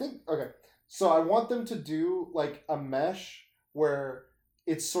 I think, okay. So I want them to do like a mesh where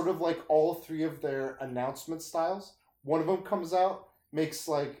it's sort of like all three of their announcement styles. One of them comes out, makes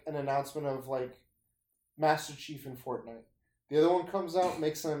like an announcement of like Master Chief in Fortnite. The other one comes out,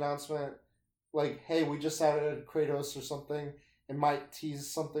 makes an announcement like, hey, we just added Kratos or something, and might tease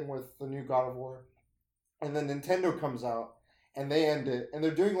something with the new God of War. And then Nintendo comes out, and they end it, and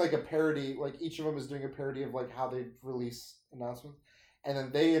they're doing like a parody, like each of them is doing a parody of like how they release announcements, and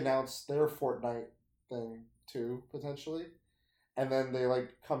then they announce their Fortnite thing too, potentially, and then they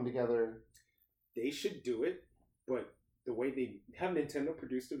like come together. They should do it, but the way they have Nintendo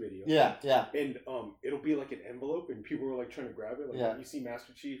produce the video. Yeah. And it'll be like an envelope, and people are like trying to grab it. Like you see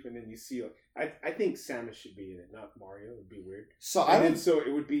Master Chief, and then you see like, I think Samus should be in it, not Mario. It'd be weird. So so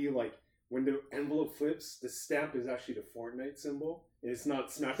it would be like, when the envelope flips, the stamp is actually the Fortnite symbol, and it's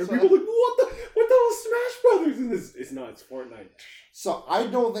not Smash. People are like, what the hell is Smash Brothers in this? It's not. It's Fortnite. So I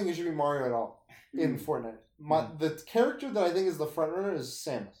don't think it should be Mario at all in Fortnite. The character that I think is the frontrunner is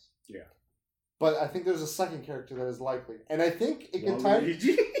Samus. Yeah. But I think there's a second character that is likely, and I think it could tie.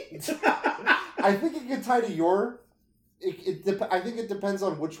 I think it could tie to your. I think it depends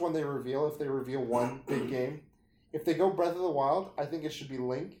on which one they reveal. If they reveal one big game, if they go Breath of the Wild, I think it should be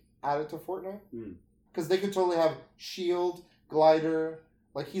Link. Added to Fortnite, because they could totally have shield, glider,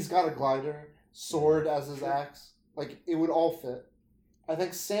 like he's got a glider, sword as his axe, like it would all fit. I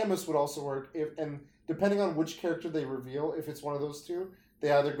think Samus would also work and depending on which character they reveal, if it's one of those two,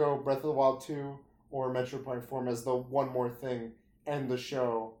 they either go Breath of the Wild 2 or Metroid Prime 4 as the one more thing, end the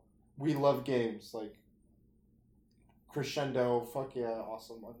show. We love games, like crescendo, fuck yeah,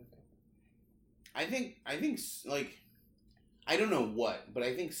 awesome, everything. I think like. I don't know what, but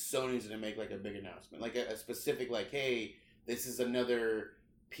I think Sony's going to make like a big announcement. Like a specific like, hey, this is another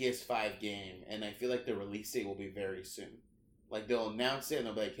PS5 game. And I feel like the release date will be very soon. Like they'll announce it and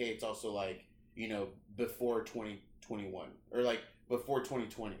they'll be like, hey, it's also like, you know, before 2021. Or like before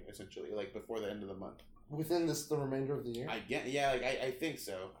 2020, essentially. Like before the end of the month. Within the remainder of the year? I think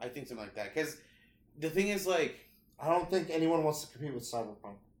so. I think something like that. Because the thing is like... I don't think anyone wants to compete with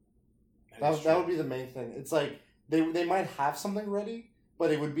Cyberpunk. That would be the main thing. It's like... They might have something ready,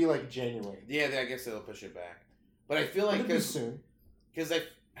 but it would be like January. Yeah, I guess they'll push it back. But I feel like soon. Because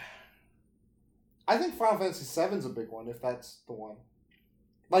I think Final Fantasy VII is a big one if that's the one.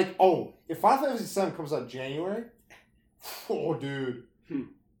 Like, if Final Fantasy VII comes out January, dude,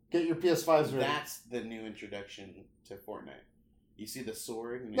 get your PS5s ready. That's the new introduction to Fortnite. You see the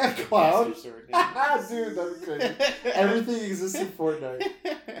sword and that cloud, dude, that's crazy. Everything exists in Fortnite.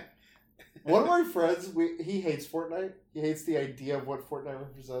 One of my friends, he hates Fortnite. He hates the idea of what Fortnite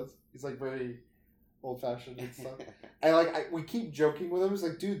represents. He's like very, old fashioned and stuff. And we keep joking with him. It's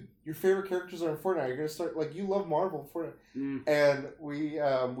like, dude, your favorite characters are in Fortnite. You're gonna start you love Marvel Fortnite. And we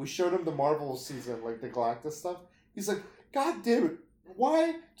showed him the Marvel season, like the Galactus stuff. He's like, God damn it.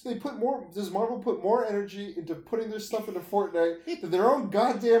 Why does Marvel put more energy into putting their stuff into Fortnite than their own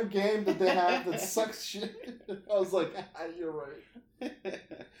goddamn game that they have that sucks shit? I was like, you're right.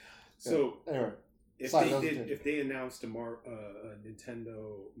 So anyway, if they announced a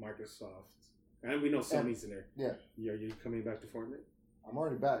Nintendo, Microsoft, and we know Sony's in there. Yeah. Are you coming back to Fortnite? I'm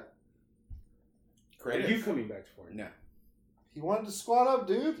already back. Creative. Are you coming back to Fortnite? No. He wanted to squad up,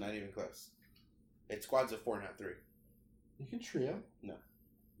 dude. Not even close. It squads of 4, not 3. You can trio. No.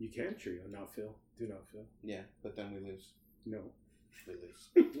 You can trio, not Phil. Do not Phil. Yeah, but then we lose. No. We lose.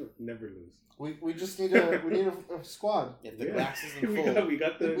 Never lose. We just need a squad. If the glass isn't full, we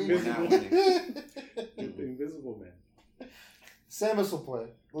got the invisible the invisible man. Samus will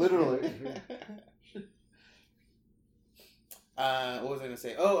play. Literally. What was I gonna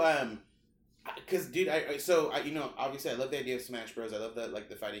say? Because dude, obviously I love the idea of Smash Bros. I love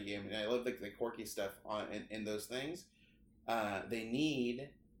the fighting game, and I love the quirky stuff in those things. They need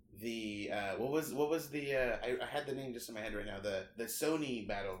the what was the I had the name just in my head right now, the Sony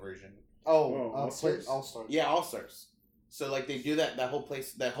battle version. All-Stars. Yeah, All-Stars. So they do that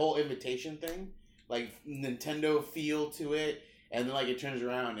whole invitation thing, Nintendo feel to it, and then it turns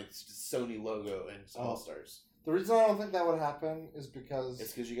around, it's just Sony logo and it's All-Stars. The reason I don't think that would happen is because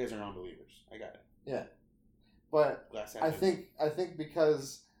it's because you guys are non-believers. I got it. Yeah, but I think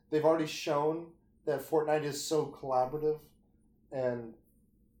because they've already shown that Fortnite is so collaborative, and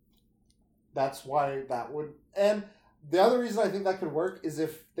that's why that would. And the other reason I think that could work is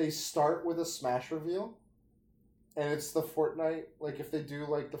if they start with a Smash reveal, and it's the Fortnite. If they do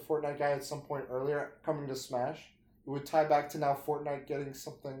the Fortnite guy at some point earlier coming to Smash, it would tie back to now Fortnite getting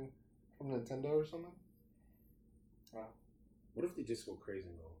something from Nintendo or something. Wow. What if they just go crazy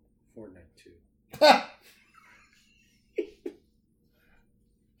and go Fortnite 2?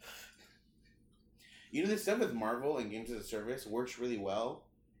 The stuff with Marvel and games as a service works really well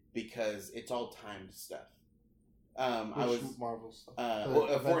because it's all timed stuff. Marvel stuff?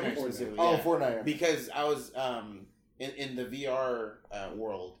 Fortnite specifically. Fortnite. Because I was in the VR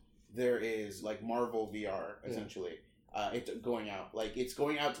world, there is Marvel VR essentially. It's going out. It's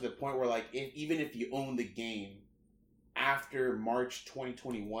going out to the point where even if you own the game after March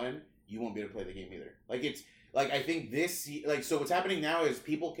 2021, you won't be able to play the game either. It's I think this so what's happening now is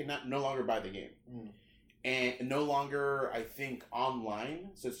people cannot no longer buy the game. And no longer, I think,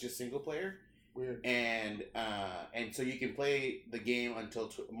 online, so it's just single player. Weird. And so you can play the game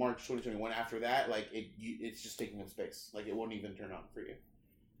until March 2021. After that, it's just taking up space. It won't even turn on for you.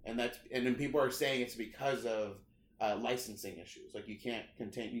 And then people are saying it's because of licensing issues. You can't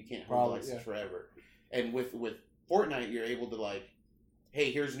hold the license forever. And with Fortnite, you're able to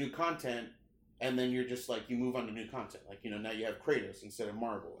hey, here's new content, and then you're just you move on to new content. Now you have Kratos instead of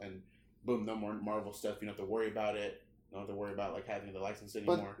Marvel, and boom, no more Marvel stuff. You don't have to worry about it. You don't have to worry about having the license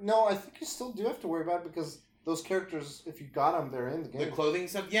anymore. But no, I think you still do have to worry about it because those characters, if you got them, they're in the game. The clothing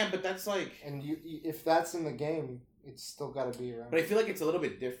stuff, yeah, but that's and you if that's in the game, it's still got to be around. But I feel it's a little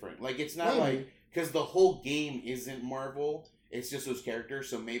bit different. It's not because the whole game isn't Marvel. It's just those characters.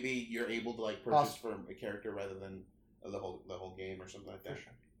 So maybe you're able to purchase from a character rather than the whole game or something like that. For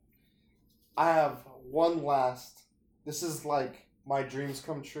sure. I have one last. This is my dreams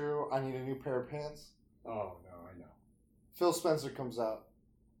come true. I need a new pair of pants. Oh no, I know. Phil Spencer comes out.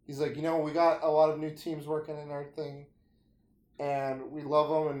 He's like, we got a lot of new teams working in our thing, and we love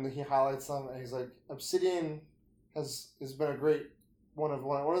them. And he highlights them, and he's like, Obsidian has been a great one of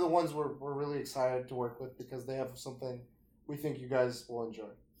the ones we're really excited to work with because they have something we think you guys will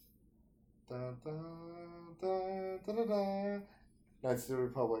enjoy. Da, da, da, da, da, da. Knights of the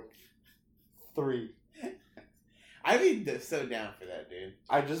Republic 3. I'd be so down for that, dude.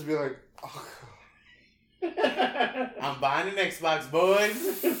 I'd just be like, oh. I'm buying an Xbox,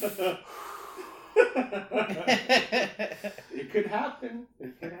 boys. It could happen.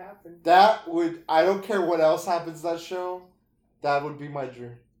 That would. I don't care what else happens to that show. That would be my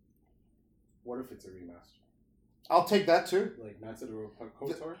dream. What if it's a remaster? I'll take that too. Knights of the Republic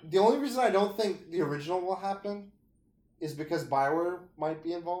KOTOR? The only reason I don't think the original will happen is because BioWare might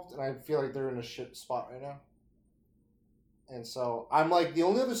be involved, and I feel like they're in a shit spot right now. And so I'm the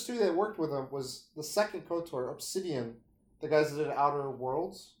only other studio that worked with them was the second KOTOR, Obsidian, the guys that did Outer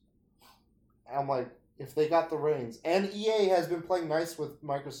Worlds. I'm if they got the reins, and EA has been playing nice with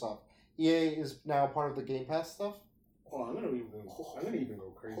Microsoft. EA is now part of the Game Pass stuff. Oh, I'm gonna even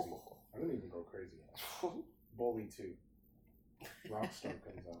go crazy. Bully 2. Rockstar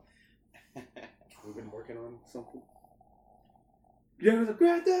comes out. We're been working on something. Yeah, it was a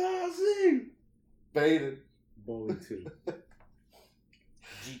Grand DLC. Baited. Bowling 2.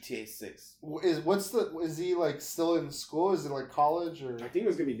 GTA 6. Is he like still in school? Is it like college or? I think it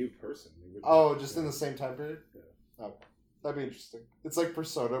was gonna be a new person. Oh, just in the same time period. Yeah. Oh, that'd be interesting. It's like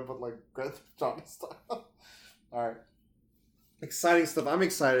Persona, but like Grand Theft Auto style. All right. Exciting stuff. I'm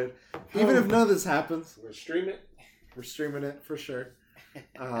excited. Even if none of this happens, we're streaming it. We're streaming it for sure.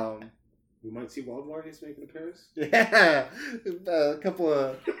 We might see Wild Warriors make an appearance. Yeah, a couple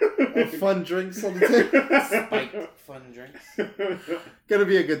of fun drinks on the table. Spiked fun drinks. Gonna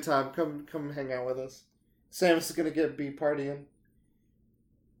be a good time. Come hang out with us. Sam's gonna get B partying.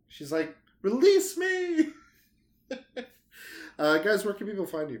 She's like, release me, guys. Where can people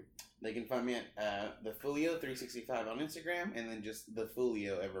find you? They can find me at the Folio 365 on Instagram, and then just the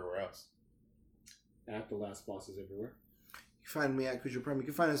Folio everywhere else. At The Last Bosses everywhere. You can find me at Cujo Prime. You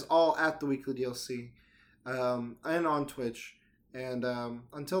can find us all at the Weekly DLC, and on Twitch. And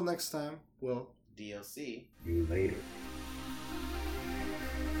until next time, we'll DLC you later.